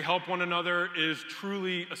to which they help one another is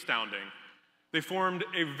truly astounding. They formed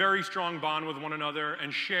a very strong bond with one another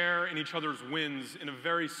and share in each other's wins in a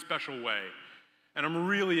very special way. And I'm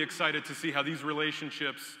really excited to see how these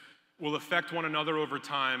relationships will affect one another over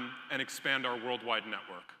time and expand our worldwide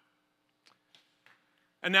network.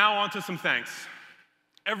 And now on to some thanks.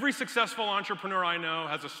 Every successful entrepreneur I know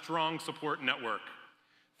has a strong support network.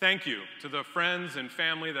 Thank you to the friends and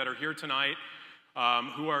family that are here tonight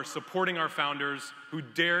who are supporting our founders, who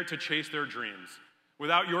dare to chase their dreams.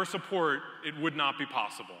 Without your support, it would not be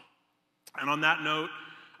possible. And on that note,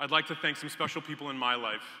 I'd like to thank some special people in my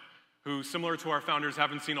life who, similar to our founders,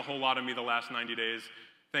 haven't seen a whole lot of me the last 90 days.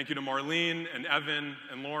 Thank you to Marlene and Evan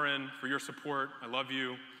and Lauren for your support. I love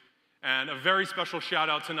you. And a very special shout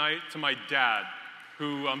out tonight to my dad,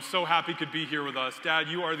 who I'm so happy could be here with us. Dad,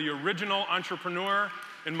 you are the original entrepreneur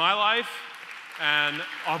in my life, and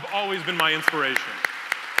have always been my inspiration.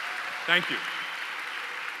 Thank you.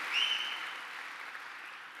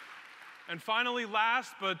 And finally,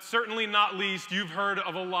 last but certainly not least, you've heard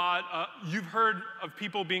of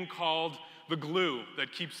people being called the glue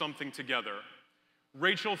that keeps something together.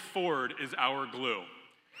 Rachel Ford is our glue.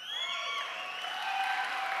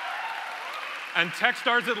 And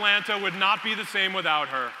Techstars Atlanta would not be the same without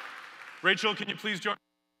her. Rachel, can you please join?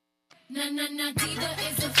 Na na na, diva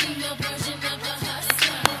is a female version of a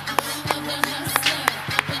hustler, of a hustler,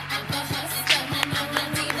 of a hustler. Na na na,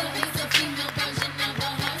 diva is a female version of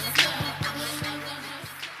a hustler, of a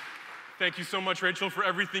hustler. Thank you so much, Rachel, for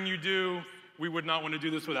everything you do. We would not want to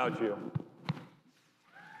do this without you.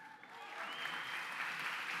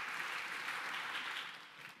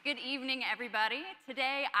 Good evening, everybody.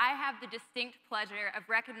 Today, I have the distinct pleasure of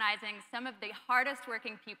recognizing some of the hardest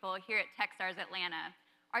working people here at Techstars Atlanta,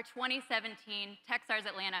 our 2017 Techstars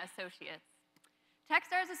Atlanta Associates.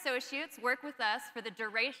 Techstars Associates work with us for the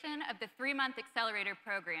duration of the 3-month accelerator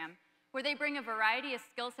program, where they bring a variety of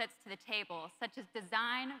skill sets to the table, such as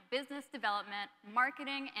design, business development,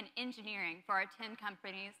 marketing, and engineering for our 10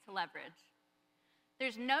 companies to leverage.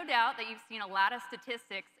 There's no doubt that you've seen a lot of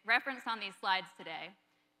statistics referenced on these slides today.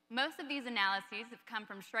 Most of these analyses have come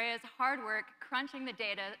from Shreya's hard work crunching the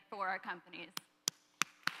data for our companies.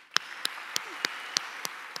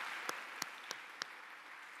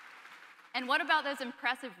 And what about those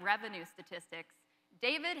impressive revenue statistics?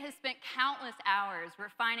 David has spent countless hours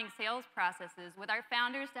refining sales processes with our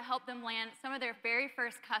founders to help them land some of their very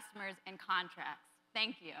first customers and contracts.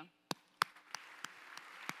 Thank you.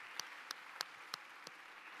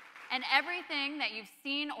 And everything that you've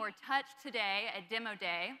seen or touched today at Demo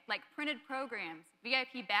Day, like printed programs,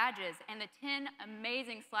 VIP badges, and the 10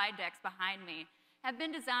 amazing slide decks behind me, have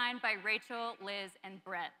been designed by Rachel, Liz, and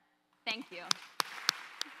Brett. Thank you.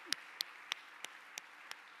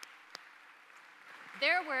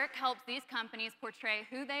 Their work helps these companies portray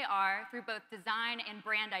who they are through both design and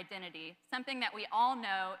brand identity, something that we all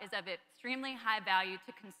know is of extremely high value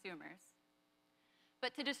to consumers.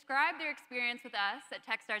 But to describe their experience with us at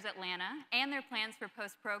Techstars Atlanta and their plans for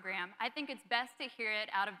post-program, I think it's best to hear it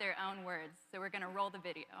out of their own words. So we're going to roll the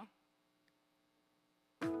video.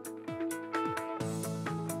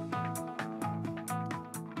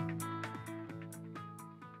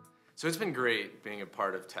 So it's been great being a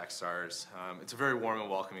part of Techstars. It's a very warm and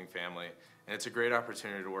welcoming family, and it's a great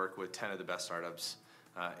opportunity to work with 10 of the best startups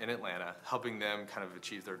in Atlanta, helping them kind of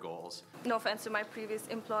achieve their goals. No offense to my previous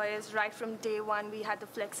employers, right from day one we had the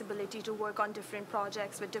flexibility to work on different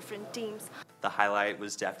projects with different teams. The highlight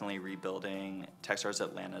was definitely rebuilding Techstars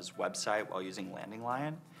Atlanta's website while using Landing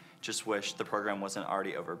Lion. Just wish the program wasn't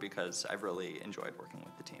already over because I've really enjoyed working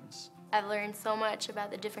with the teams. I've learned so much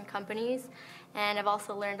about the different companies, and I've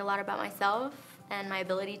also learned a lot about myself and my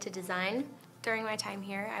ability to design. During my time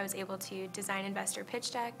here, I was able to design investor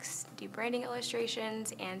pitch decks, do branding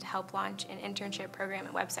illustrations, and help launch an internship program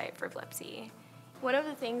and website for Flipsy. One of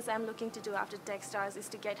the things I'm looking to do after Techstars is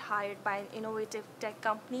to get hired by an innovative tech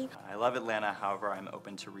company. I love Atlanta, however, I'm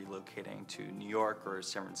open to relocating to New York or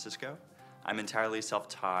San Francisco. I'm entirely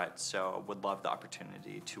self-taught, so would love the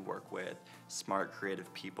opportunity to work with smart,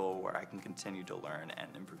 creative people where I can continue to learn and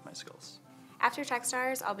improve my skills. After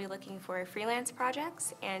Techstars, I'll be looking for freelance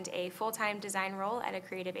projects and a full-time design role at a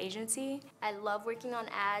creative agency. I love working on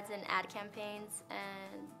ads and ad campaigns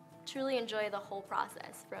and truly enjoy the whole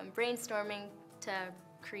process, from brainstorming to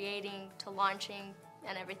creating to launching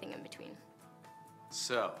and everything in between.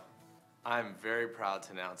 So, I'm very proud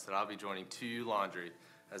to announce that I'll be joining 2U Laundry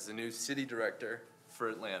as the new city director for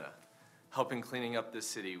Atlanta, helping cleaning up this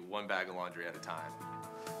city one bag of laundry at a time.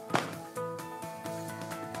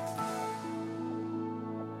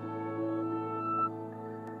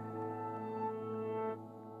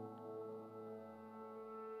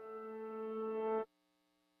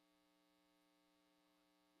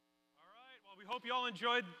 Hope you all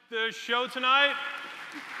enjoyed the show tonight.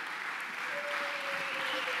 It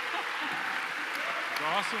was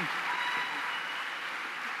awesome.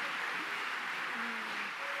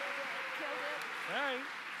 Hey.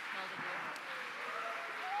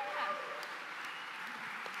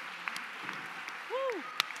 Woo.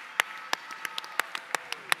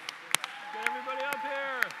 Get everybody up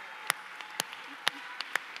here.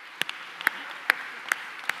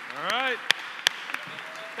 All right.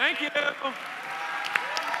 Thank you.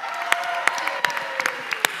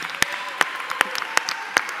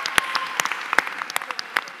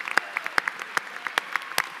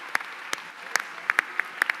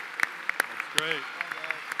 Great.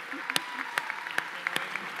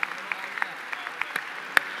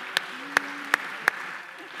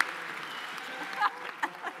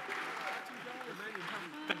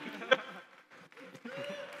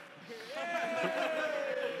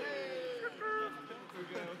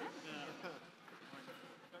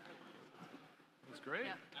 That's great.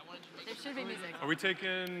 Yep. There should be music. Are we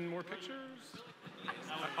taking more pictures?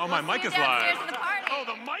 Oh, my We'll mic see is you downstairs live. at the party. Oh,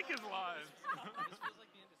 the mic is live.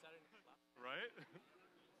 Right? There's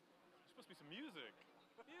supposed to be some music.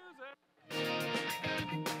 Music.